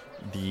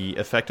the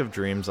effect of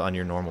dreams on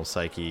your normal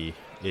psyche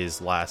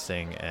is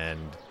lasting and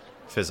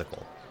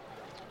physical.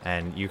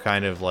 And you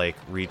kind of like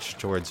reach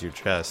towards your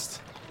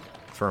chest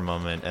for a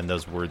moment, and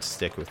those words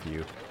stick with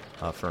you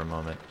for a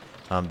moment.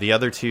 The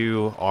other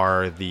two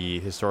are the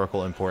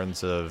historical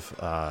importance of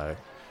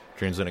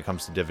dreams when it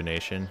comes to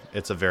divination.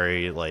 It's a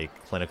very like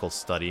clinical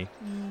study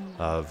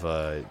of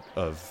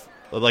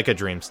like a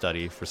dream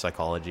study for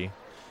psychology.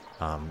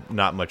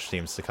 Not much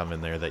seems to come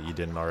in there that you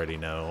didn't already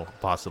know.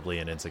 Possibly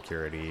an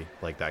insecurity,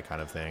 like that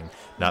kind of thing.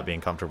 Not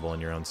being comfortable in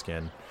your own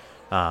skin.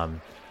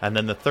 And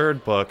then the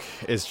third book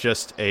is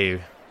just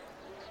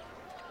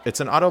it's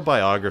an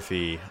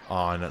autobiography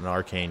on an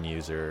arcane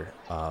user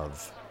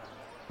of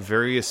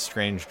various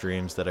strange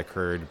dreams that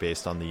occurred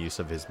based on the use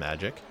of his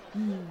magic.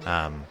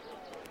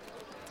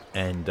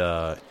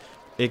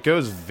 It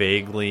goes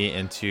vaguely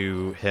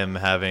into him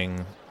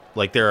having,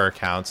 like, there are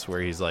accounts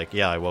where he's like,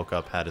 yeah, I woke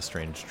up, had a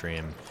strange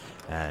dream,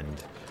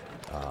 and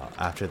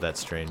after that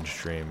strange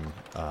dream,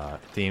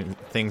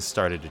 things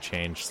started to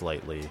change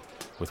slightly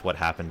with what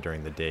happened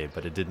during the day,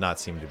 but it did not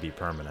seem to be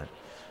permanent.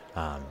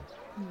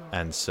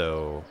 And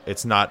so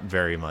it's not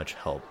very much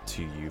help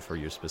to you for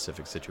your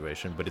specific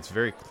situation, but it's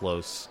very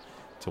close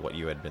to what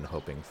you had been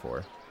hoping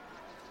for.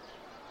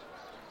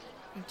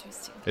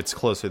 Interesting. It's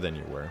closer than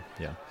you were,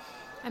 yeah.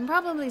 I'm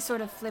probably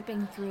sort of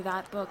flipping through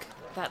that book,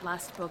 that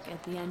last book,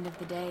 at the end of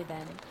the day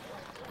then.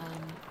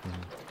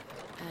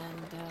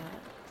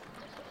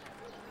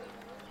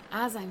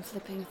 As I'm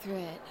flipping through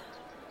it,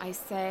 I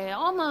say,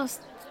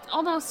 almost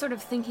sort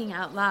of thinking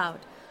out loud,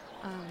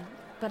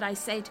 but I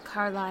say to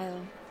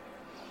Carlisle,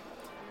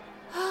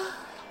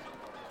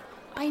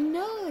 I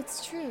know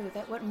it's true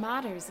that what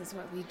matters is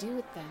what we do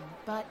with them,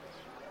 but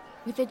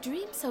with a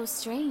dream so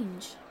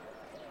strange,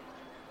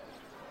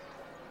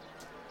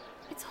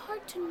 it's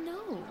hard to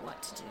know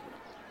what to do.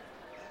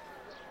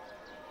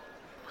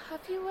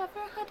 Have you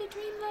ever had a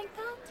dream like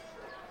that?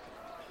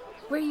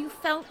 Where you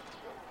felt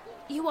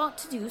you ought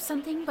to do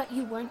something, but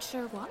you weren't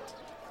sure what?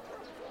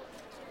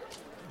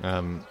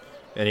 And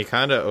he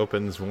kind of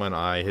opens one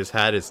eye. His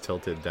hat is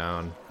tilted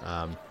down.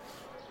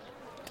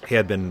 He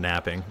had been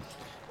napping,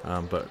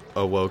 but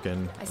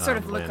awoken. I sort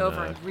of look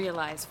over and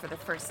realize for the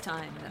first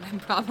time that I'm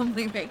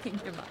probably waking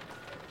him up.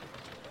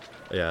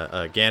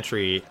 Yeah,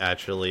 Gantry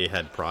actually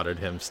had prodded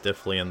him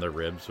stiffly in the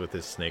ribs with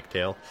his snake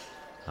tail.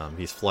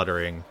 He's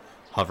fluttering,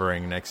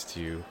 hovering next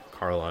to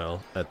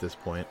Carlisle at this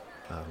point.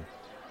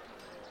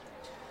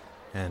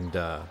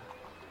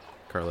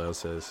 Carlisle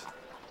says,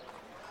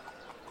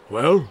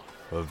 Well,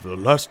 the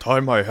last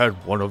time I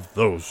had one of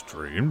those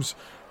dreams,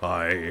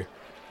 I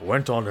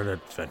went on an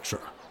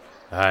adventure.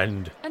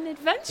 And an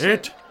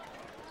adventure?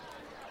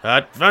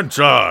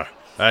 Adventure!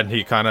 and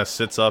he kind of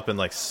sits up and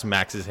like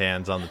smacks his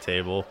hands on the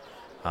table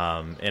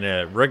in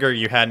a rigor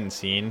you hadn't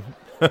seen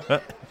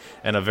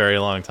in a very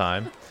long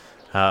time.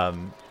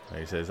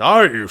 He says,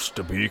 I used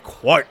to be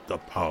quite the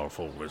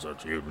powerful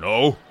wizard, you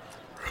know.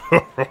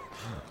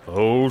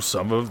 Oh,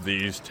 some of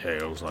these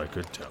tales I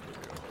could tell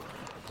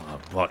you.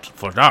 But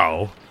for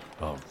now,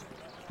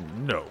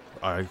 no,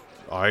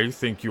 I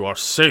think you are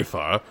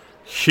safer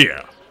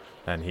here.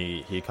 and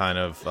he kind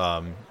of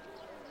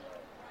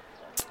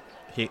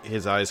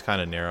his eyes kind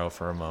of narrow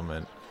for a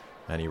moment,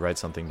 and he writes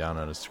something down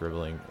on a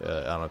scribbling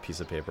on a piece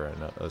of paper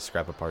and a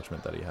scrap of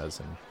parchment that he has,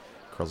 and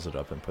curls it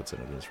up and puts it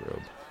in his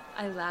robe.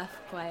 I laugh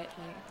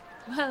quietly.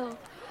 Well,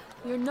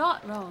 you're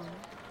not wrong.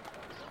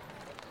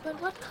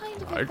 But what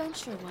kind of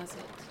adventure was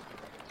it?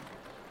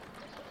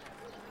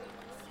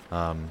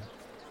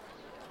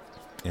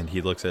 And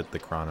he looks at the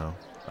chrono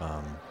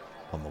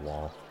on the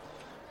wall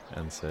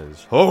and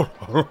says, Oh,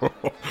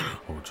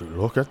 would you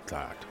look at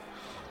that?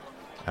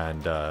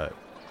 And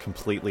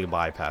completely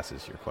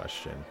bypasses your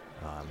question,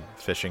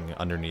 fishing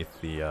underneath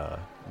the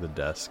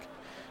desk.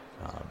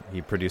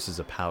 He produces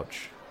a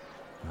pouch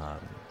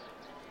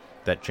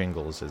that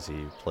jingles as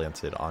he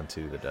plants it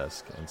onto the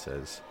desk and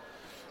says,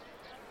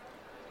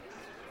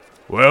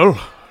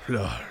 Well,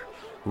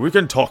 we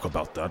can talk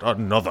about that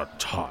another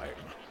time.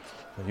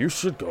 You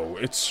should go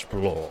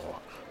explore.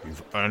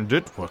 You've earned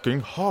it working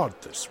hard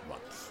this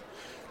month.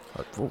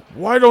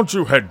 Why don't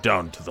you head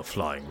down to the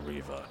Flying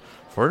Reaver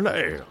for an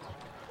ale?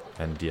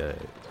 and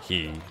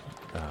he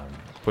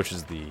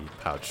pushes the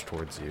pouch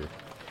towards you.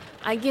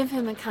 I give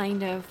him a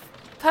kind of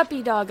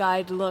puppy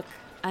dog-eyed look,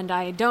 and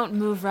I don't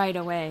move right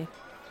away.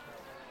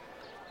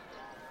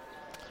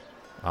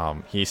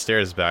 He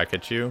stares back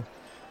at you,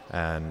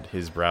 and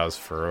his brows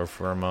furrow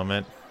for a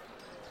moment.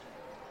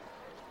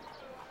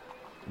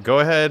 Go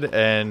ahead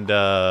and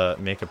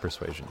make a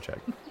persuasion check.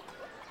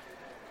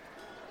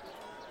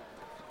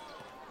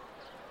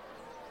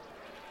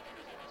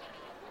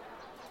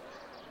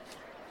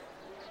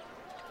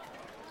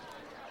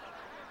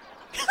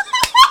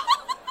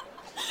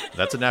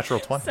 That's a natural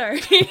 20.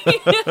 Sorry.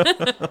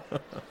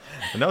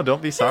 No,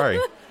 don't be sorry.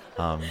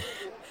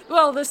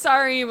 Well, the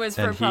sorry was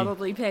for And he-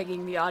 probably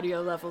pegging the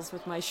audio levels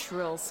with my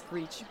shrill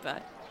screech,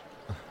 but...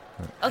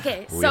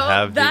 Okay, We so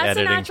have the that's a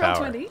editing natural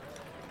power. 20.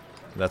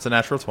 That's a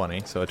natural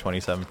 20, so a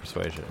 27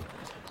 persuasion.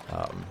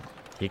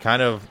 He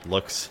kind of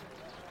looks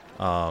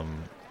like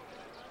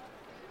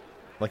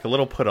a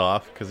little put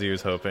off because he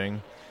was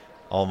hoping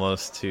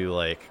almost to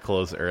like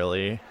close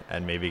early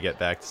and maybe get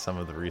back to some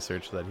of the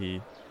research that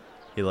he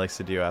likes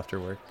to do after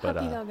work. But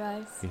Puppy dog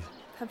eyes.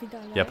 Puppy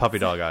dog eyes. yeah, puppy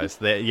dog eyes.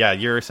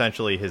 You're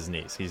essentially his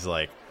niece. He's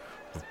like,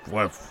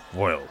 Well,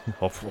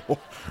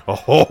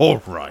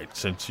 all right,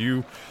 since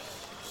you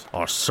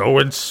are so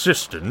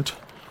insistent,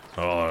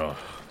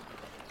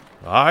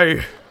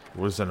 I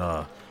was in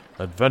a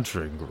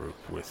adventuring group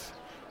with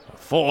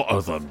 4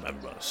 other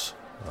members.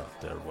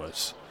 There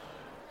was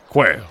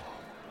Quail,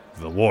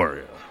 the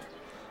warrior.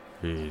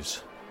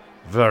 He's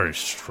very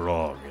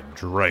strong and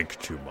drank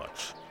too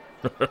much.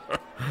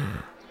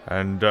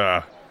 And,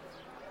 there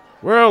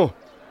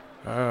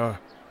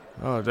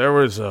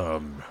was,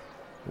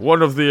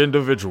 one of the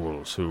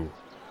individuals who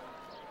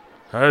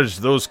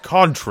has those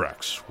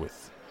contracts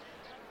with,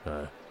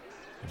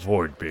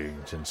 void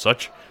beings and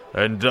such,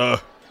 and,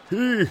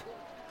 he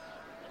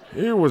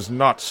was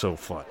not so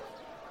fun.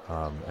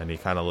 And he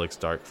kind of looks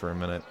dark for a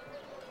minute.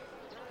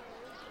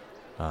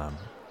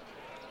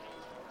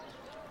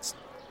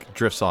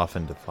 Drifts off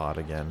into thought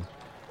again,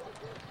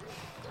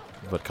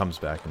 but comes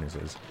back and he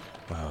says,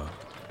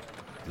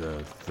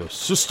 The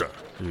sister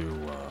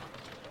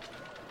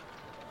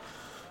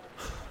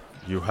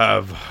you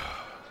have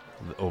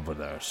over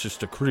there,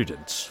 Sister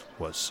Credence,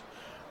 was,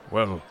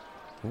 well,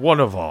 one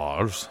of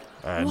ours,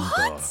 and,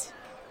 What?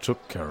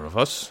 took care of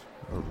us.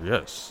 Oh,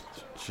 yes,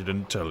 she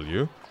didn't tell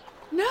you.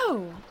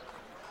 No.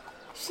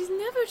 She's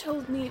never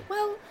told me.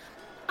 Well,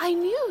 I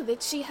knew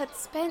that she had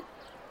spent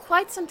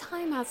quite some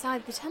time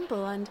outside the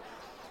temple, and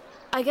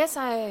I guess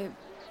I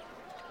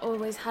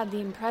always had the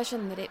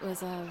impression that it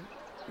was a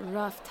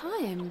rough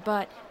time,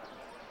 but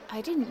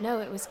I didn't know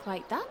it was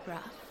quite that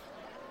rough.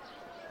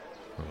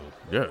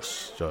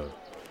 Yes,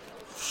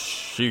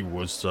 she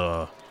was,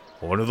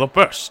 one of the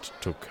best.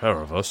 Took care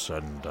of us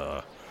and,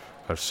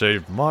 has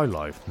saved my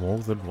life more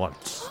than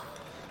once.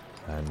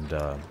 and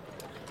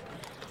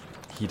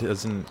he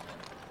doesn't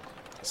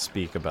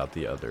speak about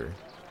the other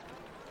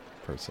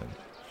person.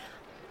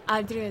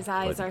 Adria's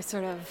eyes But- are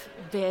sort of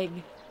big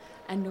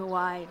and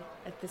wide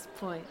at this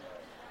point.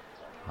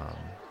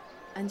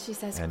 And she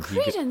says, and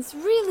he Credence,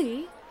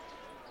 really?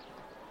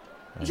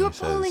 And You're he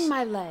says- pulling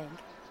my leg.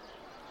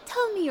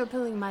 Tell me you're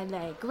pulling my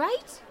leg,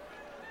 right?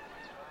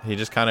 He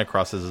just kind of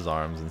crosses his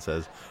arms and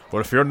says,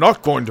 Well, if you're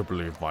not going to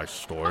believe my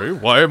story,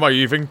 why am I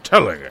even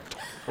telling it?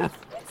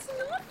 It's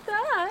not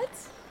that.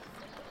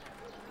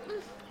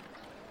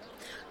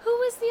 Who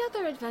was the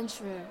other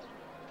adventurer?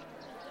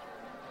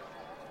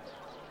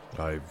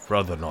 I'd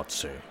rather not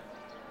say.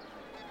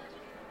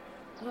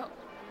 Well,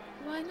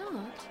 why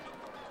not?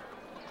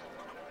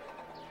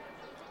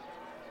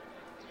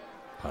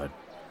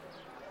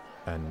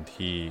 and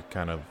he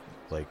kind of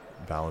like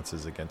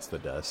balances against the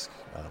desk,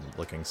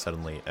 looking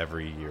suddenly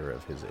every year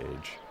of his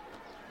age.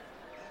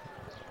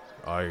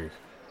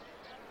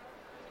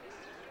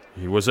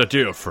 He was a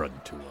dear friend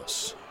to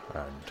us,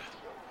 and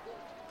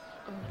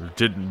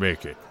didn't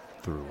make it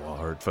through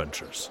our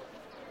adventures.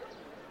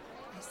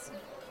 I see.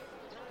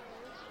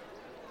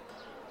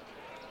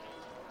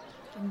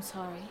 I'm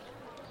sorry.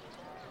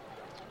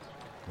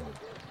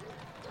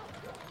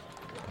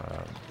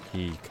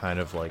 He kind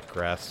of like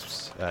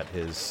grasps at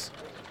his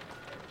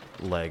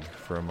leg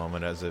for a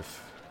moment as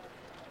if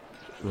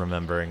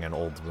remembering an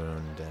old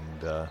wound,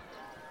 and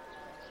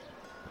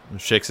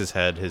shakes his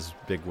head, his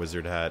big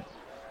wizard hat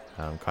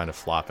kind of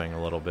flopping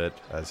a little bit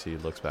as he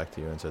looks back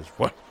to you and says,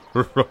 What?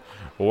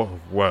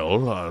 Well,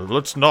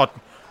 let's not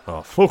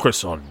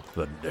focus on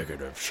the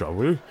negative, shall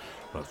we?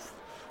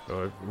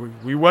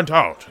 We went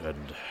out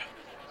and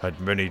had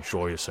many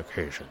joyous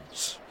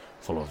occasions,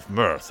 full of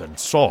mirth and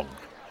song.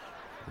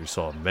 We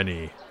saw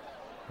many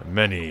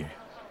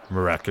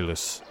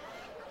miraculous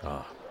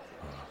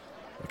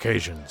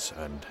occasions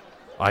and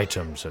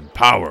items and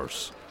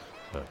powers.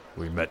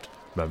 We met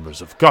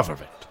members of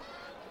government.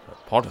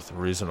 Part of the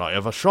reason I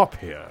ever shop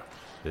here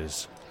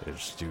is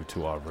due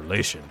to our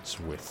relations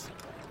with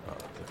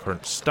the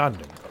current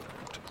standing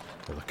government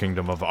of the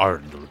Kingdom of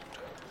Ireland.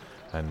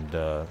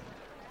 and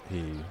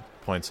he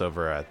points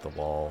over at the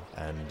wall,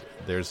 and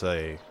there's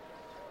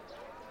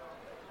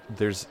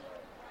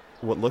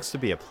what looks to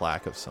be a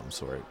plaque of some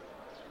sort,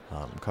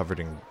 covered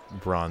in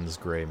bronze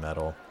gray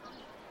metal,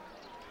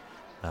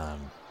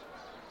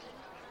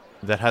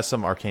 that has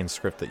some arcane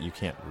script that you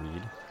can't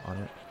read on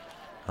it,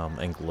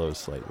 and glows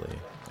slightly.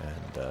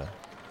 And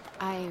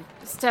I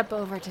step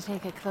over to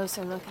take a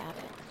closer look at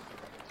it.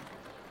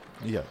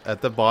 yeah,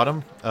 at the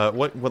bottom,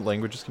 what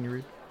languages can you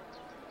read?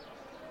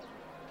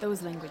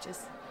 Those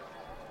languages.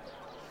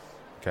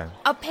 Okay.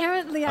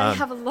 Apparently, I Um,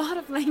 have a lot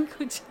of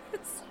languages.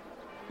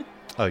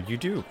 Oh, you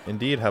do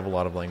indeed have a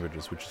lot of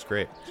languages, which is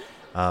great.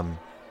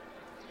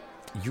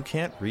 You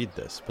can't read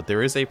this, but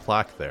there is a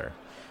plaque there.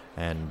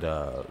 And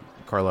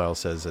Carlisle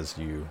says as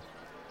you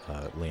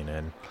lean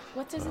in,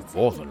 What does it say?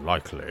 More than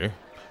likely,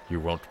 you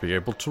won't be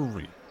able to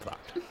read that.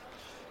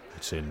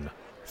 It's in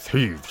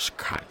Thieves'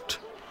 Cant.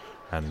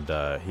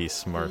 and he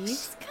smirks.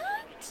 Thieves'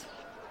 Cant?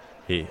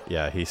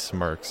 He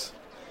smirks.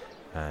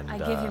 And I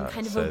give him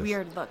kind of a says,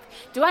 weird look.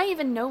 Do I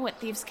even know what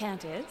Thieves'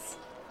 Cant is?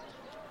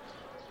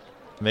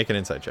 Make an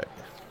insight check.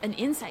 An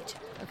insight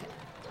check.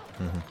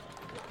 Okay.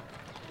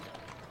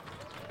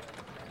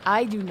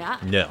 I do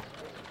not. No.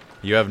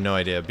 You have no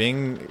idea.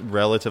 Being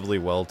relatively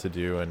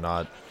well-to-do and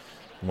not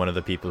one of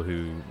the people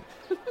who,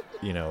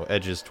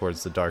 edges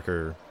towards the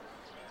darker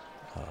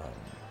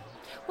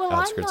Well,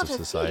 outskirts I'm not of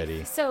society. a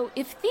thief, so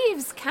if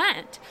thieves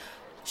can't,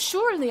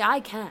 surely I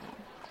can.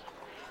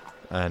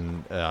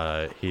 And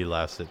he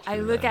laughs at you. I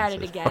look and at it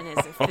says, again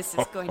as if this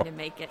is going to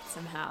make it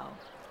somehow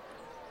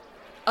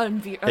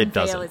unveil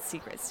doesn't. its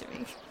secrets to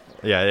me.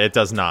 Yeah, it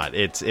does not.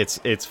 It's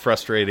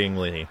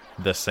frustratingly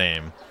the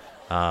same.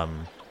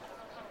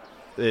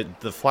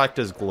 The flak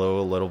does glow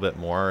a little bit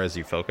more as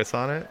you focus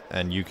on it,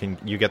 and you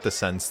get the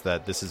sense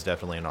that this is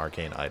definitely an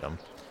arcane item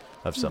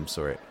of some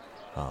sort.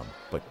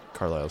 But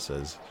Carlisle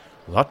says,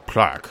 That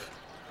plaque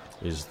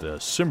is the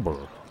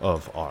symbol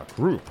of our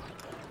group.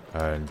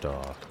 And,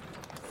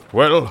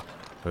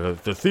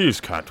 the Thieves'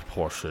 Cat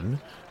portion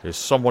is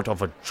somewhat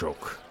of a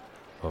joke.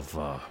 Of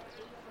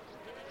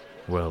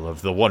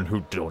the one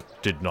who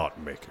did not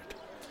make it.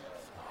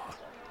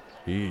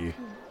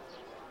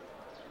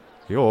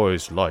 He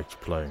always liked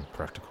playing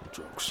practical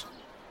jokes.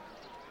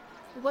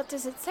 What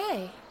does it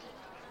say?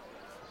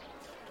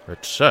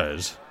 It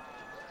says,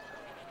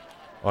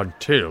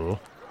 until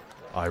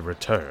I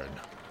return.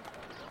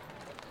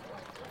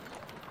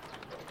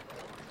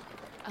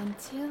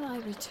 Until I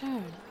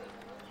return.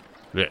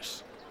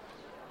 Yes.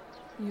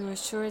 You are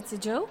sure it's a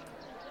joke?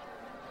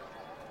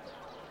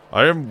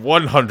 I am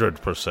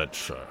 100%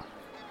 sure.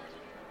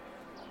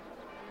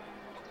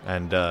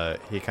 and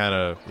he kind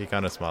of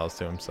smiles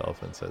to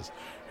himself and says,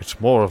 It's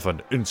more of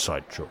an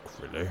inside joke,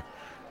 really.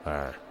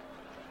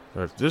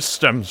 This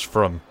stems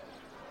from,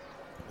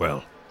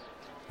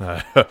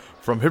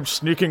 from him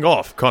sneaking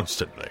off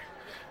constantly.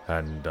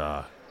 And,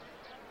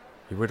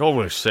 he would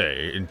always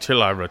say,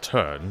 until I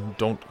return,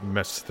 don't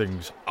mess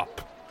things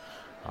up.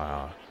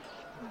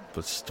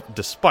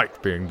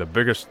 Despite being the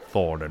biggest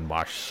thorn in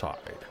my side.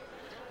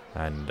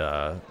 and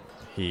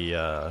he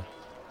kind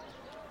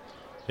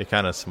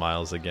of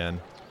smiles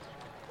again,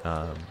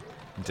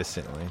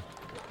 distantly,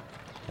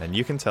 and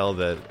you can tell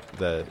that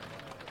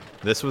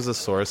this was a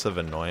source of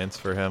annoyance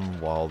for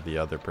him while the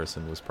other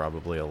person was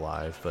probably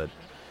alive, but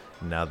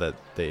now that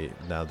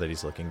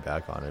he's looking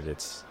back on it,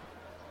 it's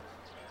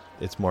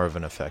more of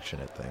an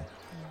affectionate thing.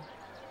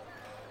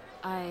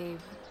 I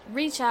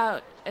reach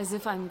out as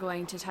if I'm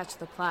going to touch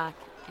the plaque,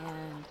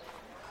 and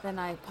then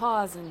I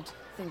pause and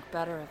think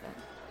better of it,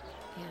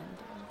 and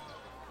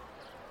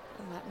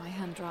I let my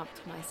hand drop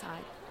to my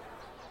side.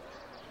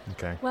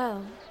 Okay.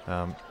 Well,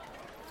 Um,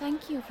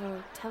 thank you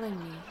for telling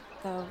me,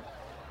 though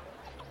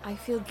I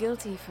feel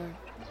guilty for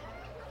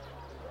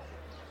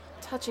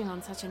touching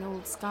on such an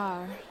old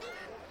scar.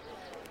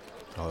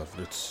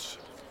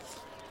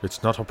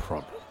 It's not a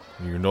problem.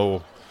 You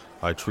know,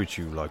 I treat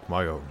you like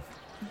my own.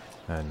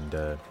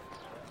 and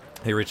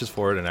he reaches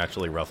forward and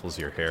actually ruffles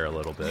your hair a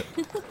little bit.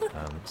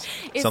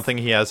 Is- Something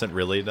he hasn't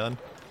really done.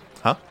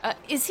 Huh?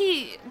 Is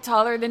he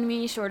taller than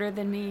me, shorter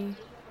than me,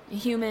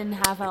 human,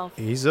 half-elf?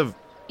 He's human.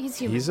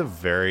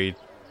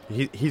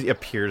 He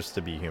appears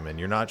to be human.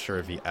 You're not sure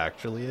if he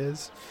actually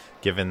is,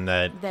 given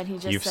that He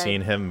just you've said-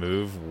 seen him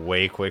move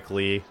way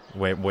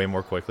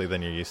more quickly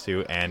than you're used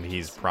to, and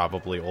he's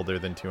probably older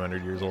than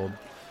 200 years old.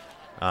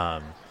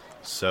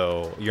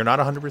 So you're not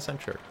 100%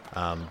 sure.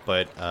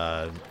 But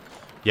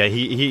yeah,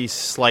 he's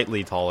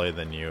slightly taller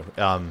than you.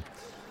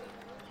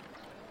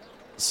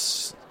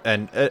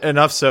 And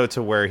enough so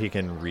to where he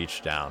can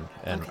reach down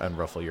and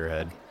ruffle your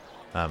head.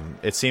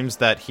 It seems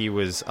that he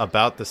was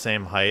about the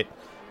same height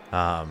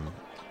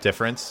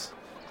difference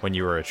when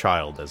you were a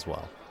child as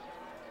well.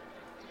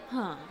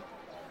 Huh.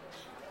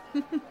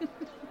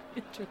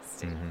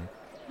 Interesting.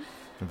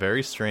 A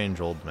very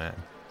strange old man.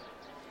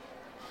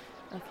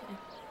 Okay.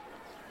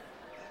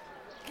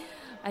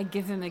 I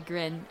give him a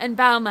grin and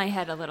bow my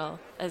head a little,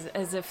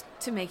 as if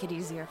to make it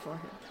easier for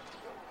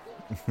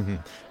him.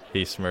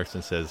 He smirks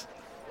and says,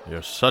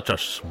 You're such a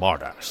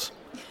smartass.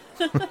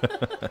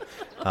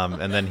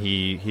 and then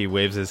he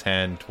waves his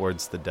hand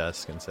towards the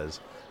desk and says,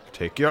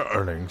 Take your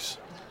earnings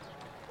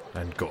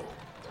and go.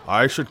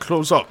 I should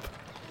close up.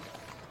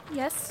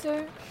 Yes,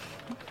 sir.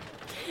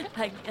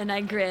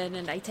 I grin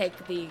and I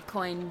take the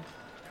coin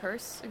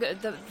purse,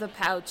 the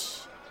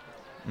pouch,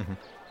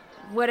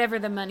 whatever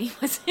the money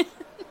was in.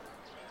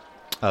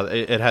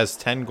 it has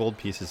 10 gold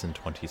pieces and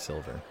 20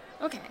 silver.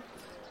 Okay.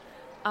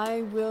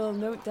 I will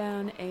note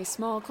down a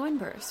small coin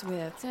purse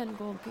with 10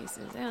 gold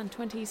pieces and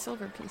 20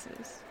 silver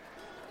pieces.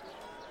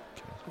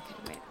 Okay,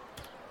 wait.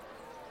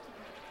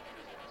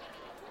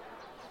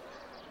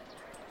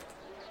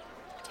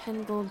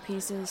 $10 gold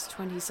pieces,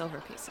 20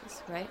 silver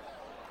pieces, right?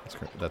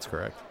 That's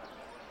correct.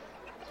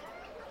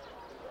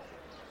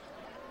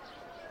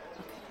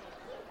 Okay.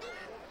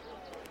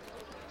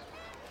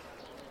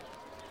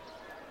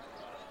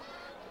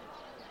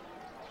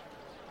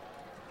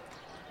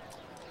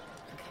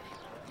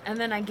 And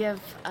then I give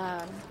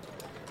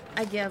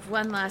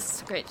one last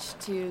scritch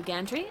to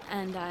Gantry,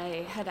 and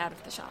I head out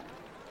of the shop.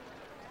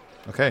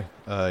 Okay,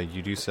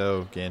 you do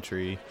so.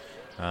 Gantry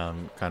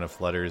kind of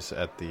flutters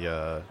at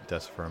the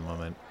desk for a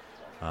moment.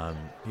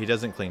 He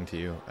doesn't cling to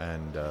you,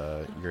 and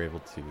you're able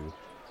to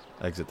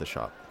exit the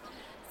shop.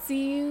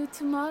 See you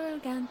tomorrow,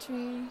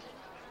 Gantry.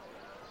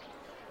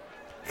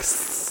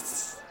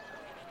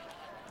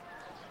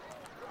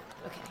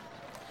 Okay.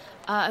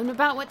 And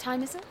about what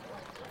time is it?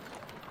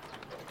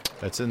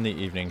 It's in the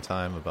evening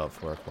time, about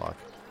 4 o'clock.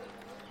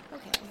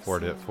 Okay. 4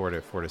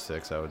 to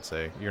 6, I would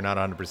say. You're not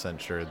 100%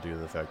 sure due to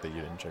the fact that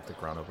you didn't check the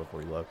chrono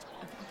before you left.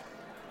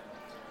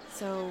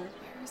 So,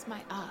 where's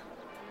my...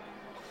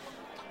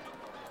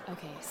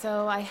 Okay,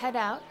 so I head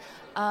out.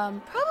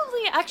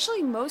 Probably,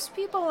 actually, most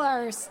people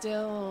are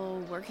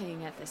still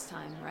working at this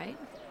time, right?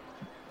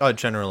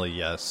 Generally,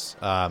 yes.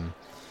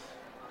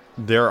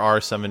 There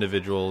are some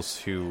individuals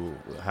who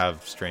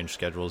have strange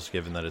schedules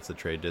given that it's a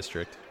trade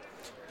district.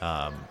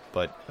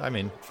 But, I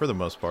mean, for the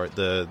most part,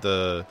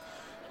 the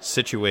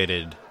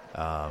situated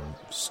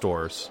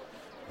stores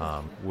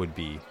would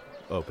be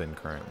open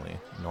currently,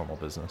 normal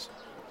business.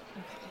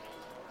 Okay.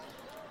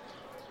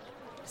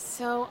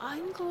 So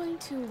I'm going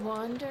to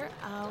wander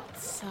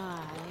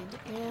outside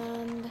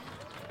and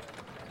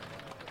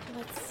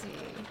let's see.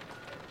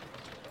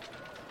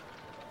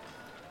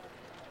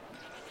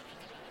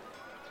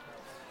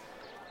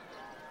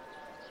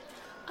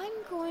 I'm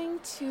going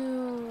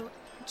to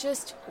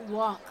just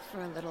walk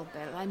for a little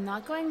bit. I'm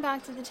not going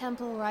back to the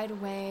temple right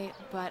away,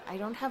 but I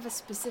don't have a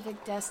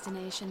specific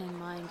destination in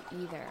mind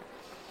either.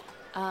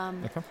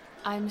 Okay.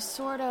 I'm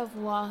sort of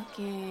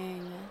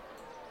walking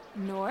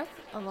north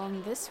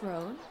along this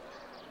road.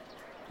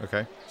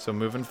 Okay, so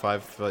moving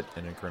 5 foot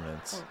in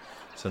increments,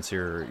 since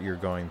you're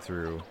going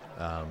through,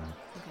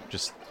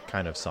 just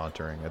kind of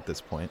sauntering at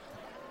this point.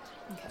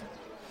 Okay.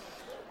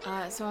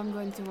 So I'm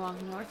going to walk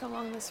north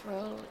along this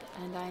road,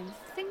 and I'm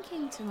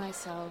thinking to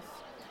myself,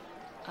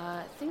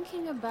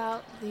 thinking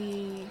about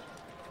the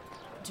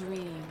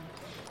dream.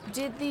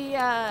 Did the,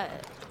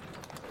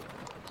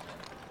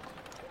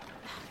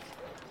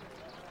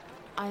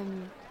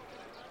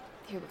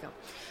 here we go.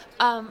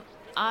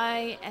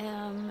 I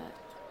am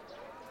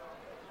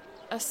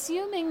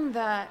assuming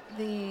that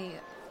the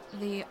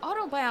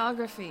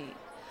autobiography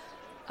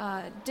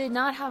did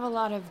not have a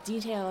lot of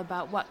detail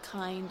about what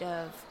kind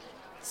of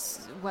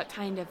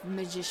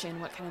magician,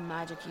 what kind of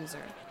magic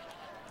user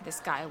this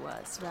guy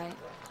was, right?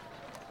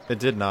 It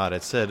did not.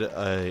 It said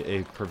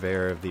a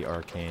purveyor of the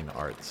arcane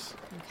arts.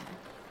 Okay.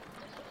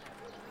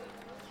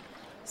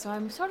 So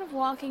I'm sort of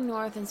walking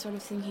north and sort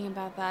of thinking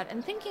about that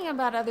and thinking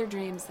about other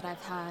dreams that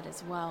I've had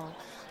as well.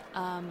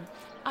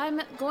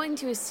 I'm going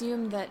to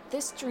assume that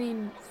this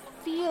dream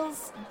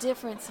feels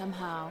different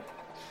somehow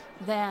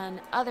than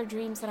other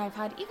dreams that I've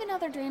had, even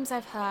other dreams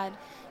I've had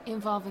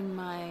involving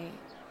my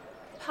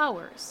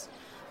powers.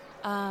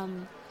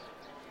 But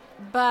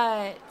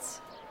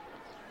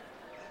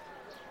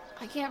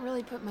I can't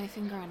really put my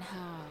finger on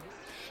how.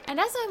 And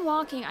as I'm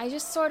walking, I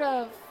just sort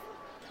of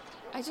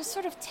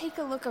take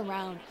a look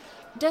around.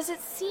 Does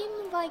it seem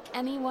like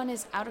anyone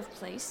is out of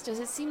place? Does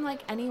it seem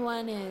like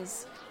anyone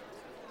is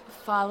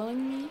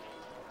following me?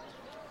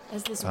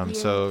 As this weird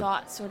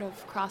thought sort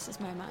of crosses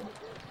my mind.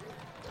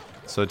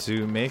 So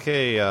to make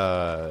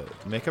a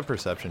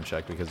perception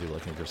check, because you're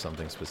looking for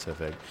something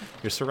specific,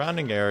 your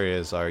surrounding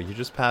areas are, you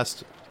just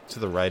passed to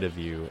the right of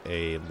you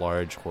a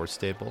large horse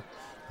stable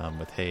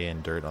with hay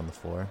and dirt on the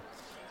floor.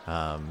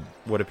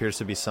 What appears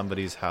to be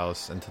somebody's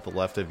house, and to the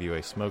left of you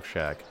a smoke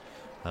shack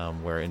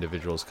where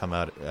individuals come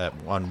out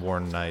on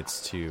warm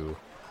nights to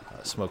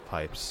smoke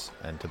pipes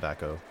and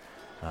tobacco.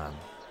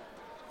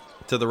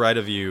 To the right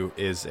of you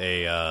is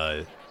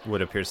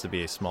what appears to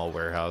be a small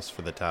warehouse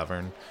for the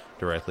tavern.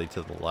 Directly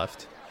to the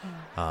left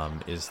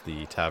is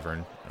the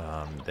tavern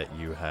that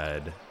you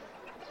had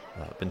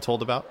been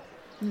told about.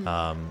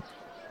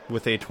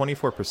 With a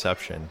 24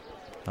 perception,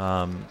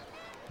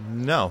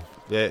 no,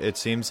 it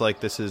seems like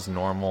this is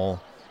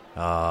normal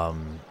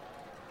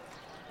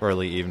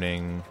early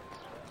evening,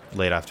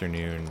 late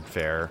afternoon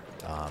fare.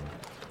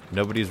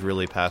 Nobody's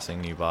really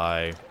passing you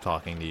by,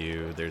 talking to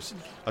you. There's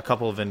a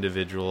couple of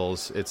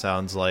individuals, it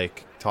sounds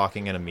like,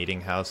 talking in a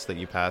meeting house that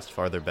you passed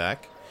farther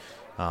back.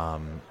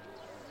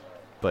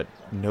 But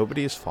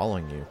nobody is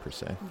following you, per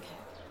se. Okay.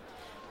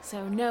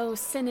 So no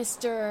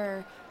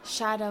sinister,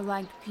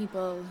 shadow-like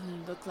people who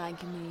look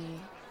like me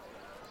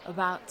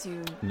about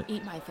to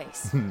eat my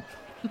face.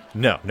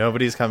 No,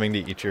 nobody's coming to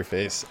eat your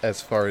face,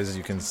 as far as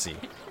you can see.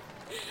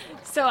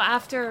 So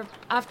after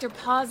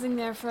pausing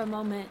there for a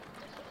moment,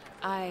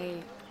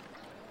 I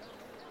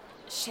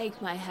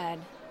shake my head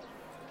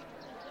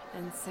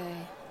and say,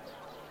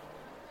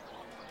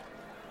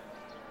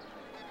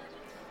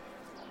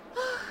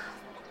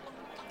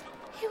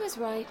 he was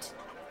right.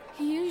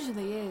 He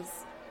usually is.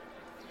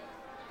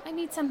 I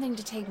need something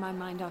to take my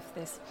mind off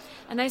this.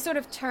 And I sort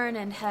of turn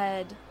and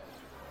head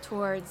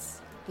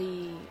towards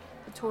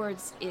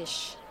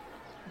Ish,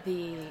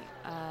 the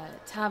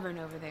tavern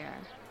over there.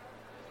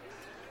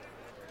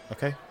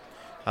 Okay.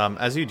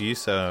 As you do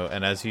so,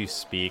 and as you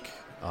speak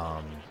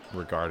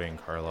regarding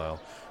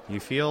Carlisle, you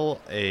feel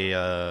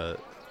a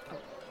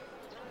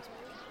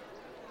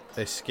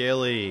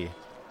scaly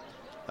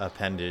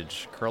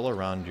appendage curl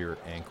around your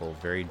ankle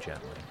very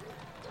gently.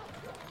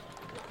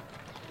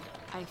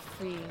 I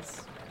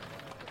freeze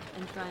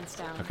and glance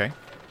down. Okay.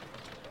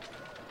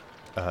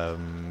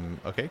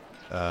 Okay.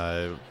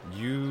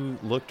 You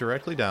look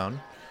directly down,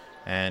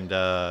 and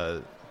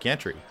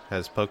Gantry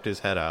has poked his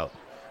head out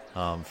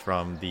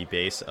from the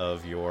base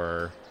of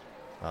your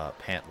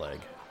pant leg,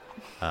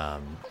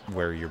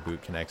 where your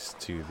boot connects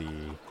to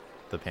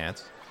the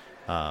pants.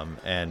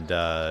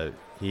 And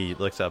he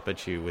looks up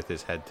at you with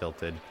his head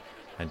tilted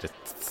and just...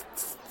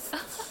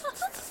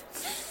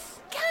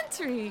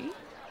 Gantry,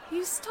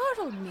 you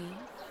startled me.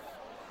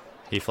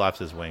 He flaps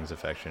his wings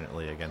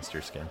affectionately against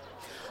your skin.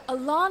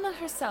 Alana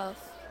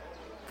herself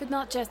could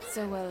not jest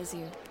so well as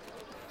you.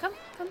 Come,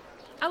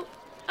 out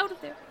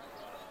of there.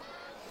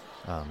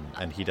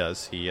 And he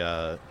does. He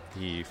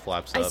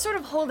flaps up. I sort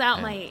of hold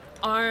out my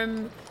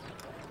arm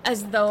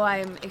as though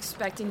I'm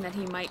expecting that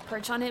he might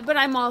perch on it, but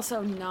I'm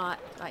also not,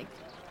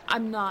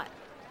 I'm not.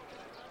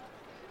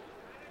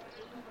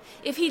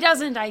 If he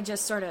doesn't, I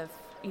just sort of,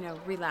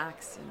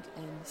 relax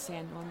and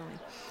stand normally.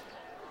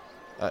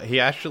 He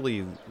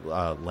actually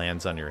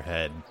lands on your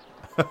head.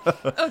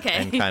 Okay.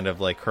 And kind of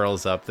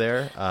curls up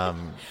there,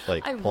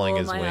 pulling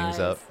his wings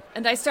up.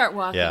 And I start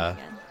walking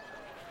again.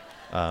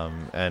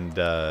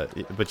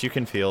 But you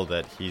can feel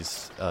that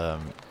he's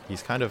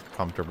kind of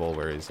comfortable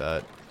where he's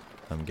at,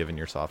 given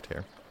your soft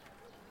hair.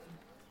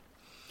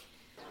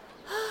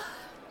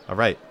 All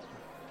right.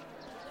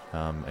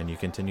 And you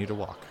continue to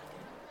walk.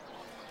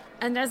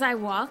 And as I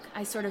walk,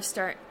 I sort of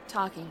start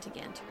talking to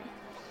Gantry.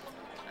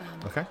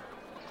 Okay.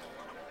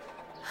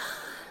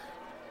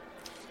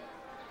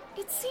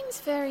 It seems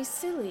very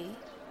silly,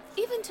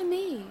 even to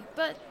me,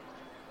 but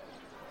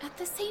at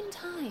the same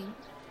time,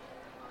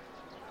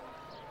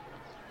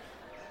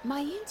 my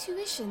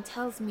intuition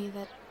tells me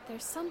that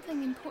there's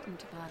something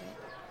important about it.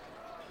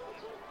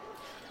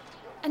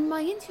 And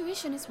my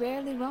intuition is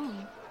rarely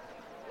wrong.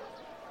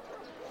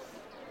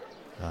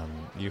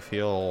 You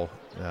feel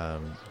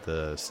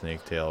the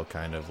snake tail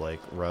kind of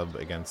rub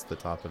against the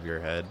top of your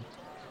head,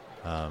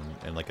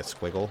 and a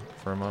squiggle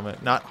for a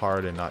moment. Not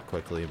hard and not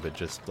quickly, but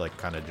just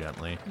kind of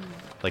gently,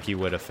 like you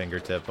would a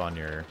fingertip on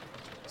your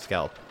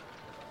scalp.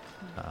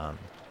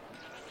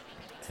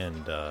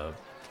 And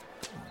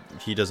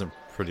he doesn't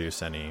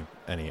produce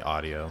any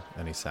audio,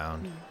 any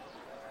sound,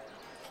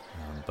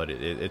 but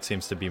it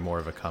seems to be more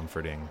of a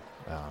comforting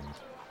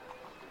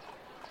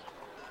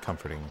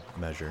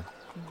measure.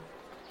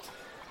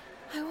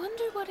 I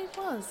wonder what it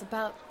was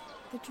about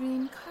the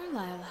dream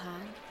Carlyle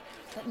had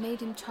that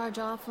made him charge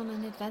off on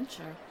an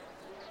adventure.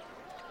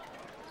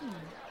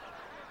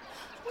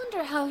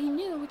 Wonder how he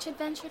knew which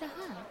adventure to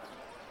have.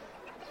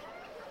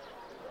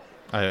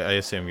 I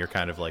assume you're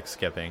kind of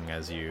skipping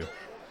as you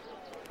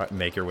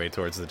make your way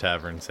towards the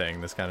tavern,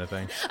 saying this kind of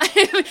thing.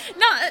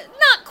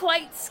 Not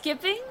quite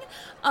skipping,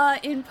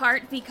 in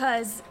part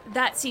because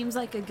that seems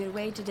like a good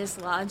way to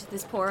dislodge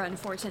this poor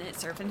unfortunate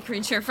serpent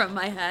creature from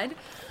my head.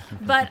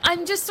 But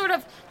I'm just sort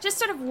of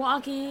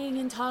walking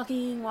and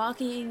talking,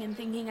 walking and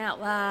thinking out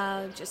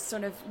loud, just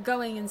sort of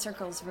going in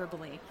circles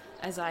verbally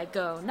as I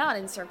go, not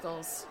in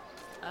circles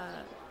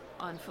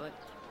on foot.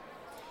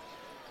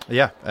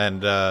 Yeah,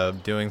 and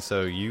doing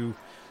so, you,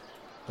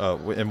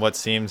 in what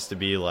seems to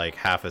be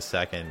half a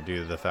second due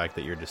to the fact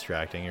that you're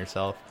distracting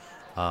yourself,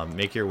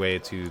 make your way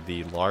to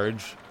the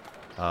large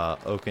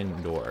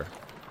oaken door.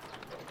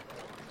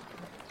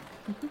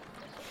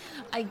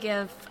 I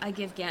give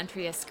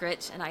Gantry a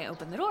scritch and I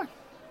open the door.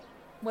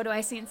 What do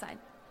I see inside?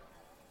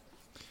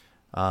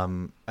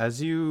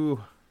 As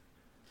you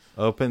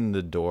open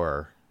the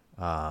door,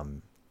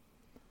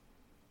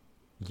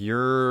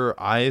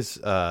 your eyes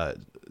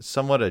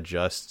somewhat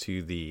adjust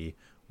to the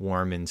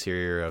warm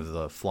interior of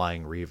the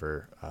Flying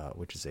Reaver,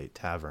 which is a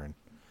tavern,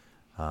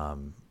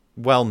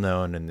 well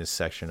known in this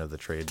section of the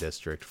trade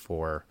district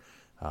for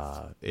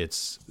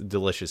its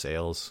delicious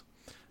ales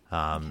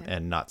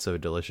and not so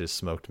delicious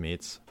smoked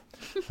meats.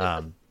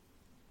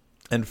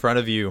 In front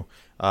of you,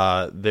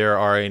 there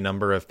are a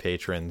number of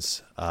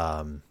patrons,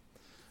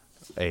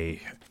 a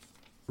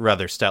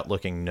rather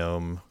stout-looking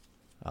gnome,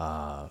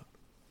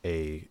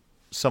 a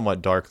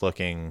somewhat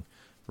dark-looking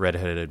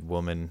red-headed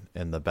woman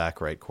in the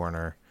back right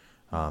corner,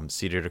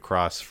 seated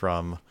across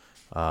from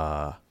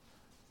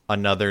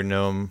another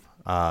gnome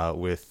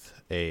with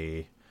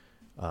a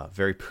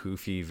very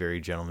poofy,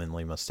 very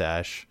gentlemanly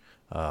mustache,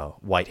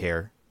 white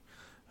hair.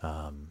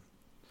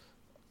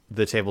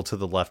 The table to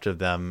the left of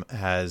them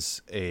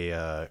has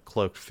a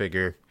cloaked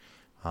figure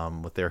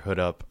with their hood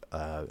up,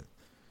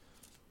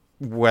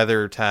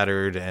 weather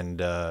tattered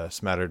and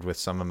smattered with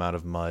some amount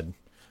of mud.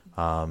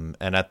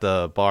 And at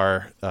the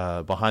bar,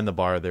 behind the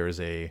bar, there is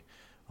a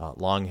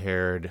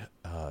long-haired,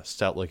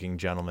 stout-looking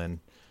gentleman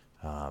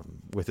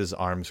with his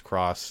arms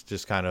crossed,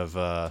 just kind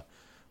of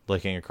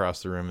looking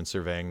across the room and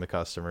surveying the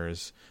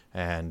customers.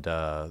 And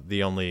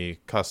the only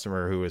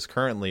customer who is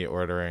currently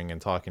ordering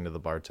and talking to the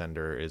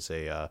bartender is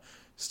a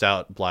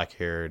stout,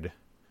 black-haired,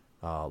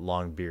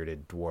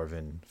 long-bearded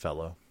dwarven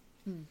fellow.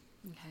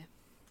 Okay.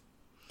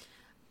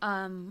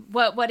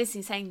 What is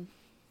he saying?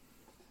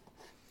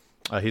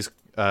 He's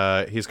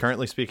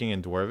currently speaking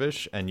in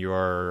Dwarvish, and you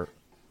are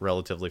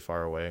relatively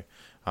far away.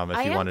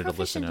 If you wanted to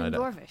listen to it,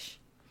 Dwarvish.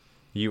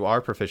 You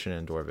are proficient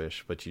in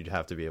Dwarvish, but you'd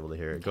have to be able to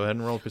hear it. Go ahead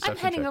and roll a perception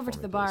check. I'm heading over for to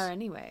me, the bar please.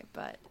 anyway,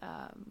 but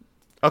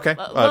Okay.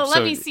 Well,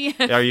 let me see.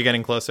 Are you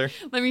getting closer?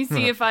 Let me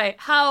see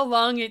how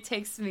long it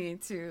takes me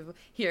to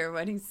hear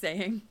what he's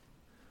saying.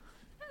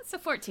 It's a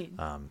 14.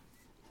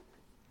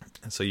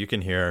 So you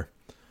can hear.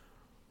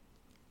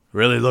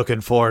 Really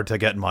looking forward to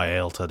getting my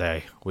ale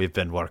today. We've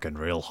been working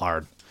real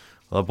hard.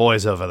 The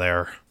boys over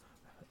there,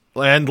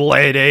 and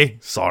lady,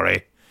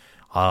 sorry,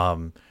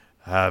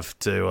 have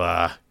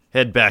to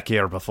head back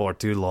here before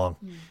too long.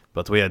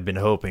 But we had been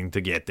hoping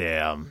to get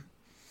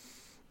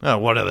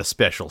one of the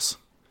specials.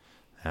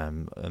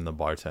 And the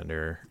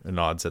bartender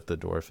nods at the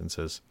dwarf and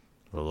says,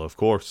 "Well, of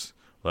course,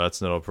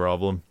 that's no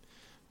problem.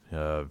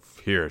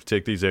 Here,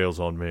 take these ales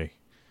on me,"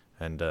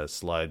 and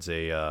slides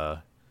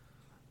a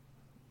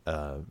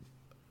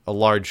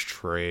large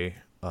tray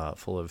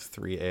full of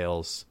 3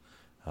 ales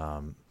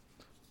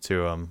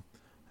to him.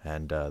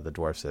 And the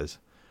dwarf says,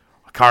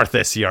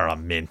 "Karthus, you're a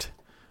mint.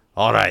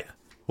 All right,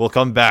 we'll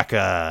come back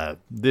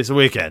this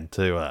weekend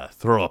to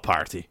throw a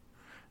party."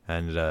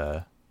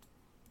 And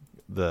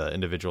the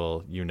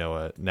individual you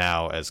know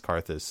now as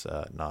Karthus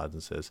nods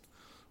and says,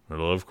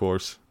 "Well, of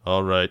course.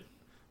 All right.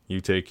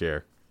 You take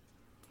care."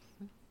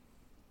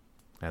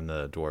 And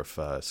the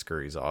dwarf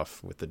scurries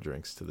off with the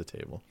drinks to the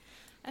table.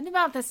 And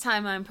about this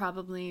time, I'm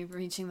probably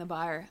reaching the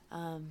bar.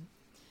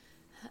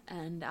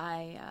 And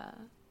I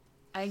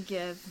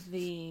give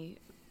the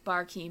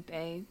barkeep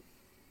a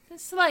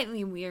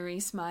slightly weary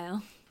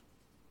smile.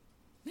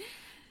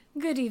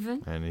 Good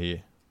evening. And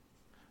he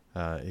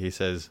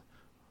says,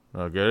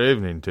 "Well, good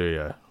evening to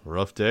you.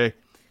 Rough day?"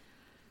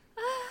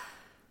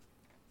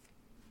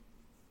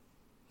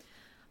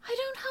 I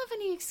don't have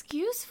any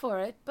excuse for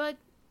it, but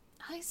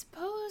I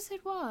suppose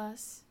it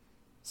was.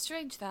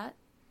 Strange that.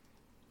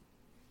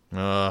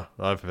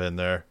 I've been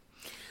there.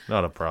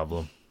 Not a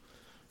problem.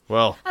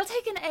 Well, I'll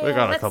take an ale. we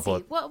got a Let's couple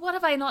see. What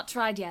have I not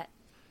tried yet?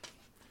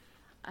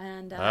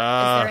 And is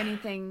there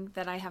anything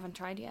that I haven't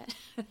tried yet?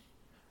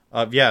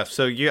 Yeah,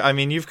 so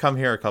you've come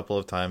here a couple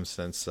of times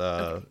since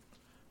you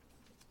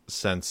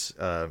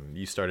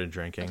started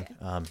drinking.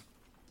 Okay.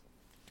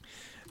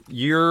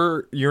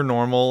 Your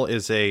normal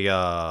is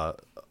a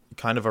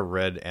kind of a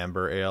red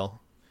amber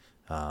ale,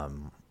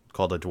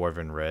 called a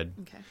Dwarven Red.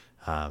 Okay.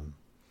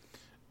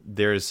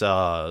 There's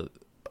a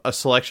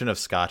selection of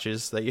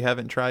scotches that you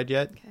haven't tried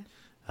yet. Okay.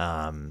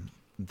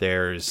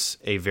 There's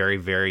a very,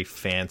 very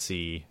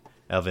fancy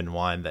elven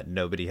wine that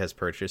nobody has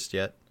purchased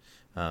yet,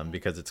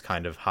 because it's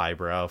kind of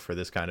highbrow for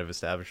this kind of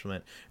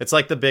establishment. It's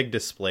like the big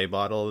display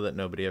bottle that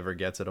nobody ever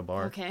gets at a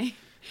bar. Okay.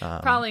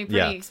 Probably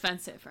pretty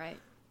expensive, right?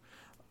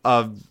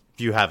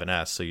 You haven't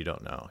asked, so you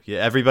don't know. Yeah,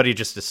 everybody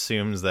just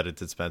assumes that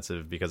it's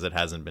expensive because it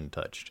hasn't been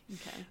touched.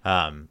 Okay.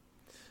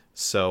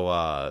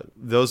 So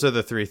those are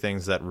the 3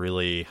 things that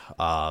really,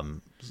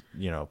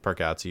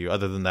 perk out to you.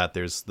 Other than that,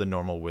 there's the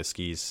normal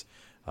whiskeys,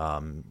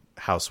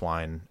 house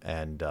wine,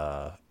 and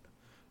a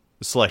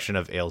selection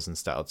of ales and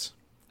stouts.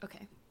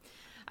 Okay.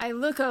 I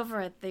look over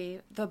at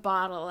the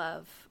bottle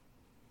of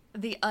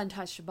the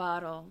untouched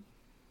bottle,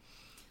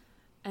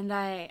 and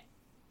I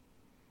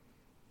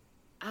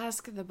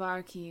ask the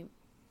barkeep,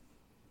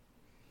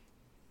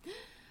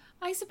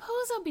 I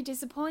suppose I'll be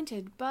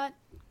disappointed, but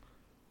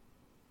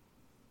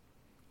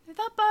did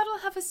that bottle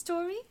have a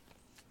story?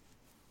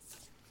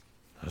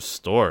 A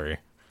story?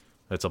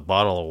 It's a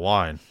bottle of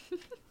wine.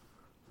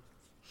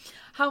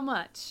 How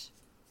much?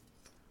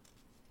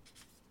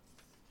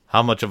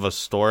 How much of a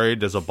story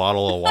does a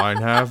bottle of wine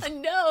have?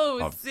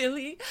 No,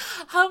 silly.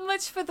 How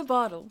much for the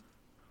bottle?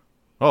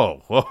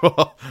 Oh,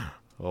 well,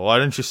 why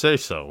didn't you say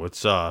so?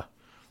 It's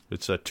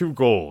 2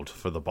 gold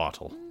for the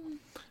bottle.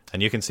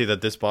 And you can see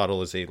that this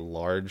bottle is a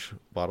large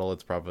bottle.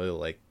 It's probably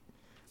like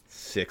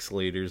 6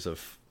 liters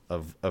of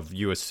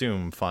you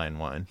assume fine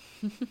wine.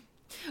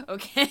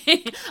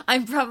 Okay.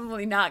 I'm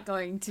probably not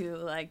going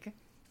to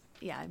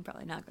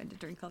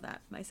drink all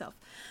that myself.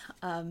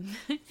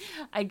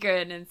 I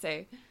grin and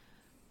say,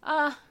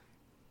 I'll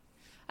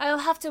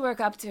have to work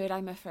up to it,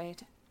 I'm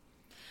afraid.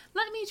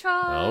 Let me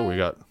try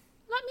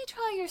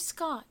your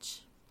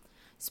scotch.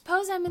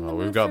 Suppose I'm in the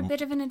mood for a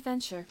bit of an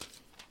adventure.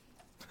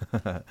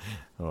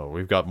 Oh,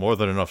 we've got more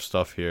than enough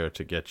stuff here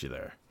to get you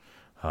there.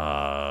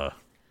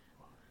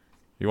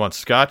 You want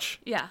scotch?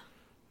 Yeah.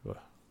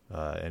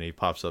 And he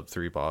pops up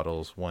 3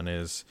 bottles. One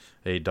is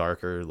a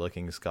darker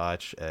looking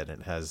scotch, and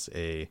it has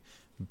a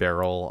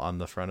barrel on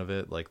the front of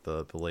it, like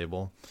the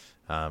label,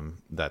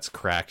 that's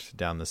cracked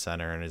down the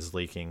center and is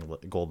leaking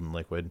golden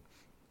liquid.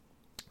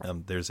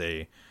 There's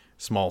a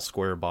small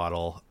square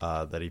bottle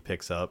that he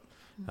picks up.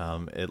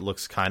 It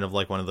looks kind of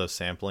like one of those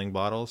sampling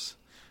bottles,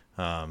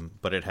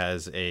 but it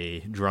has a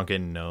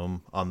drunken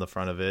gnome on the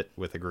front of it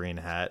with a green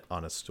hat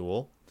on a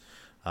stool.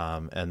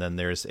 And then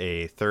there's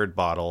a 3rd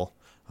bottle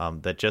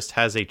that just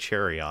has a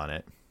cherry on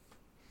it.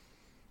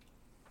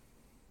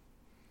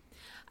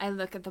 I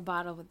look at the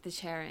bottle with the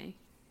cherry.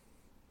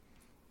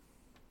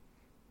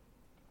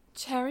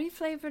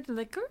 Cherry-flavored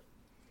liquor?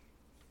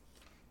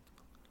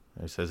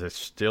 It says it's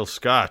still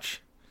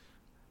scotch.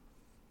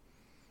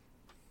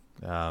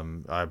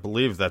 I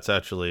believe that's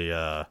actually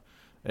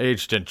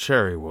aged in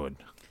cherry wood.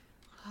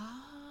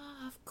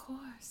 Ah, of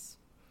course.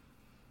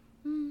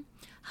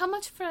 How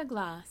much for a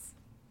glass?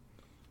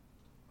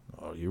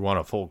 You want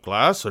a full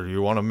glass or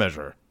you want a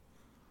measure?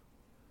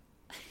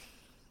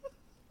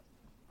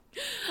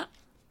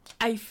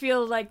 I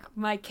feel like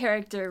my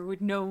character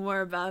would know more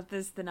about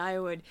this than I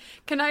would.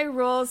 Can I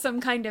roll some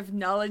kind of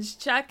knowledge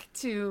check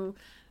to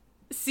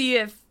see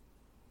if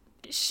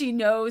she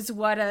knows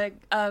what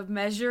a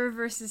measure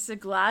versus a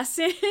glass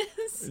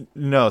is?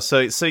 No,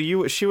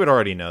 she would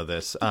already know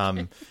this.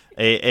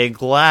 A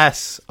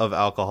glass of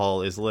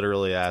alcohol is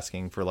literally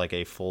asking for like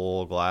a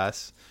full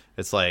glass.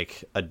 It's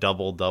like a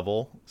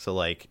double, so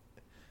like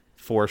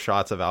 4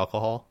 shots of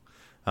alcohol.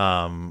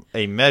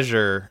 A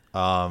measure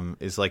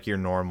is like your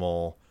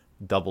normal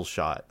double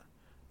shot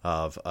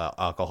of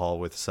alcohol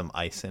with some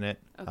ice in it,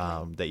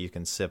 that you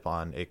can sip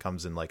on. It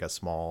comes in like a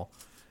small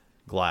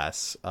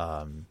glass.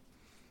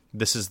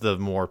 This is the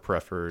more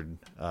preferred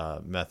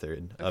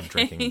method of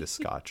drinking this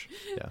scotch.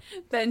 Yeah.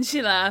 Then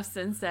she laughs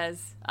and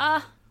says,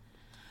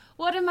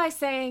 what am I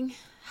saying?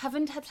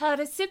 Haven't had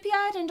a sip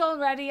yet, and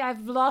already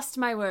I've lost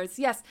my words.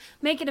 Yes,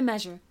 make it a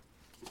measure.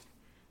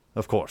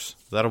 Of course.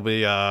 That'll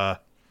be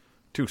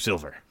 2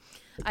 silver.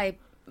 I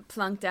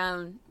plunk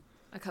down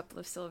a couple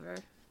of silver,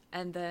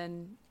 and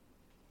then...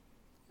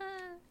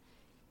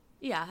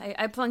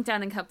 I plunk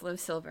down a couple of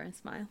silver and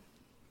smile.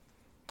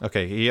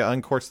 Okay, he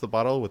uncorks the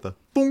bottle with a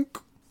thunk.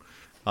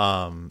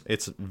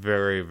 It's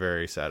very,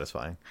 very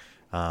satisfying.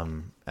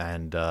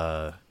 And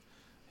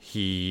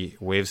he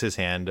waves his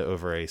hand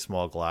over a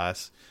small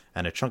glass,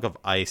 and a chunk of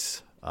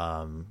ice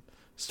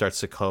starts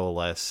to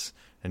coalesce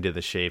into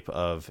the shape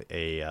of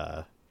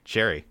a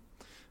cherry.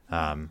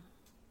 At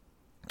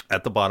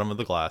the bottom of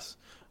the glass,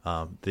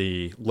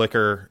 the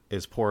liquor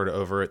is poured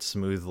over it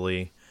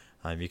smoothly.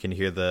 You can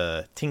hear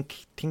the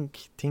tink,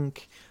 tink,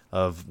 tink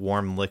of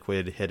warm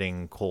liquid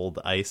hitting cold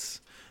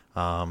ice.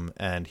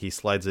 And he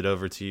slides it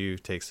over to you,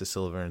 takes the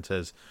silver, and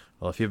says,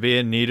 well, if you be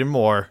in need of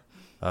more,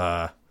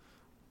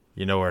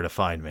 you know where to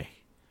find me.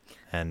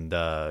 And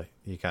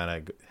he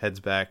kind of heads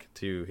back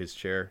to his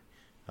chair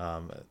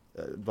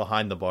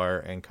behind the bar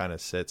and kind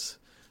of sits,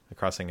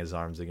 crossing his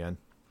arms again.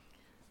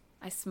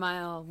 I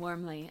smile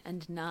warmly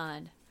and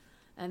nod.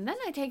 And then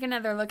I take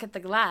another look at the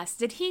glass.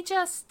 Did he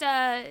just...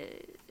 that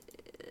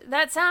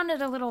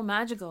sounded a little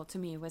magical to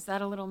me. Was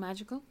that a little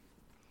magical?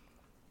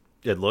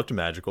 It looked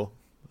magical.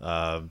 You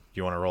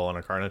want to roll an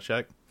Arcana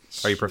check?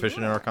 Are you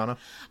proficient in Arcana?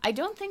 I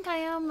don't think I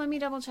am. Let me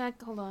double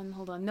check. Hold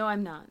on. No,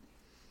 I'm not.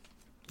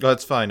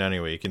 That's fine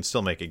anyway. You can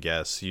still make a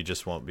guess. You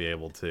just won't be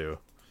able to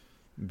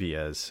be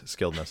as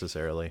skilled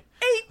necessarily.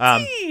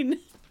 18!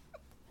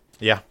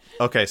 Yeah.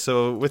 Okay,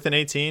 so with an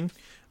 18,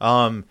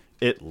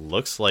 it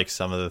looks like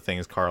some of the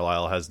things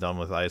Carlisle has done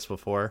with ice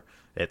before.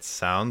 It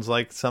sounds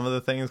like some of the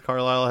things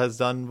Carlisle has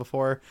done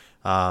before.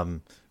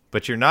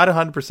 But you're not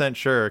 100%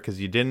 sure because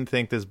you didn't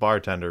think this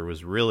bartender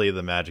was really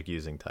the magic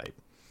using type.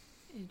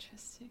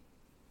 Interesting.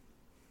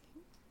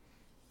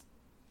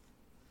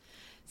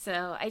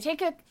 So I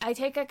take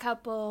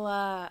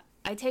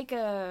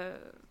a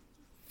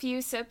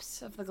few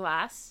sips of the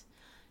glass.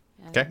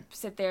 And okay.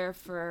 Sit there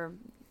for.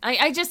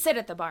 I just sit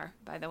at the bar,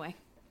 by the way.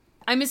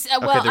 I'm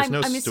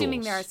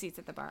assuming there are seats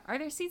at the bar. Are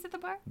there seats at the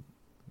bar?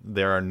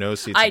 There are no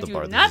seats at the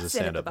bar. I do not this is a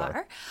sit at the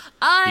stand-up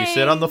bar. You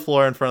sit on the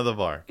floor in front of the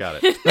bar. Got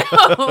it.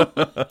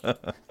 No.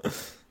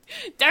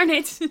 Darn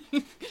it.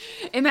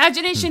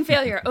 Imagination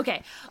failure.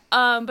 Okay.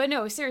 But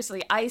no,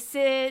 seriously. I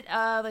sit,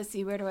 let's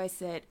see, where do I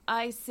sit?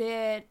 I'll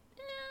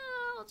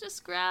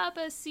just grab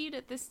a seat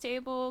at this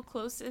table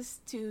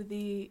closest to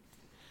the...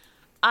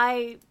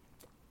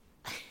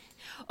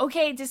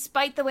 Okay,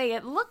 despite the way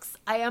it looks,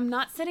 I am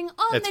not sitting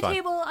on the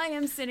table. I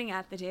am sitting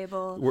at the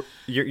table.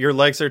 Your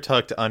legs are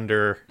tucked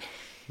under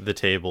the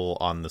table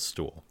on the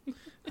stool.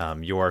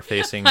 You are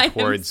facing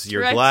towards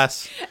your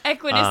glass.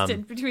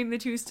 Equidistant between the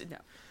two. No.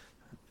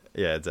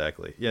 Yeah,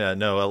 exactly. Yeah,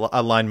 no,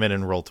 alignment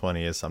in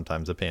Roll20 is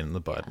sometimes a pain in the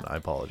butt. Yeah. I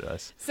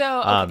apologize.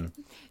 So, okay.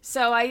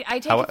 So I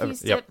take a few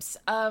sips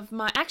of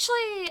my...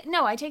 Actually,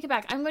 no, I take it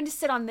back. I'm going to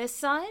sit on this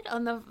side,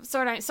 on the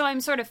so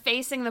I'm sort of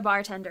facing the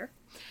bartender.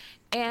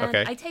 And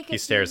okay. I take he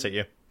stares at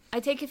you.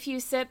 I take a few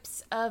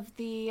sips of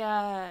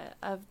the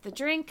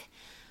drink.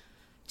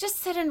 Just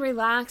sit and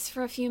relax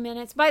for a few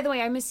minutes. By the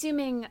way, I'm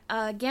assuming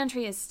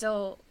Gantry is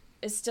still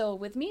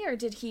with me, or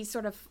did he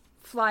sort of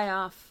fly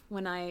off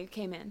when I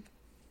came in?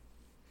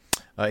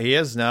 He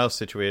has now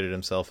situated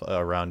himself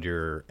around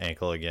your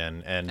ankle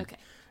again, and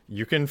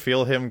you can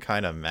feel him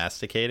kind of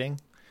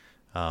masticating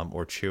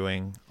or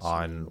chewing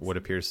on what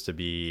appears to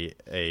be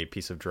a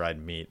piece of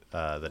dried meat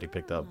that he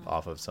picked up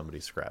off of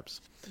somebody's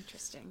scraps.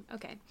 Interesting.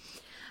 Okay.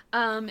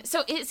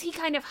 So is he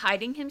kind of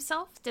hiding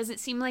himself? Does it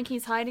seem like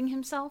he's hiding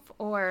himself,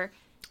 or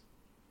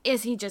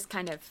is he just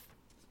kind of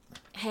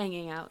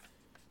hanging out?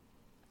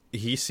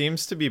 He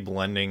seems to be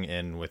blending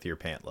in with your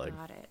pant leg.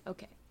 Got it.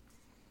 Okay.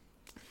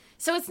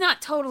 So it's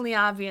not totally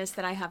obvious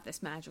that I have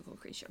this magical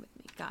creature with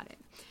me. Got it.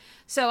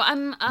 So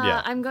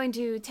I'm going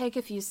to take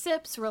a few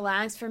sips,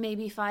 relax for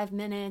maybe 5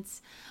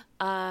 minutes,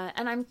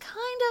 and I'm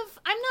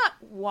not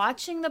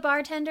watching the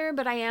bartender,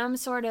 but I am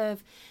sort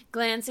of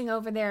glancing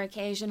over there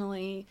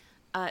occasionally,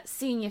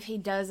 seeing if he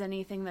does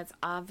anything that's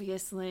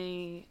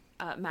obviously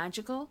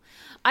magical.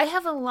 I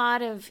have a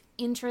lot of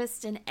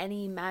interest in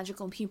any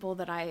magical people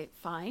that I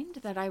find,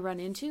 that I run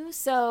into.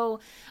 So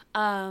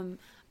I'm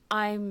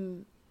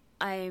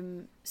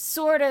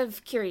sort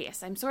of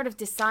curious. I'm sort of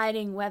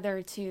deciding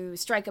whether to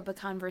strike up a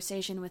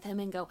conversation with him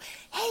and go,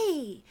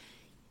 "Hey,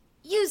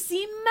 you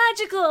seem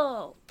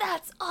magical.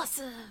 That's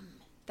awesome."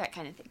 That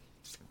kind of thing.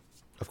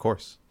 Of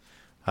course.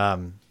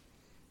 Go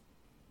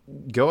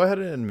ahead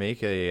and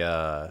make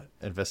a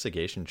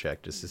investigation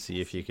check just to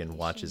see if you can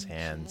watch his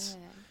hands.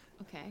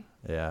 Okay.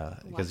 Yeah,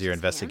 because Watch you're his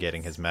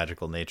investigating hands? his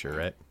magical nature,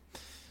 right?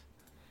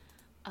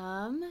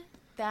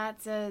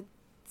 That's a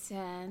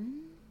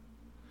 10.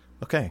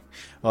 Okay.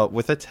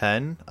 With a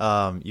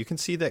 10, you can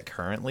see that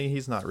currently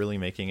he's not really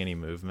making any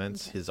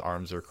movements. Okay. His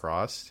arms are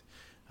crossed.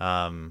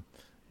 And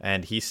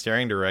he's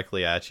staring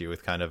directly at you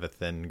with kind of a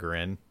thin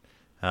grin,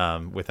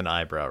 with an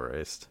eyebrow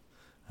raised.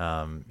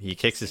 He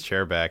kicks his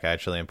chair back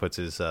actually and puts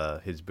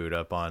his boot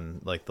up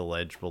on like the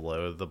ledge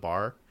below the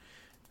bar,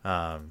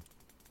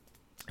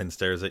 and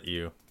stares at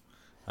you,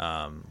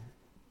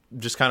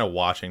 just kind of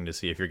watching to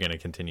see if you're going to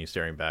continue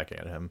staring back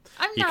at him.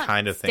 He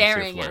kind of thinks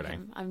you're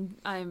flirting.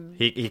 I'm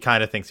He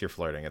kind of thinks you're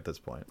flirting at this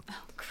point.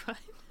 Oh, God.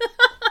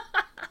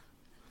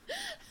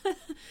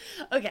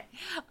 Okay,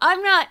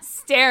 I'm not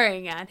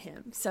staring at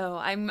him, so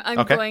I'm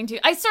Okay. going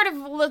to. I sort of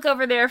look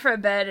over there for a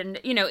bit,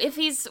 and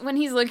if when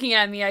he's looking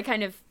at me, I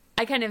kind of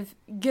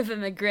give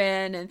him a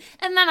grin, and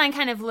then I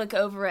kind of look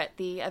over at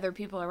the other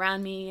people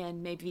around me,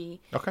 and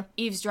maybe Okay.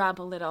 eavesdrop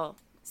a little,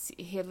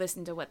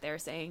 listen to what they're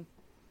saying.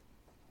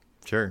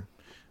 Sure.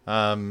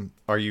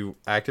 Are you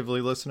actively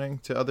listening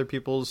to other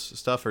people's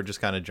stuff or just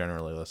kind of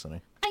generally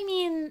listening? I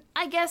mean,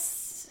 I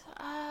guess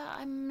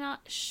I'm not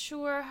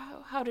sure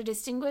how to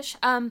distinguish.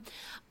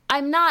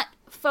 I'm not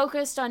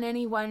focused on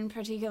any one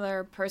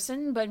particular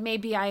person, but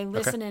maybe I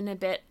listen in a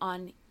bit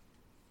on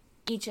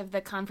each of the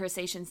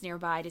conversations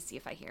nearby to see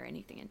if I hear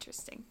anything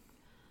interesting.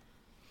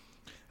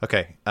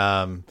 Okay.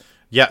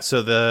 Yeah,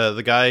 so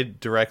the guy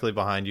directly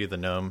behind you, the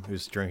gnome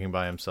who's drinking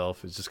by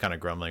himself, is just kind of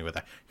grumbling with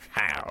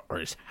I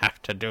always have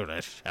to do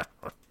this.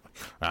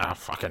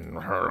 Fucking.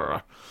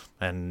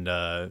 And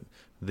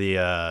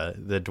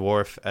the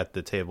dwarf at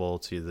the table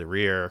to the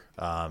rear,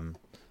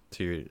 to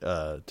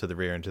the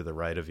rear and to the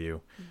right of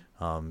you,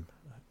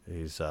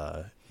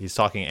 he's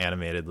talking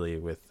animatedly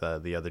with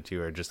the other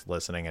two are just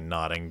listening and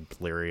nodding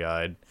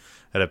bleary-eyed.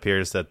 It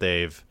appears that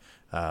they've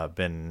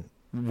been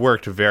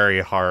worked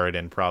very hard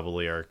and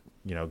probably are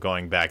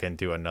going back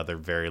into another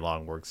very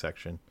long work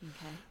section.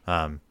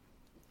 Okay.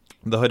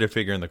 The hooded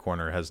figure in the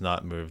corner has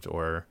not moved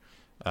or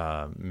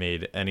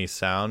made any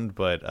sound,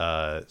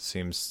 but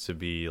seems to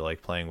be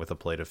like playing with a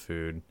plate of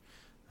food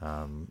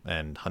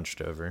and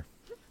hunched over.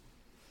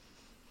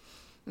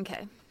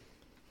 Okay.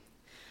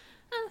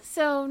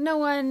 So no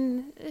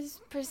one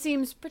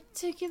seems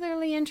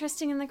particularly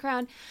interesting in the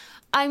crowd.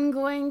 I'm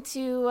going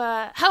to...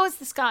 how is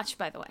the scotch,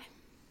 by the way?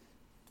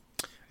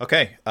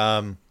 Okay.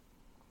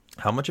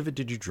 How much of it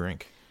did you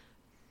drink?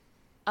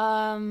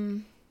 A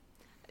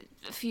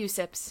few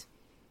sips.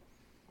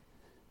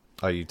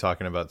 Are you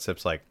talking about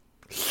sips like...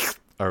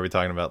 Or are we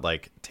talking about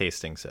like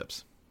tasting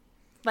sips?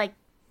 Like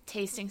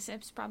tasting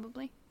sips,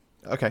 probably.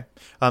 Okay.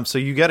 So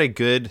you get a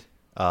good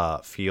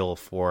feel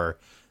for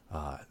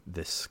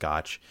this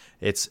scotch.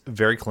 It's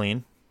very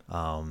clean.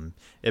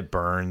 It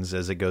burns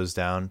as it goes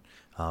down.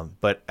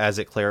 But as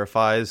it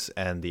clarifies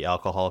and the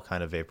alcohol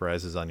kind of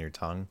vaporizes on your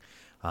tongue,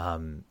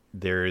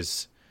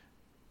 there's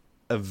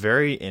a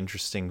very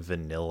interesting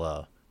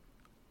vanilla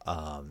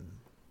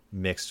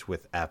mixed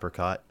with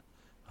apricot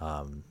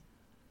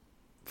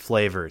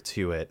flavor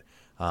to it.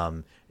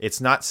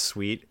 It's not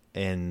sweet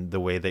in the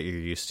way that you're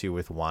used to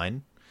with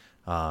wine.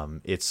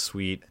 It's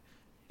sweet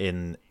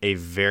in a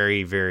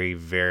very, very,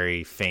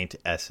 very faint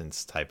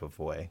essence type of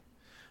way.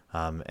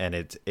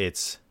 And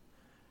it's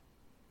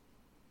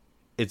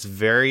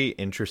very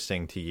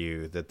interesting to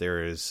you that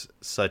there is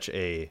such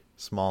a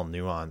small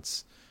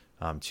nuance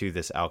to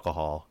this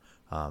alcohol.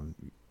 You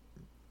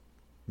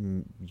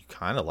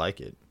kind of like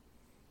it.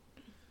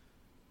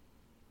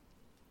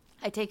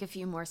 I take a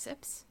few more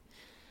sips.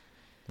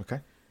 Okay.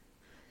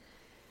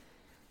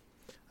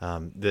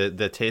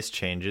 The taste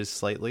changes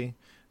slightly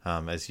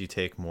as you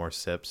take more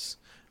sips.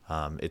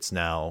 It's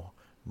now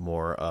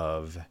more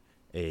of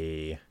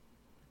a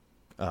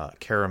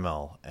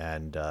caramel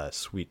and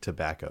sweet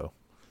tobacco.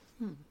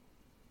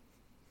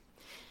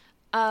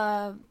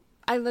 I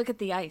look at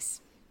the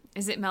ice.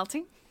 Is it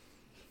melting?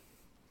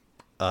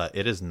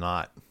 It is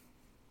not.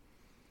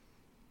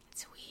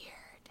 It's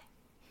weird.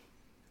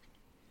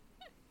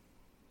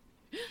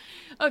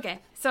 Okay,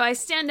 so I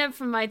stand up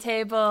from my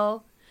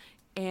table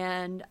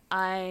and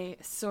I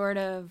sort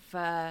of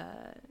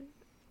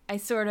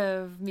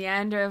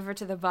meander over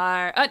to the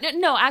bar.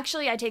 No,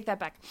 actually, I take that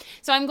back.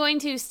 So I'm going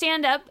to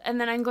stand up and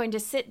then I'm going to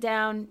sit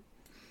down.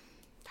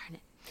 Darn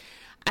it.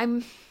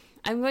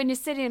 I'm going to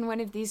sit in one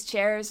of these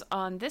chairs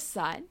on this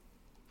side.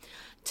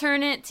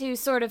 Turn it to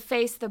sort of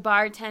face the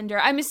bartender.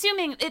 I'm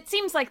assuming it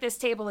seems like this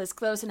table is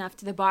close enough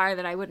to the bar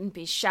that I wouldn't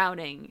be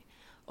shouting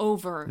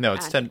over. No,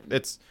 it's at 10.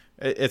 him.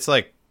 It's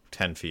like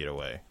 10 feet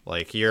away.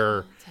 Like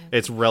you're, 10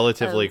 it's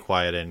relatively Oh.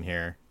 quiet in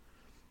here.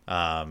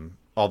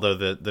 Although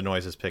the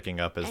noise is picking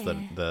up as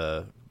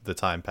the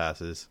time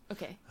passes.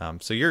 Okay.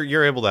 So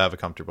you're able to have a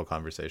comfortable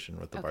conversation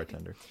with the Okay.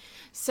 bartender.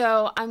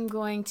 So I'm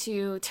going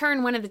to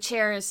turn one of the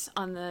chairs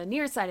on the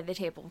near side of the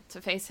table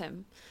to face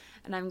him.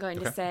 And I'm going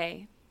to Okay.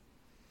 say,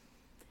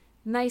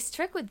 nice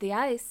trick with the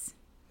ice.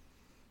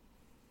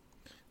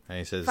 And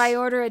he says, If I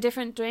order a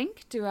different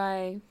drink, do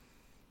I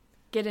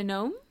get a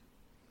gnome?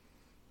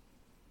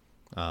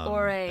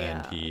 or a,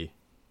 and he.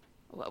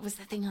 What was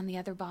the thing on the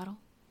other bottle?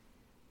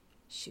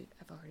 Shoot,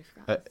 I've already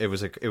forgotten. It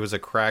was a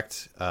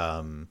cracked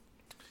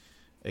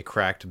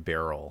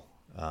barrel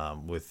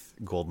with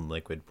golden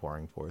liquid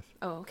pouring forth.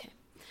 Oh, okay.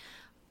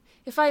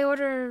 If I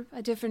order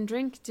a different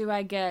drink, do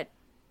I get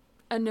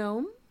a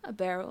gnome, a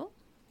barrel?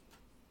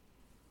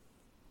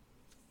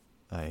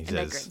 He And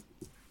I says,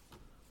 grin.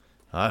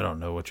 "I don't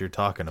know what you're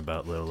talking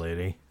about, little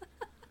lady."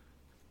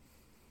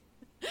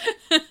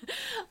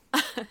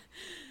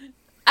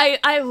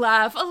 I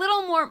laugh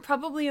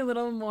probably a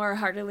little more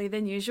heartily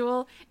than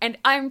usual, and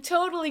I'm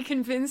totally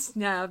convinced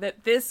now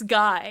that this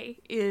guy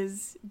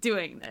is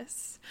doing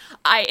this.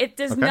 It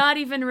does Okay. not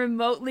even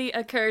remotely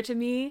occur to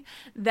me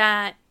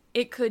that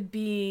it could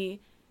be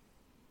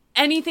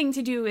anything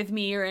to do with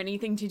me or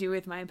anything to do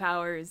with my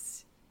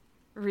powers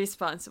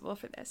responsible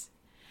for this.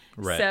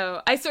 Right.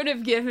 So I sort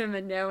of give him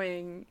a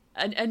knowing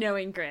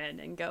grin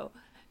and go,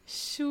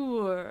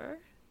 "Sure."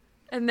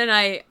 And then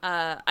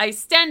I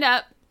stand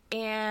up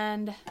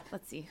and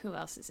let's see who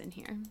else is in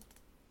here.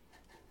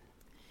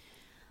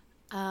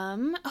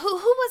 Who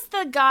was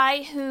the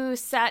guy who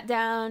sat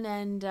down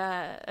and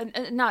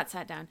not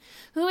sat down?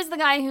 Who was the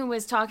guy who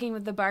was talking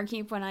with the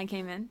barkeep when I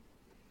came in?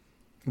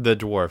 The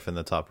dwarf in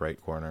the top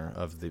right corner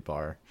of the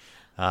bar.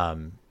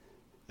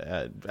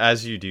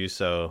 As you do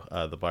so,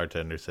 the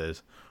bartender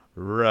says,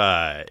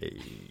 "Right."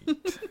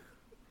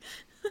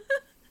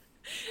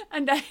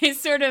 And I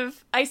sort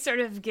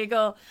of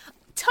giggle,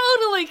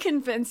 totally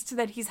convinced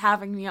that he's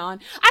having me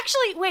on.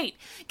 Actually, wait,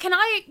 can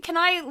I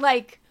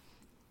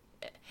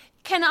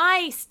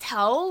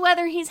tell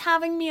whether he's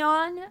having me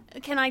on?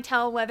 Can I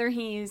tell whether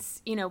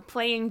he's,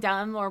 playing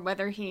dumb or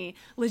whether he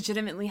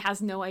legitimately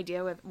has no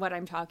idea what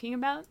I'm talking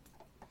about?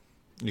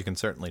 You can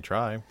certainly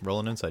try. Roll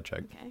an insight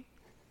check. Okay.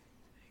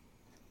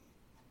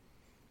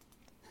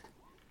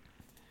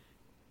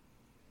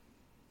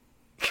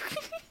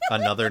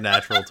 Another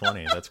natural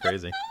 20. That's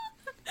crazy.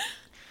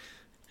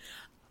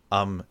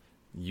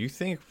 You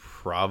think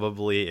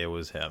probably it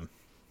was him.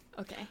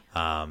 Okay.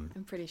 I'm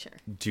pretty sure.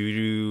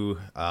 Due to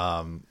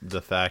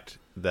the fact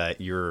that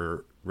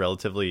you're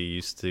relatively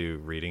used to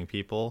reading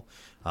people,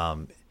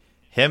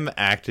 him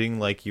acting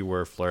like you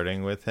were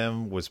flirting with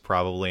him was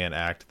probably an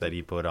act that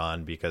he put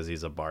on because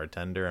he's a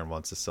bartender and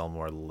wants to sell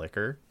more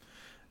liquor.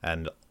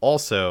 And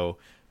also,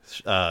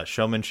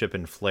 showmanship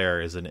and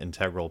flair is an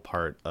integral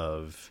part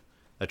of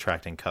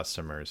attracting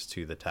customers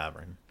to the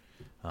tavern.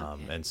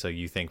 Okay. And so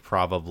you think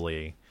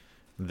probably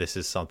this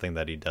is something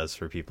that he does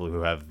for people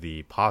who have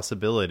the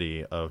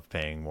possibility of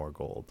paying more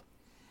gold.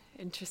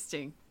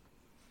 Interesting.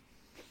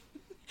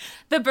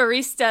 The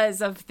baristas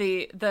of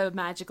the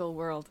magical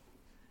world.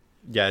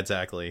 Yeah,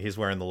 exactly. He's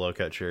wearing the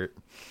low-cut shirt.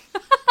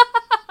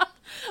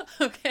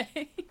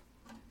 Okay.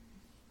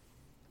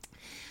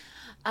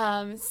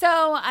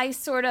 So I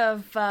sort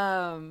of,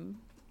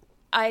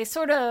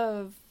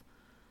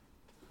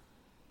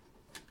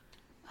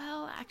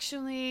 well,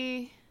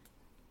 actually,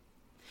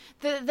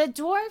 the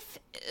dwarf,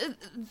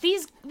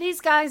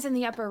 these guys in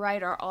the upper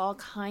right are all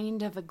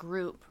kind of a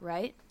group,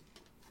 right?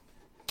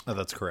 Oh,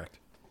 that's correct.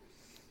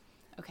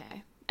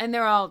 Okay. And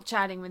they're all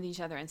chatting with each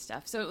other and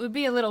stuff. So it would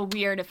be a little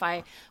weird if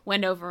I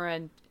went over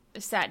and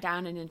sat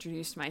down and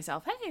introduced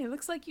myself. Hey, it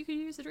looks like you could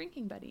use a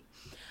drinking buddy.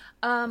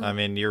 I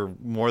mean, you're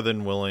more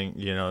than willing,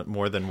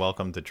 more than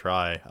welcome to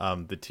try.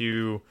 The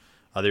two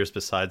others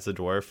besides the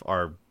dwarf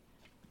are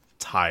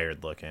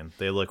tired looking.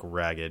 They look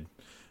ragged.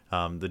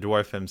 The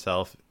dwarf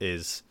himself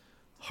is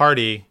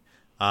hardy,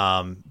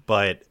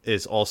 but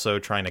is also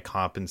trying to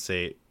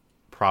compensate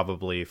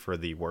probably for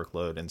the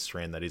workload and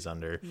strain that he's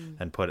under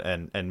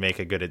and make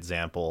a good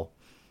example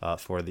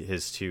for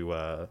his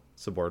two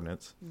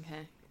subordinates.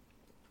 Okay.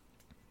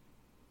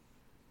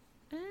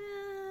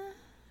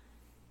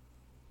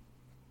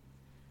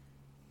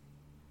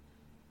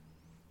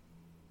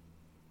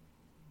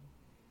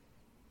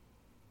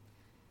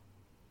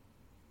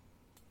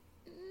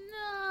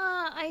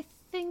 I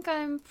think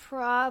I'm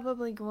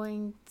probably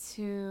going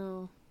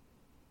to.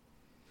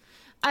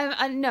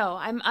 I'm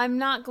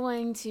not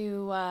going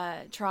to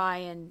try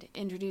and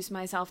introduce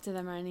myself to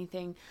them or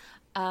anything.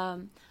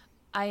 I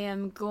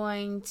am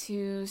going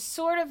to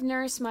sort of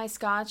nurse my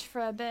scotch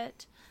for a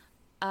bit.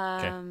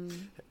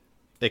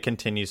 It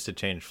continues to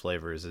change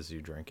flavors as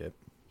you drink it.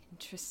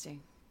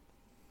 Interesting.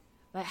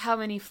 Like, how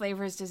many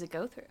flavors does it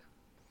go through?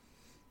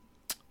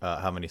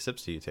 How many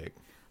sips do you take?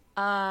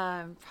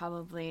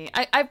 Probably.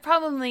 I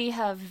probably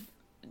have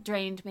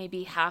drained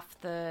maybe half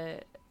the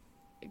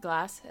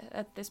glass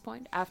at this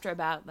point after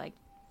about like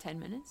 10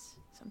 minutes,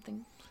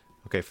 something.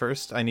 Okay,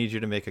 first I need you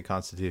to make a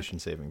Constitution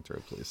saving throw,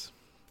 please.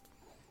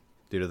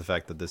 Due to the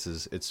fact that this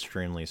is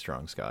extremely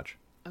strong scotch.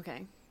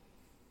 Okay.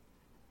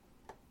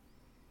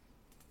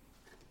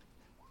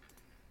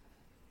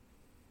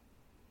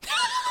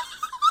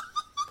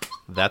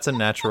 That's a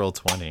natural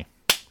 20.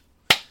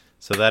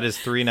 So that is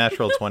 3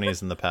 natural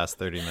 20s in the past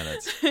 30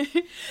 minutes. That's only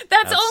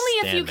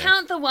if you Outstanding.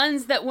 count the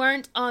ones that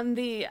weren't on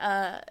the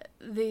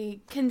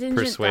contingent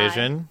die.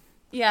 Persuasion,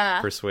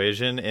 Yeah.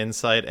 Persuasion,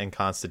 Insight, and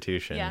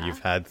Constitution. Yeah. You've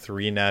had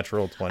 3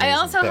 natural 20s. I in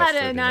also the past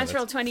had a 30 natural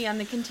minutes. 20 on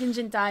the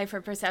contingent die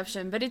for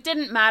perception, but it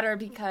didn't matter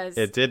because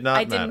It did not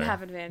I didn't matter.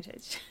 have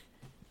advantage.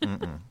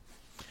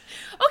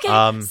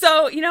 Okay,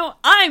 so,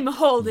 I'm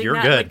holding You're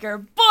that good. liquor.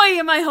 Boy,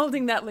 am I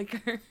holding that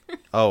liquor.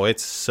 Oh,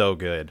 it's so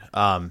good.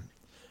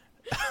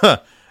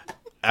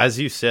 As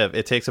you sip,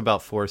 it takes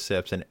about 4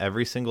 sips, and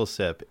every single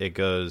sip, it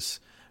goes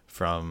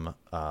from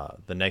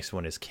the next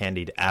one is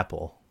candied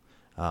apple,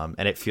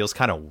 and it feels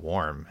kind of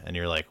warm, and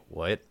you're like,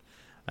 what?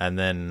 And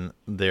then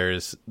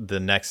there's the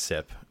next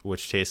sip,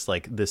 which tastes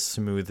like the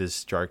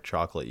smoothest dark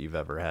chocolate you've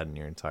ever had in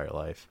your entire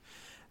life.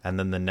 And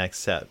then the next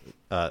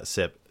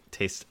sip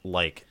tastes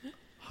like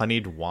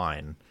honeyed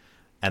wine,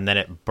 and then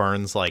it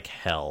burns like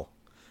hell,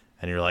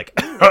 and you're like,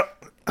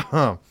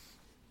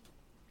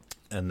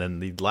 and then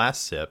the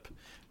last sip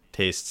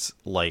tastes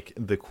like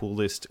the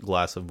coolest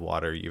glass of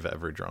water you've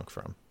ever drunk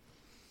from,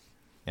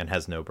 and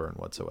has no burn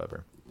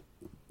whatsoever.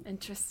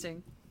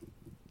 Interesting.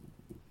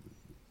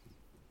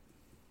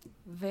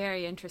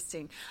 Very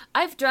interesting.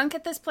 I've drunk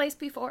at this place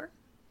before.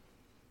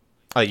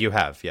 You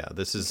have, yeah.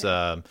 This is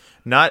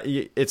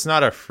it's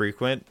not a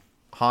frequent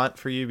haunt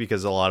for you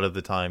because a lot of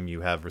the time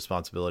you have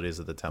responsibilities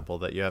at the temple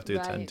that you have to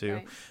attend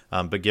to.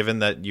 Right. But given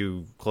that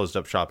you closed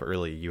up shop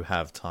early, you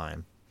have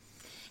time.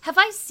 Have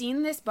I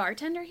seen this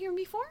bartender here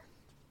before?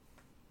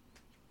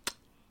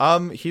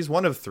 He's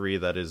one of 3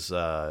 that is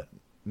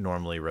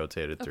normally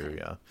rotated through.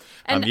 Yeah,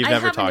 And you've I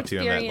never haven't talked to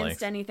him at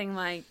experienced length. anything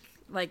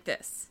like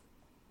this.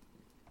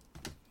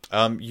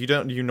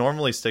 You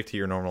normally stick to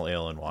your normal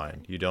ale and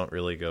wine. You don't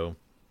really go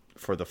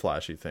for the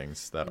flashy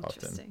things that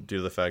often, Interesting. due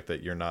to the fact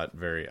that you're not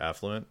very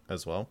affluent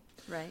as well.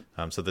 Right.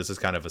 So this is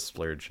kind of a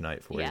splurge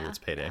night for you. It's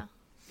payday.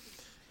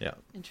 Yeah.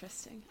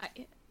 Interesting.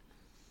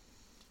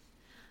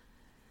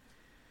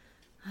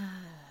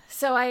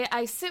 So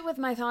I sit with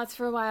my thoughts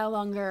for a while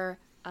longer.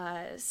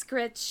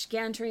 Scritch,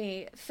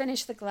 Gantry,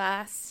 finish the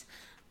glass.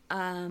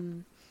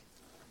 And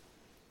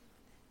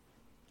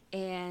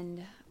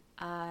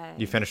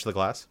You finish the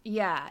glass?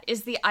 yeah,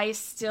 is the ice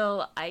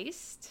still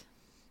iced?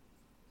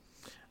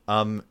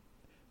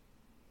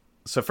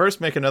 So first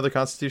make another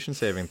Constitution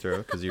saving throw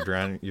because you're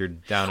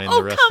down in the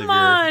Oh, rest come of your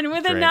on!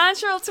 With a drink.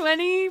 natural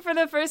 20 for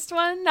the first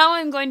one? Now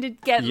I'm going to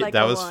get like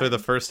that a was for 1. the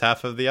first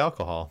half of the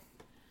alcohol.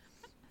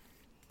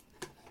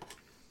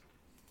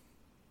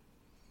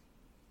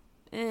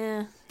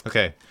 Eh.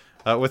 Okay.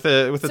 With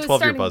a So it's 12 you're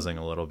starting- buzzing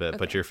a little bit,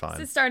 but Okay. you're fine.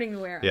 So it's starting to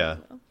wear out Yeah. a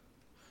little.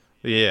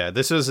 Yeah,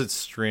 this is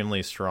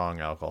extremely strong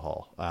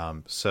alcohol.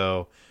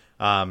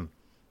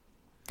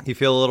 You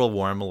feel a little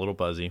warm, a little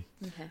buzzy.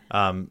 Okay.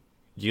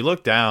 You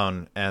look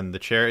down, and the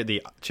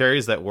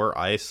cherries that were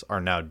ice are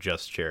now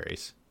just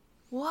cherries.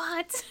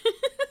 What?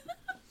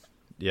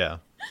 Yeah.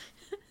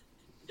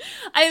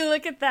 I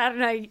look at that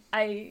and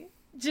I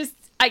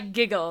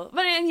giggle,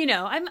 but I'm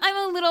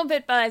a little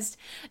bit buzzed,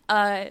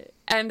 and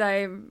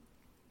I'm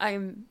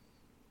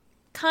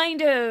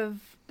kind of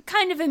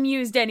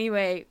amused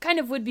anyway. Kind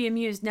of would be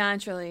amused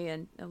naturally,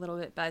 and a little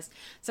bit buzzed.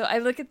 So I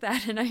look at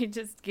that and I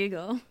just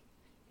giggle,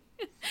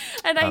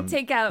 and I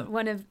take out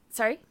one of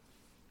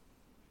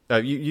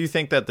You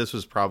think that this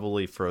was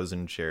probably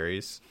frozen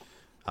cherries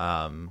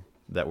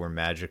that were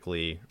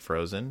magically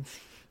frozen,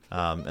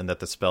 and that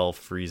the spell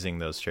freezing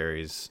those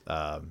cherries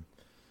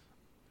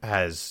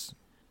has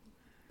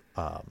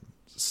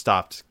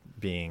stopped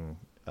being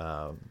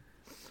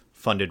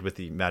funded with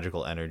the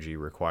magical energy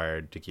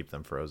required to keep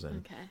them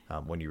frozen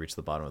when you reach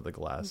the bottom of the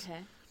glass.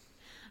 Okay.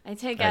 I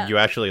take And out. you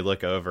actually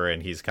look over,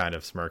 and he's kind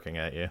of smirking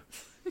at you.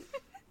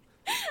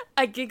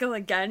 I giggle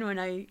again when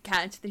I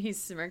catch that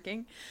he's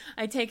smirking.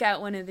 I take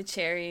out one of the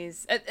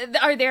cherries.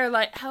 Are there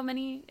like how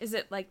many? Is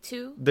it like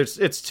 2?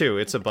 It's 2.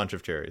 It's a bunch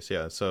of cherries.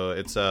 Yeah. So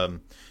it's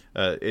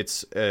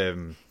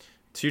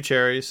 2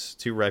 cherries,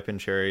 2 ripened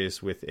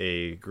cherries with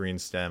a green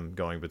stem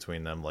going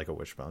between them like a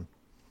wishbone.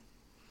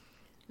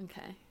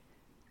 Okay.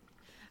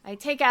 I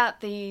take out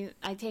the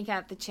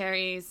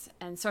cherries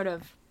and sort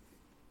of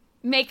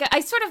make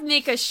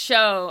a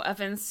show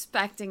of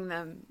inspecting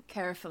them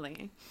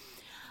carefully.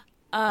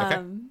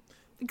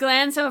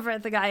 Glance over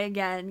at the guy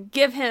again,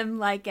 give him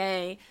like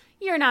a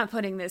 "you're not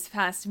putting this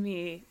past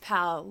me,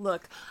 pal"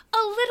 look, a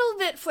little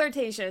bit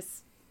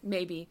flirtatious,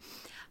 maybe.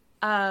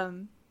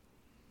 And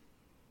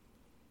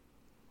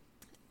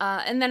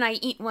then I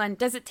eat one.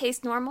 Does it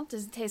taste normal?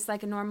 Does it taste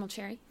like a normal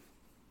cherry?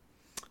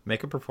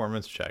 Make a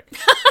performance check. To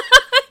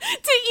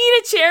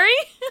eat a cherry?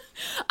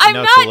 I'm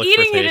No, to not look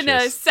eating it in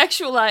a flirtatious.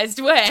 sexualized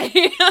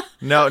way.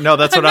 No,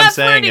 that's I'm what I'm not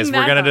saying flirting is that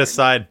we're going to hard.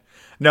 decide.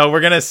 No, we're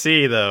going to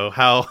see, though,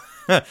 how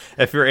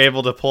if you're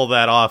able to pull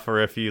that off,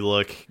 or if you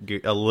look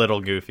a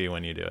little goofy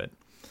when you do it.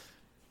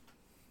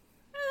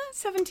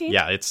 17.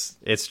 Yeah,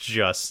 it's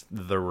just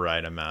the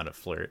right amount of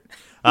flirt.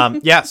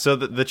 Yeah, so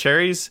the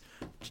cherries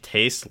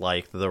taste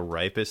like the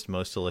ripest,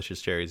 most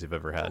delicious cherries you've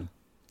ever had.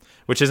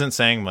 Which isn't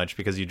saying much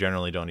because you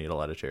generally don't eat a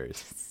lot of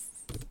cherries.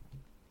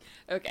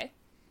 Okay.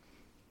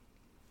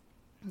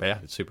 But yeah,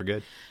 it's super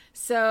good.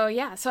 So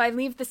I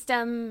leave the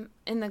stem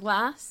in the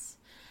glass,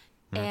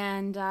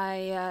 and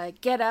I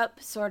get up,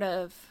 sort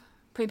of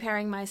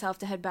preparing myself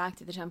to head back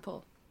to the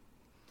temple.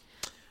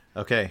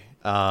 Okay.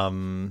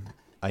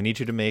 I need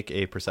you to make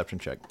a perception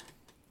check.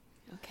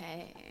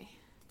 Okay.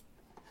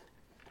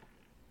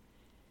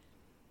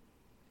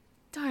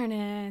 Darn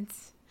it.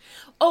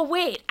 Oh,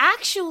 wait.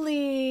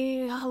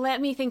 Actually,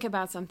 let me think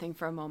about something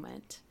for a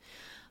moment.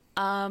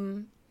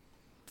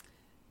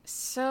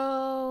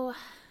 So,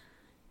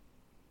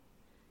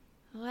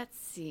 let's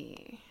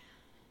see.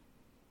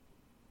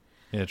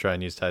 You gonna try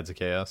and use Tides of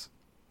Chaos?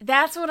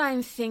 That's what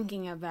I'm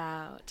thinking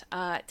about.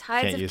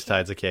 Can't use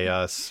Tides of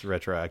Chaos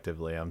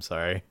retroactively, I'm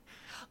sorry.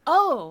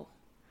 Oh,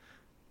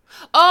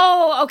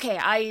 okay.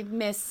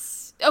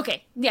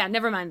 Okay, yeah,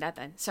 never mind that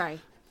then.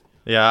 Sorry.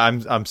 Yeah,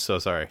 I'm so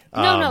sorry.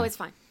 No, it's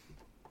fine.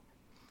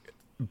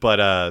 But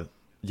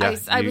yeah,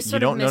 I was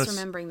sort you of don't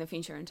misremembering the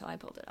feature until I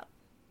pulled it up.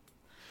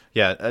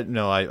 Yeah,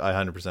 no, I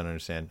 100%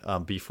 understand.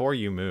 Before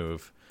you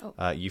move,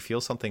 you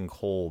feel something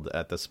cold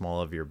at the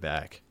small of your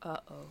back.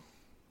 Uh-oh.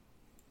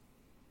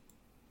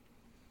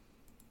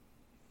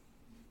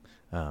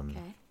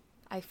 Okay.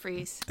 I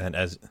freeze. And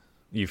as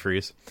you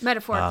freeze,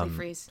 Metaphorically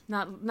freeze.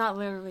 Not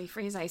literally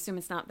freeze. I assume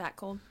it's not that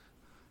cold.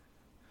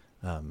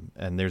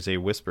 and there's a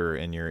whisper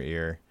in your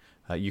ear.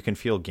 You can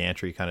feel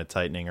gantry kind of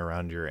tightening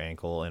around your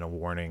ankle in a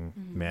warning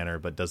manner,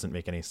 but doesn't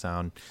make any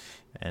sound.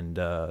 And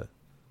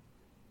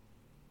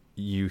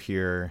you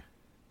hear,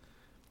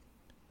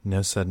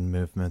 "No sudden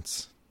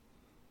movements.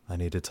 I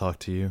need to talk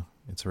to you.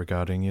 It's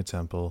regarding your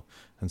temple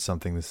and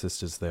something the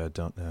sisters there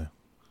don't know.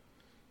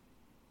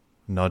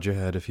 Nod your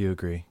head if you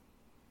agree."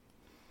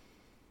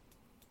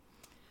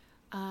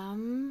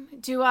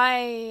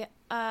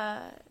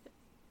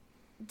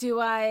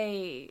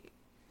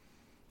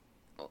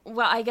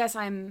 Well, I guess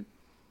I'm...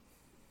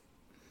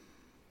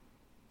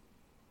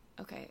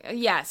 Okay.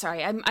 Yeah,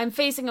 sorry. I'm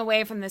facing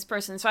away from this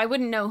person, so I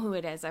wouldn't know who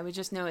it is. I would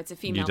just know it's a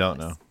female You don't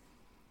voice. know.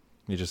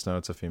 You just know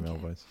it's a female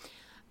voice.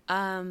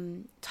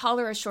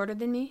 Taller or shorter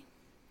than me?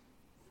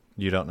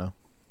 You don't know.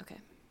 Okay.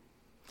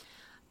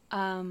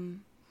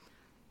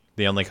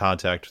 The only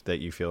contact that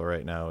you feel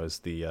right now is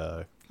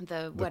the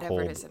Whatever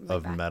cold it is at my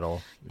of back.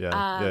 metal.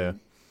 Yeah.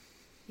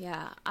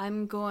 Yeah,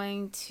 I'm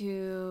going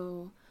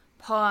to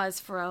pause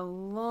for a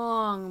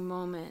long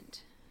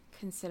moment,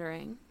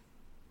 considering.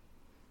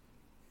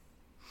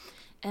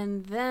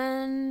 And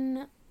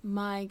then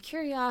my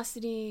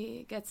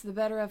curiosity gets the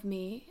better of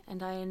me,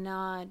 and I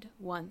nod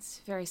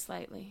once, very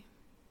slightly.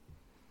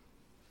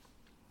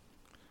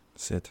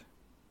 Sit.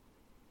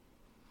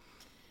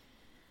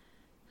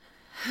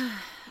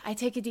 I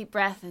take a deep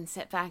breath and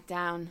sit back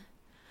down,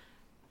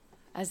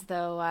 as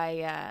though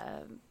I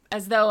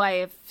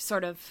have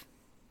sort of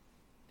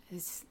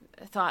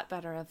thought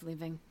better of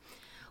leaving.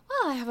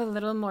 Well, I have a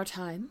little more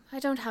time. I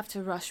don't have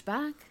to rush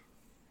back.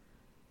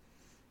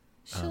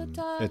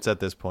 It's at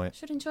this point.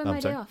 Should enjoy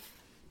my day off.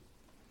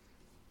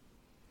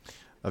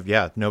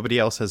 Yeah, nobody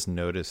else has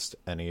noticed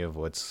any of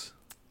what's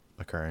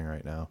occurring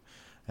right now.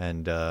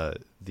 And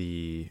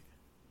the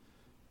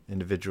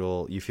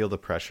individual, you feel the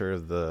pressure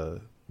of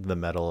the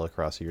metal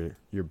across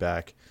your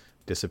back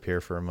disappear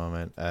for a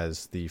moment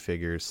as the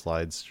figure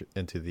slides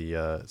into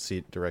the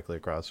seat directly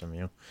across from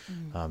you.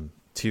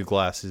 2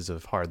 glasses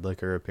of hard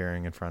liquor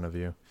appearing in front of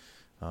you,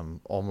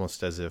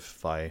 almost as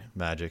if by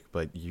magic,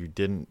 but you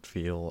didn't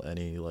feel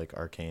any like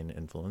arcane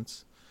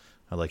influence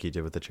like you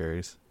did with the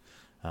cherries.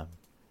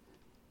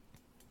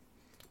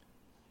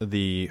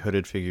 The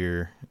hooded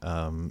figure,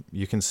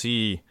 you can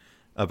see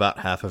about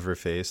half of her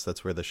face.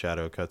 That's where the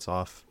shadow cuts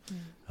off.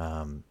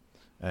 And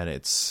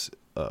it's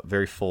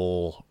very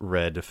full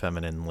red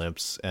feminine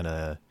lips and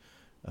a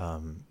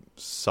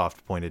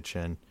soft pointed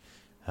chin.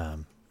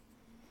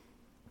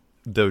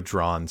 Though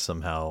drawn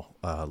somehow,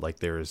 like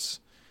there's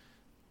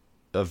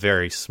a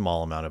very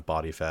small amount of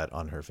body fat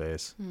on her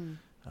face.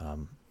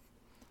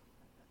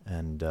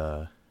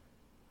 And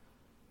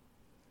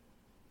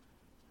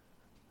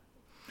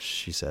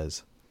she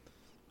says,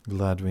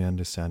 "Glad we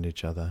understand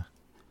each other.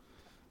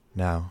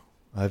 Now,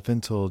 I've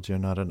been told you're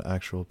not an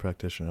actual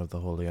practitioner of the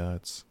holy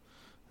arts.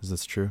 Is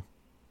this true?"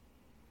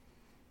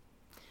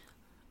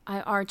 I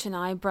arch an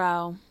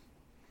eyebrow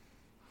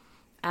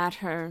at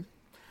her.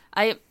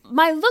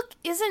 My look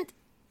isn't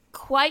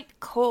quite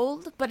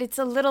cold, but it's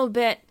a little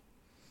bit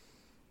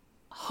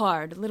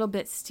hard, a little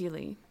bit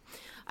steely.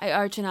 I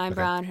arch an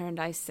eyebrow at her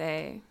and I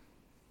say,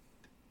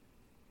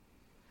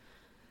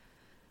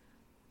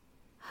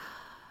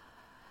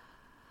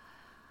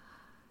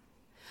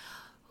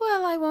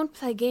 "Well, I won't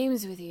play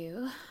games with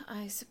you.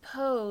 I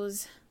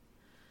suppose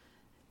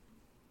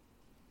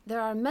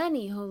there are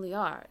many holy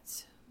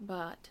arts,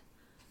 but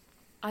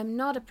I'm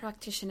not a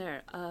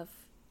practitioner of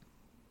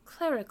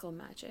clerical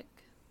magic.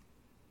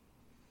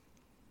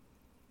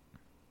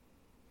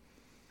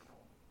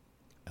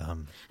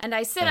 And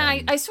I sit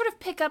and I sort of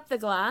pick up the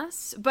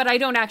glass, but I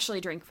don't actually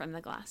drink from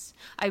the glass.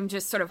 I'm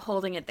just sort of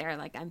holding it there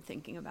like I'm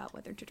thinking about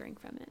whether to drink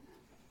from it.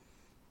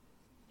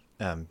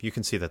 You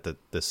can see that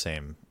the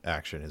same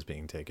action is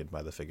being taken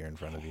by the figure in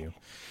front of you.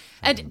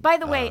 And by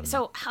the way,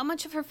 so how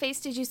much of her face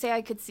did you say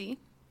I could see?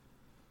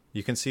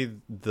 You can see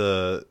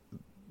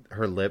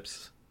her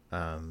lips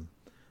down.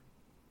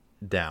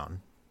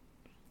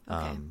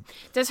 Okay.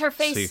 Does her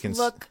face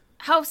look...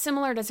 How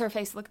similar does her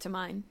face look to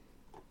mine?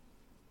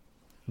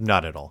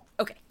 Not at all.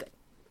 Okay, good.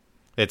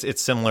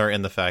 It's similar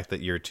in the fact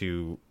that you're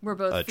two We're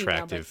both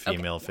attractive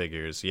female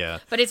figures. Yeah.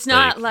 But it's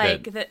not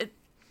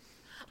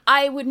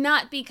I would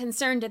not be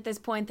concerned at this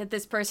point that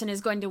this person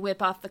is going to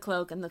whip off the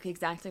cloak and look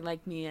exactly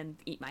like me and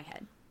eat my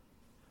head.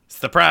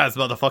 Surprise,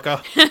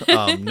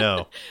 motherfucker!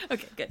 No.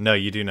 Okay, good. No,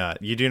 you do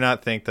not. You do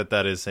not think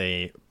that is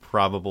a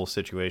probable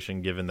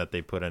situation, given that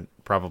they put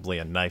probably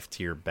a knife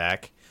to your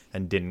back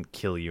and didn't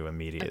kill you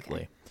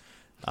immediately.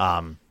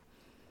 Okay.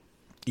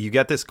 You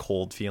get this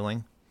cold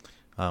feeling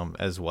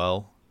as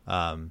well.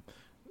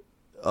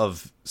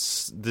 Of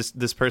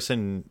this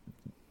person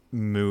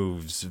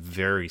moves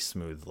very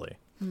smoothly,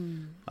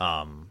 in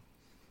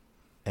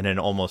an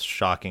almost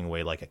shocking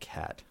way, like a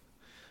cat.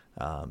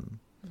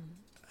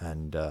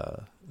 And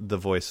the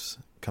voice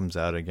comes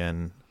out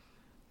again.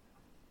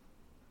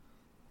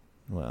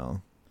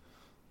 Well,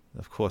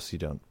 of course you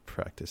don't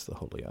practice the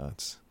holy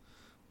arts.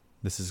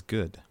 This is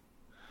good.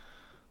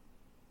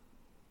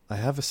 I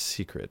have a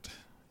secret,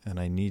 and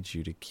I need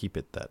you to keep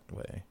it that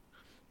way.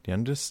 Do you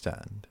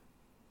understand?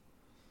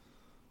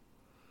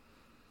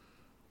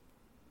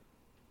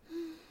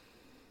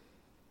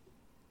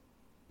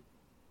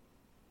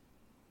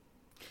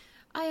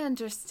 I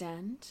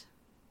understand,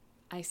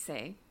 I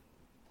say.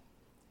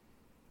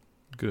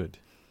 Good.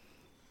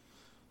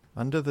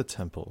 Under the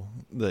temple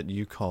that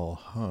you call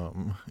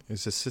home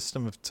is a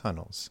system of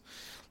tunnels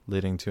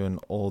leading to an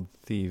old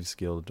thieves'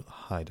 guild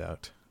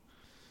hideout.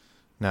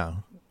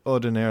 Now,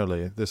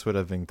 ordinarily, this would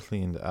have been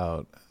cleaned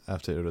out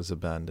after it was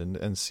abandoned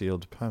and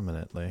sealed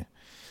permanently.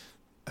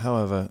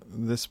 However,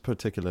 this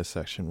particular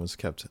section was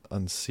kept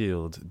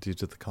unsealed due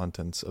to the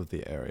contents of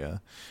the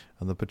area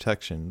and the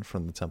protection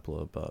from the temple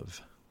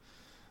above.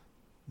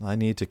 I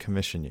need to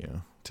commission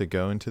you to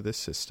go into this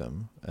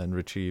system and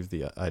retrieve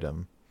the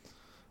item,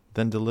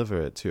 then deliver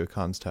it to a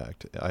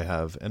contact I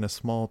have in a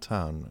small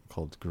town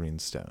called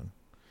Greenstone.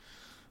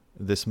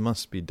 This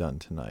must be done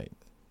tonight,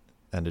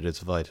 and it is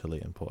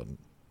vitally important.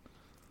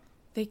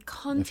 The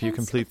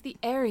contents of the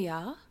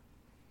area,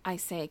 I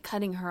say,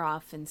 cutting her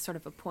off in sort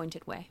of a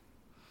pointed way.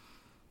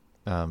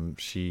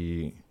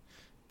 She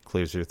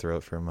clears her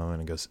throat for a moment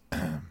and goes,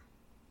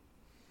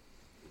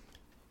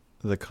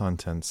 the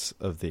contents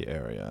of the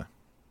area.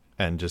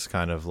 And just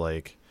kind of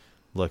like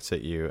looks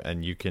at you,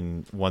 and you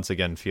can once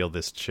again feel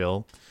this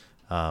chill.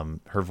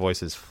 Her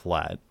voice is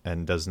flat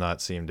and does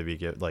not seem to be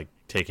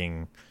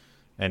taking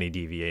any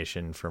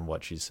deviation from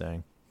what she's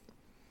saying.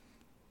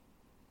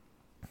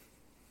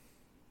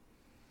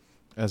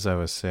 As I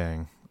was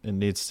saying, it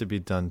needs to be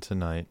done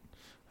tonight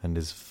and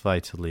is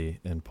vitally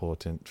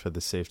important for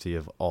the safety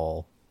of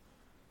all.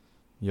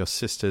 Your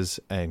sisters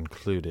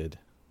included.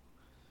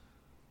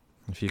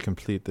 If you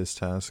complete this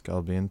task,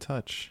 I'll be in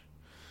touch.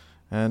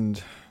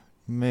 And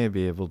may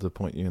be able to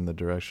point you in the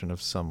direction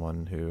of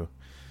someone who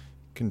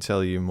can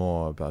tell you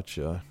more about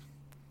your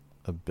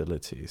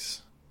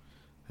abilities.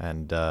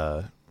 And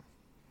that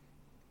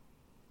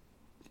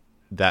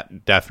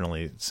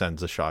definitely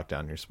sends a shock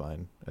down your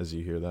spine as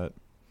you hear that.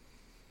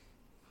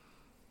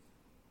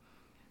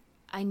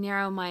 I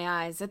narrow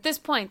my eyes. At this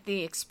point,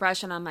 the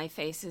expression on my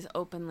face is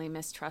openly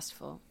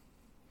mistrustful.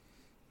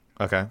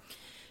 Okay.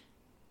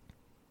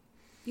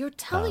 You're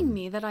telling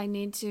me that I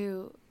need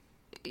to...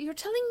 You're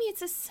telling me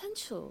it's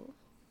essential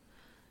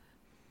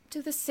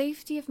to the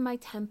safety of my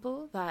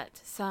temple that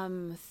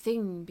some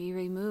thing be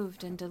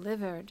removed and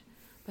delivered,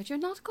 but you're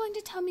not going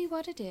to tell me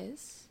what it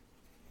is?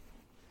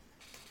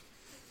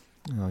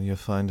 Well, you'll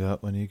find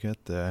out when you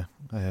get there.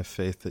 I have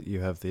faith that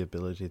you have the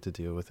ability to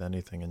deal with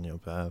anything in your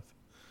path.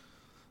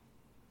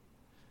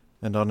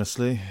 And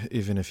honestly,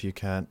 even if you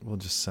can't, we'll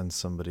just send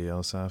somebody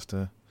else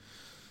after.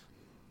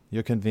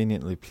 You're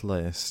conveniently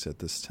placed at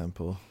this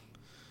temple.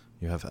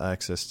 You have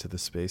access to the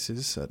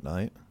spaces at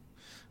night,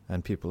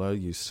 and people are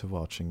used to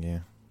watching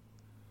you.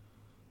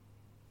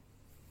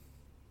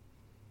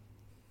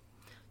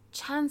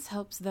 Chance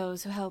helps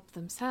those who help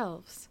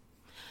themselves.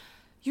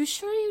 You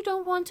sure you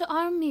don't want to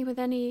arm me with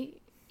any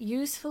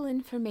useful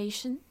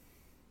information?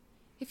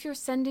 If you're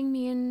sending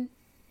me on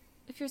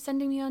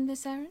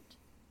this errand?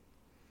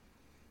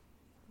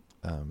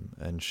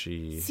 And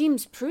she...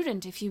 Seems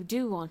prudent if you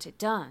do want it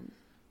done.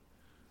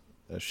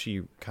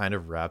 She kind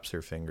of wraps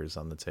her fingers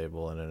on the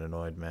table in an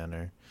annoyed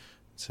manner.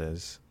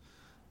 Says,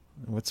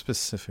 what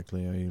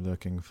specifically are you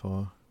looking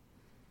for?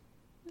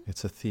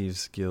 It's a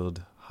thieves'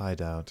 guild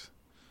hideout.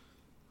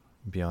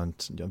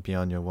 Beyond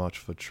your watch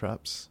for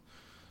traps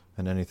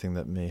and anything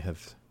that may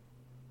have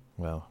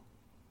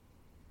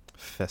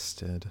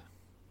Fested.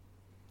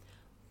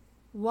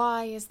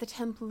 Why is the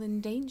temple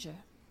in danger?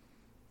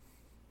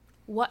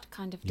 What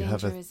kind of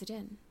danger is it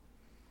in?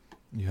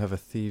 You have a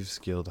Thieves'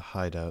 Guild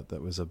hideout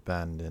that was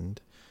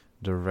abandoned.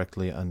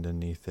 Directly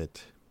underneath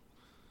it.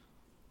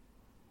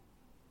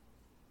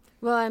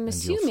 Well, I'm And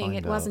you'll assuming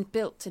find it wasn't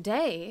built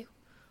today.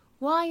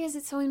 Why is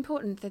it so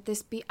important that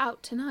this be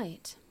out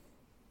tonight?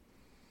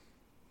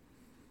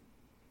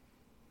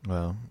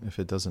 Well, if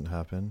it doesn't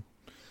happen,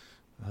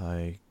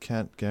 I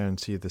can't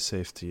guarantee the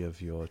safety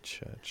of your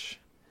church.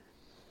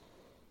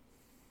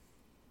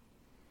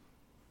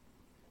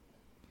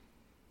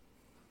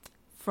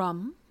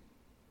 From?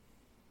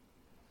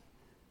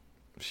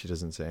 She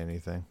doesn't say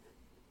anything.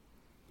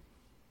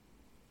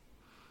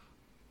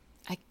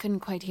 I couldn't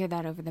quite hear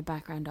that over the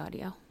background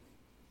audio.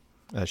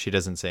 She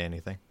doesn't say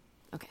anything.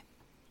 Okay.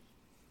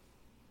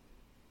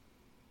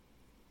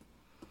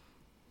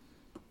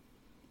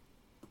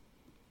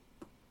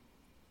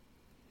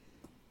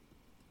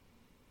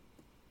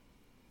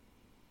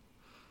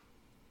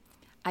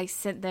 I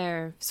sit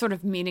there sort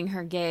of meeting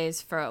her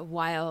gaze for a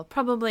while,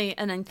 probably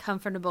an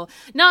uncomfortable,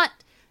 not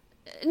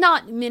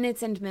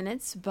minutes and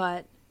minutes,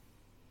 but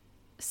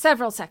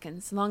several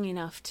seconds, long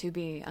enough to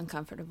be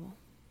uncomfortable.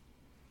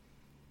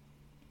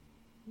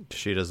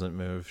 She doesn't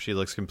move. She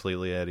looks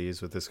completely at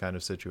ease with this kind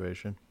of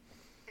situation.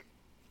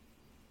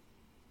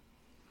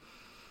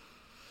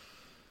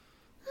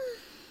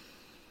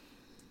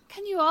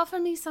 Can you offer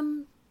me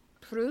some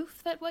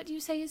proof that what you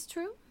say is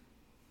true?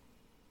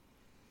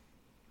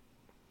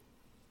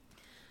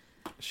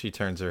 She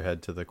turns her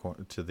head to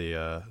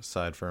the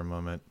side for a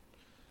moment,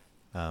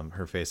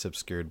 her face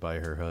obscured by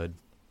her hood,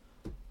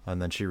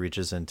 and then she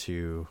reaches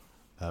into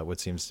what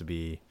seems to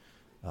be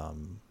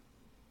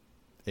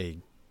a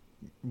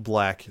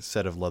black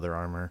set of leather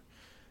armor,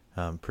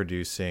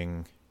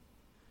 producing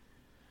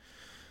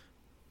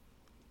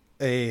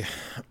a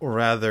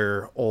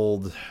rather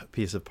old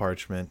piece of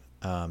parchment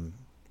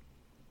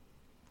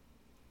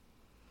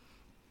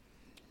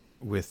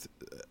with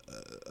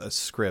a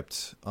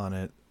script on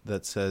it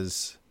that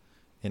says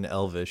in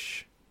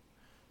Elvish,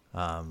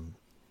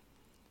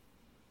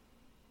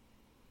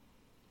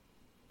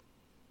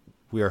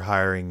 we are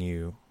hiring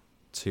you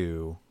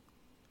to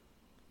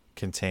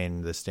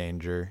contain this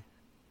danger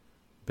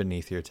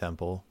beneath your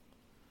temple.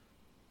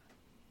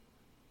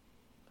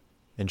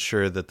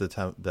 Ensure that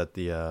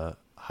the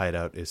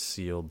hideout is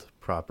sealed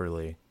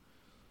properly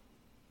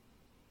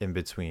in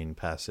between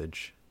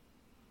passage.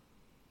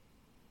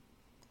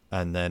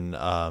 And then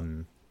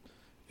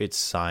it's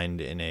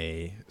signed in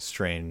a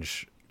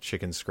strange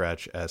chicken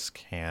scratch-esque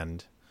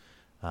hand.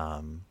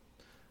 And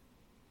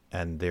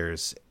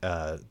there's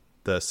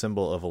the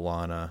symbol of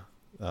Alana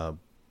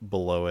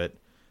below it,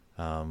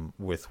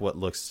 with what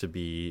looks to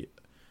be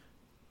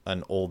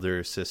an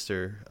older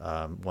sister,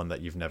 one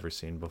that you've never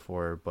seen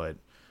before, but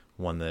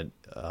one that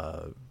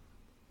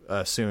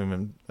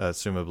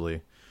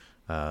assumably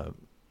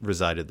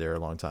resided there a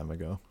long time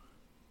ago.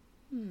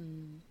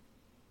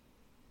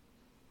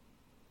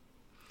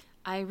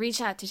 I reach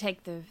out to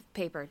take the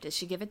paper. Does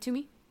she give it to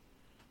me?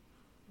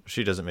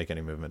 She doesn't make any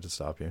movement to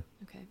stop you.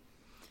 Okay.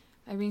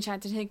 I reach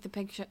out to take the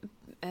picture,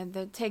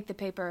 take the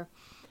paper,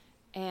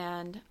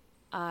 and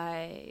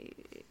I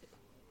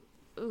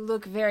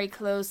look very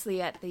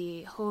closely at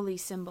the holy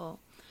symbol.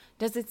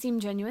 Does it seem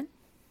genuine?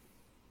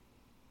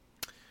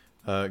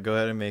 Go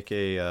ahead and make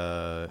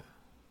a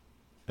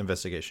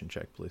investigation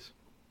check, please.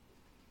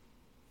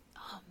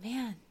 Oh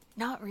man,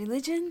 not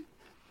religion?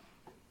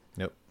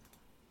 Nope.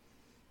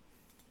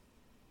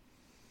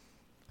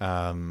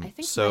 I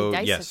think so my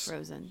dice yes, have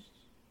frozen.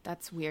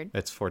 That's weird.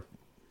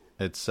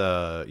 It's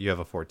you have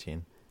a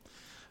 14.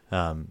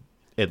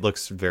 It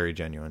looks very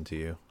genuine to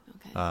you.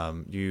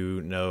 Okay.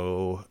 You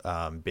know,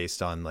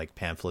 based on like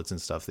pamphlets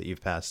and stuff that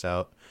you've passed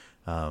out,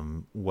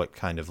 what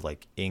kind of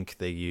like ink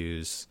they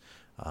use,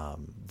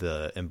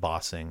 the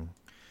embossing,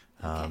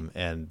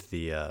 and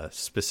the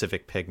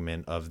specific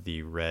pigment of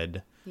the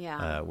red,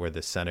 where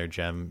the center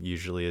gem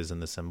usually is in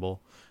the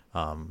symbol,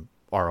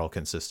 are all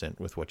consistent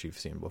with what you've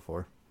seen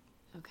before.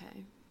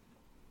 Okay.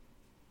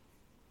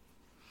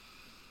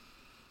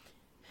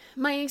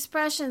 My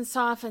expression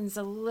softens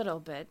a little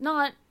bit.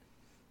 Not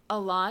a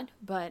lot,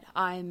 but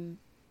I'm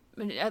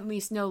at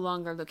least no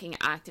longer looking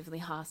actively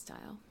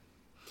hostile.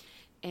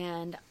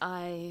 And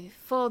I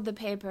fold the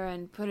paper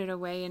and put it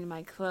away in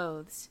my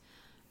clothes.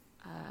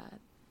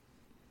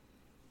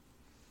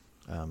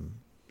 And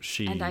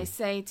I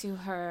say to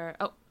her,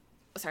 oh,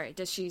 sorry,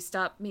 does she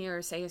stop me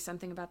or say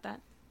something about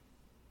that?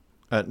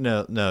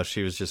 No,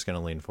 she was just going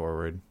to lean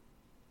forward.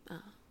 Oh,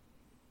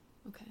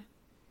 okay.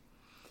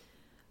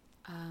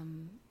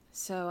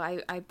 So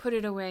I put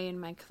it away in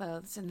my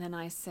clothes, and then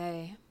I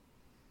say,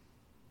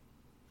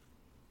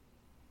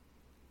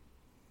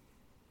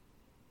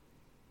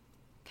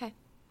 okay,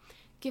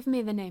 give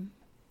me the name.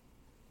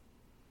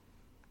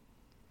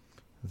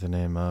 The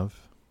name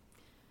of?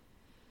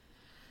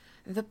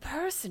 The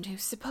person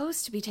who's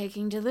supposed to be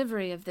taking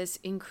delivery of this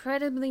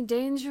incredibly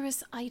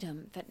dangerous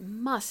item that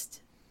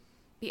must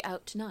be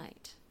out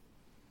tonight.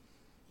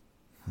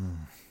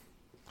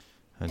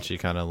 And she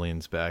kind of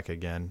leans back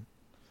again.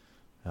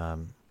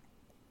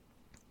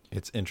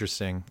 It's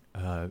interesting.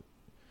 No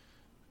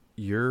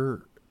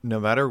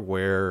matter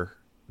where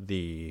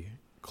the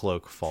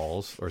cloak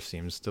falls or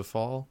seems to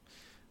fall,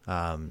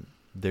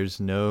 there's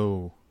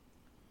no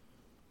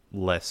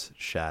less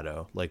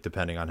shadow, like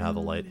depending on how the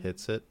light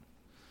hits it.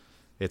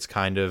 It's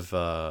kind of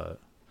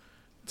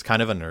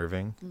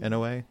unnerving in a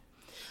way.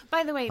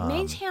 By the way,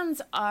 mage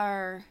hands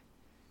are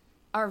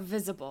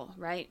visible,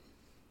 right?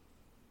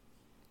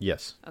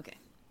 Yes. Okay.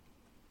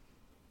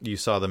 You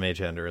saw the mage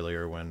hand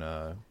earlier when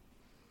the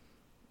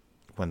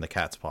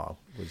cat's paw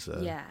was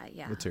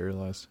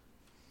materialized.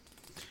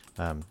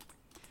 And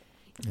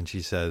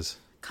she says,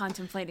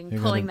 contemplating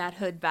pulling that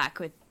hood back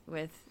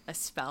with a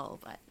spell,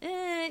 but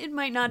it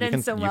might not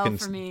end so well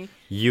for me.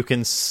 You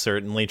can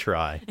certainly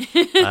try.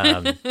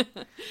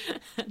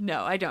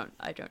 No, I don't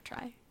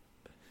try.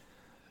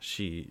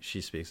 She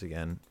speaks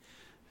again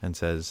and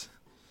says,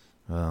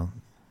 well,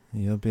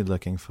 you'll be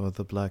looking for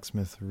the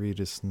blacksmith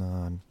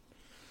Redisnan.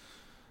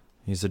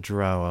 He's a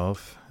drow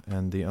elf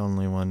and the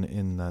only one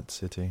in that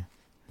city.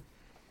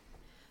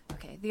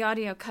 Okay, the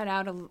audio cut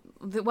out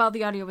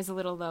the audio was a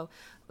little low.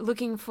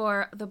 Looking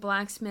for the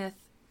blacksmith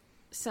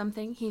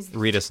something. He's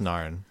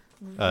Redisnarn.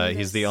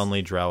 He's the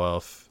only drow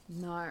elf.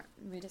 Redisnarn.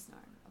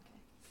 Okay.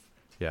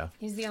 Yeah.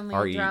 He's the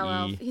only drow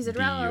elf. He's a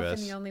drow elf and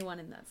REEDUS. the only one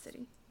in that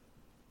city.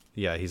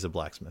 Yeah, he's a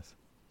blacksmith.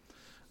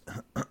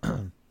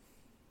 And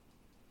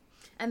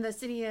the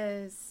city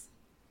is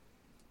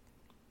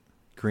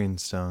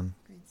Greenstone.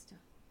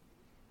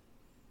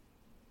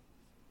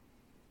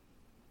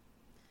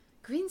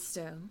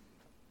 Greenstone?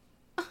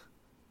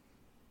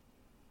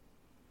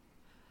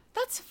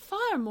 That's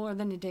far more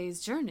than a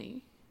day's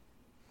journey.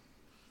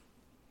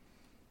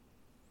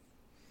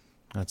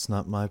 That's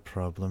not my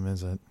problem,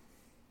 is it?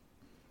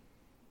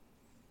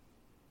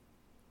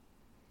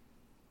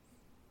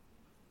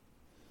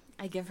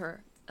 I give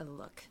her a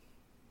look.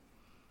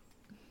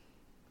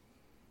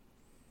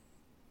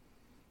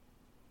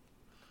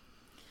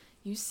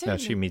 You Yeah,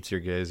 certainly, she meets your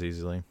gaze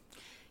easily.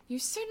 You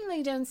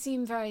certainly don't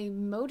seem very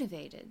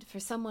motivated for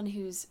someone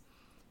who's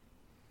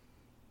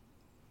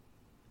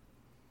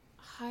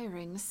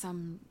hiring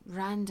some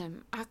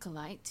random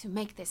acolyte to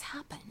make this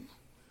happen.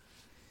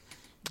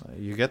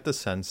 You get the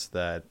sense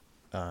that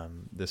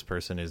this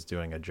person is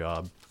doing a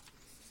job.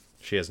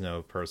 She has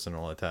no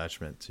personal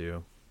attachment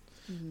to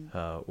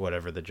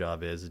whatever the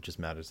job is. It just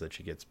matters that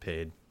she gets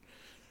paid.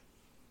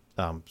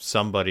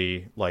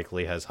 Somebody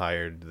likely has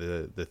hired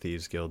the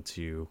Thieves Guild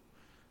to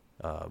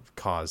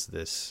cause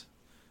this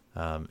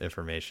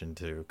information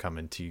to come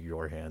into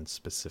your hands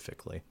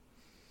specifically.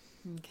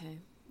 Okay,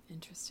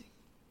 interesting.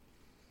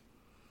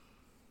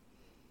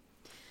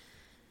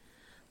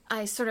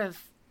 I sort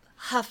of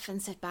huff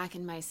and sit back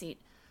in my seat.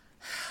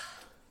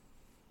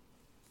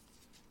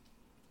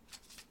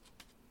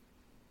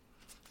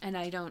 And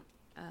I don't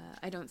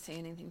say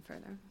anything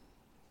further.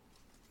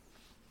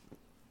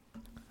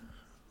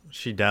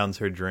 She downs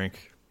her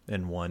drink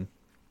in one,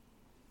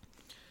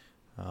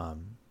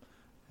 and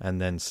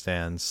then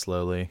stands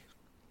slowly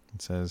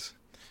and says,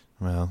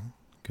 well,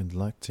 good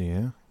luck to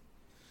you.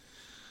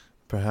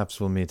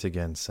 Perhaps we'll meet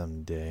again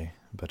someday,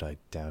 but I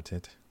doubt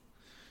it.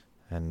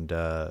 And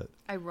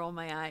I roll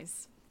my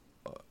eyes.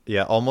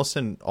 Yeah, almost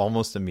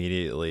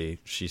immediately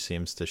she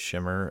seems to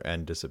shimmer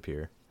and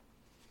disappear.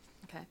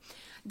 Okay.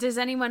 Does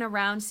anyone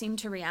around seem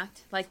to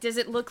react? Like, does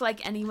it look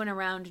like anyone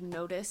around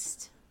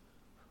noticed?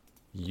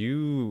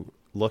 You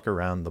look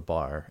around the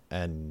bar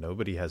and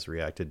nobody has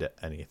reacted to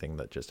anything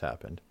that just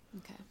happened.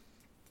 Okay.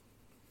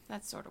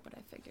 That's sort of what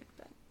I figured,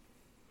 but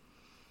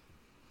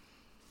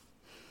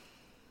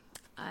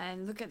I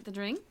look at the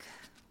drink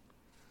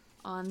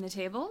on the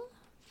table.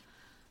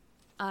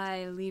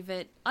 I leave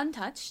it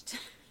untouched.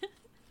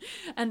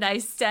 And I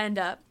stand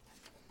up.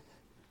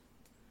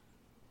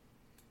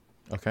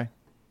 Okay.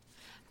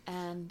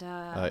 And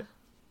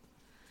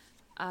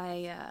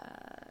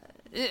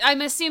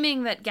I'm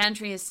assuming that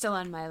Gantry is still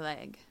on my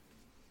leg.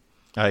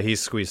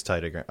 He's squeezed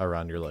tight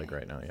around your leg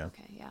right now, yeah.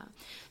 Okay, yeah.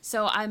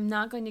 So I'm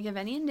not going to give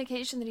any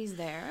indication that he's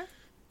there.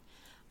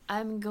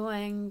 I'm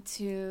going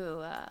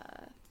to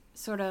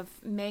sort of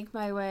make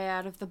my way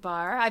out of the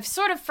bar. I've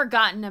sort of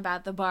forgotten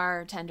about the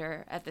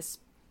bartender at this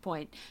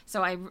point.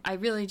 So I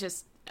really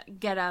just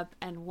get up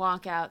and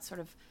walk out sort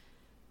of.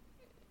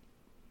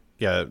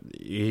 Yeah,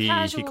 he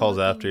calls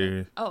after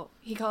you. Oh,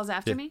 he calls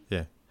after me?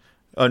 Yeah.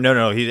 Oh,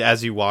 no.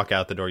 As you walk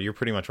out the door, you're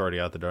pretty much already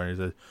out the door, and he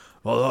says,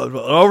 well,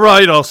 all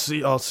right, I'll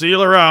see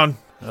you around.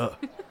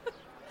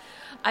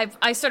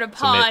 I sort of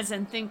pause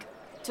and think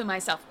to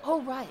myself,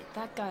 oh, right,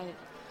 that guy.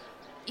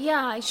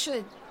 Yeah, I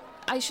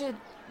should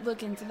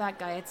look into that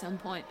guy at some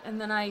point. And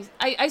then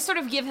I sort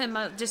of give him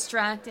a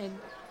distracted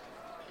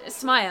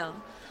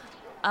smile.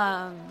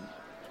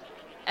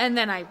 And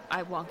then I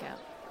walk out.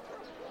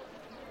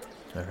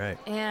 All right.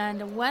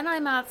 And when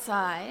I'm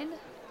outside,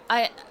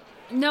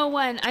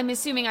 I'm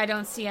assuming I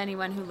don't see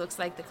anyone who looks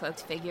like the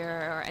cloaked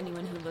figure or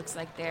anyone who looks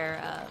like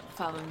they're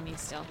following me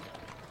still.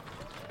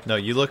 No,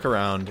 you look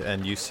around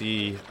and you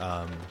see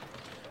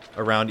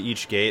around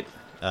each gate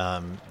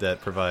that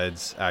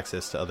provides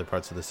access to other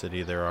parts of the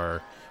city, there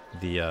are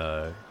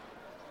the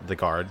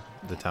guard,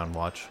 the town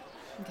watch,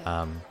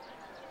 Okay.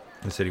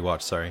 the city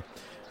watch. Sorry,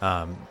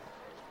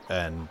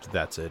 and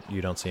that's it.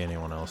 You don't see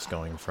anyone else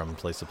going from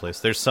place to place.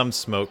 There's some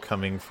smoke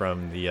coming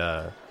from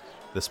the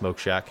smoke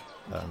shack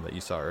that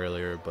you saw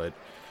earlier, but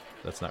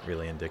that's not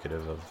really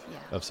indicative Yeah.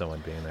 of someone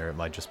being there. It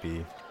might just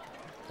be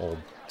old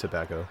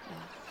tobacco.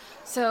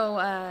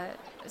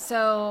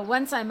 So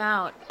once I'm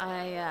out,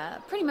 I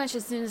pretty much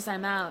as soon as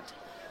I'm out,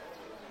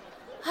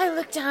 I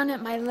look down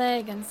at my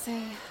leg and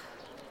say,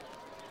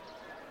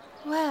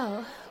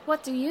 "Well,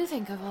 what do you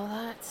think of all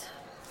that?"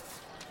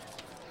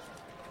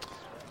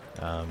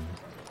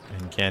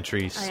 And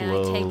Cantry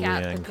slowly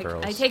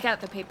uncurls. I take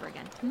out the paper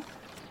again.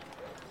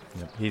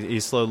 Yep. He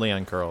slowly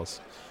uncurls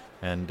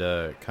and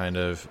kind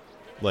of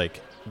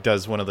like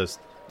does one of those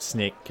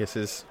snake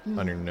kisses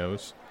on your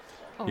nose.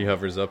 Oh. He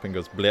hovers up and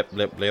goes blip,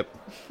 blip, blip.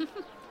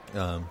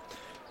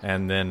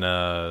 And then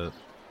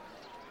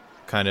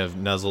kind of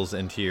nuzzles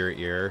into your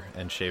ear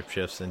and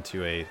shapeshifts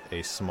into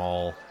a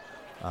small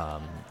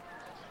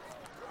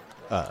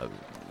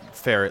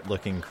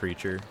ferret-looking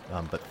creature,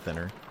 but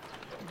thinner.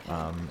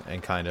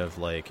 And kind of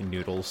like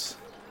noodles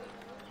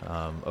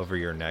over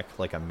your neck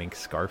like a mink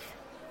scarf,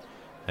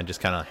 and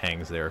just kind of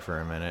hangs there for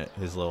a minute.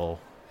 His little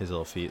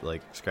feet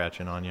like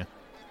scratching on you.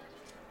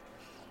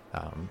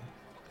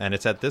 And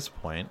it's at this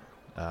point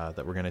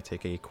that we're gonna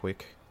take a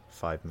quick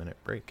 5-minute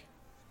break.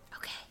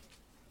 Okay.